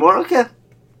 You with Moore? Okay.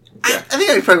 I think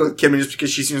I'd probably go with Kidman just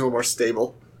because she seems a little more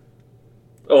stable.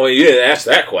 Oh, you didn't ask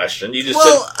that question. You just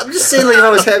said... I'm just saying, if I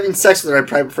was having sex with her, I'd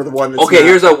probably prefer the one that's okay,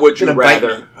 here's a would you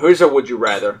rather. Here's a would you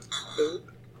rather.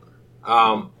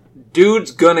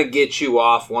 Dude's gonna get you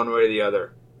off one way or the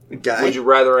other. A guy? Would you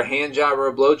rather a hand job or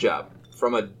a blow job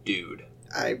from a dude?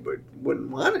 I wouldn't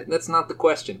want it. That's not the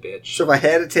question, bitch. So if I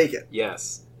had to take it.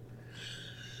 Yes.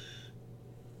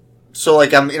 So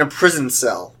I'm in a prison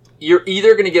cell. You're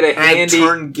either gonna get a handy... I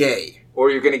turn gay. Or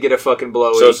you're gonna get a fucking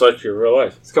blowy. So it's like your real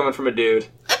life. It's coming from a dude.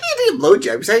 I think I'd take a blow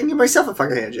job because I can give myself a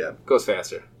fucking hand job. Goes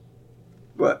faster.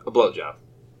 What? A blow job.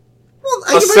 Well,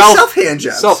 I give myself hand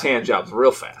jobs. Self hand jobs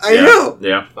real fast. I know.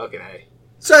 Yeah. Fucking A.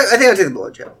 So I think I'll take the blow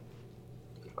job.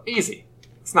 Easy.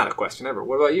 It's not a question ever.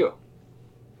 What about you?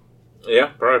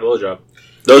 Yeah, probably blowjob.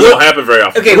 Those don't happen very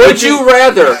often. Okay, would you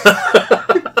rather?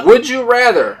 Would you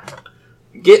rather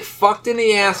get fucked in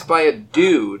the ass by a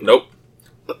dude? Nope.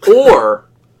 Or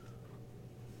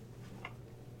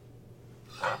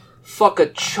fuck a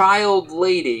child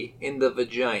lady in the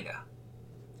vagina?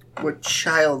 What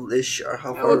childish or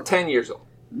how far? 10 years old.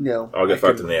 No. I'll get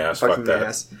fucked in the ass. Fuck that.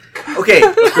 Ass. Okay.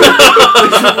 12?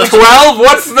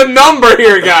 What's the number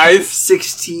here, guys?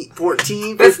 16,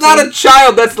 14, 15? That's not a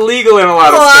child. That's legal in a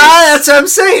lot of states. That's what I'm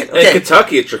saying. Okay. In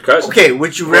Kentucky, it's your cousin. Okay,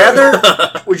 would you rather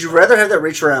have that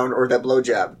reach around or that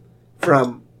blowjob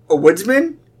from a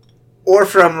woodsman or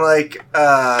from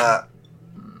that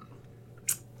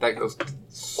goes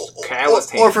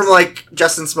calloused hands. or from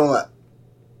Justin Smollett?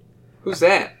 Who's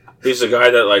that? He's the guy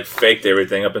that faked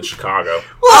everything up in Chicago.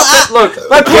 Well, look,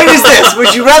 my point is this: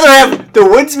 would you rather have the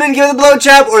woodsman give the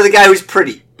blowjob or the guy who's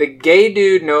pretty? The gay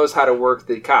dude knows how to work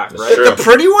the cock, right? True. The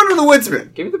pretty one or the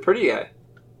woodsman? Give me the pretty guy.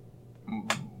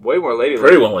 Way more ladylike.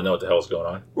 Pretty one would know what the hell's going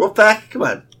on. Wolfpack, come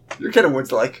on, you're kind of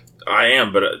woods-like. I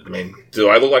am, but do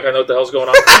I look like I know what the hell's going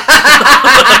on?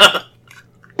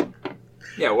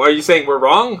 Yeah, well, are you saying we're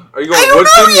wrong? Are you going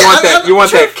woodsman? You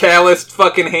want that calloused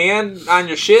fucking hand on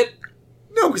your shit?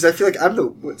 No, because I feel like I'm the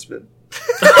woodsman.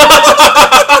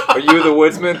 Are you the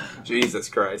woodsman? Jesus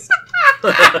Christ.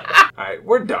 Alright,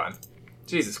 we're done.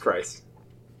 Jesus Christ.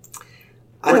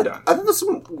 We're done. I think there's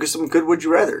some good would you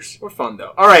rathers. We're fun,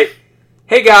 though. Alright.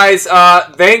 Hey, guys.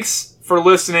 Thanks for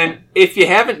listening. If you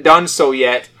haven't done so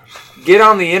yet, get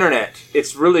on the internet.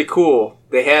 It's really cool.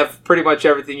 They have pretty much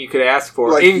everything you could ask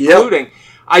for, including... Yep.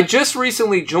 I just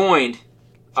recently joined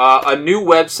a new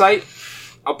website,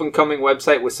 up-and-coming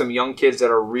website with some young kids that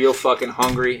are real fucking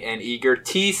hungry and eager.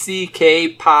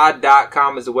 TCKpod.com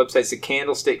is the website. It's the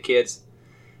Candlestick Kids.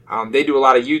 They do a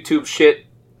lot of YouTube shit.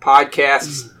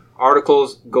 podcasts,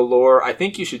 articles galore. I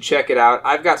think you should check it out.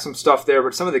 I've got some stuff there,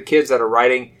 but some of the kids that are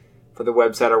writing for the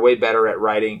website are way better at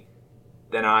writing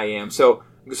than I am. So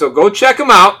go check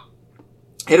them out.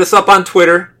 Hit us up on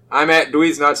Twitter. I'm at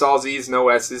Dewey's Nuts, all Z's, no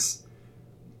S's.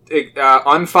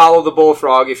 Unfollow the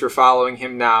Bullfrog if you're following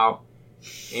him now.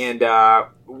 And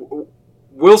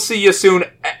we'll see you soon.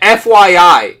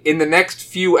 FYI, in the next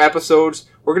few episodes,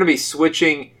 we're going to be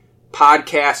switching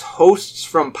podcast hosts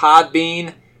from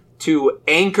Podbean to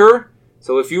Anchor.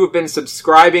 So if you have been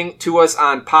subscribing to us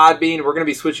on Podbean, we're going to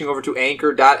be switching over to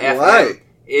Anchor.fm. Why?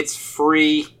 It's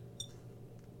free.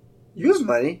 Use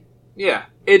money. Yeah,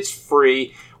 it's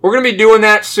free. We're going to be doing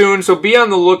that soon, so be on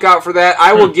the lookout for that.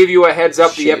 I will give you a heads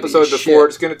up the episode before.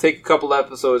 It's going to take a couple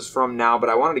episodes from now, but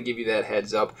I wanted to give you that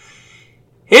heads up.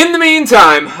 In the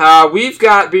meantime, we've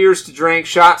got beers to drink,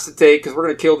 shots to take, because we're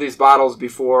going to kill these bottles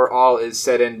before all is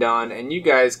said and done, and you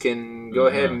guys can go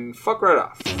ahead and fuck right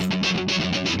off.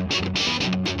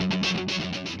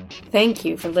 Thank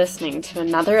you for listening to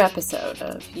another episode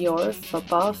of Your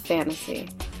Football Fantasy.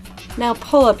 Now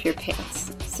pull up your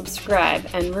pants, subscribe,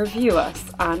 and review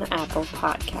us on Apple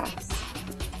Podcasts.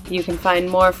 You can find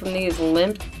more from these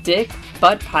limp dick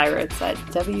butt pirates at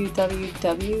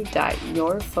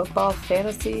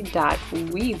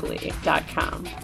www.yourfootballfantasy.weebly.com.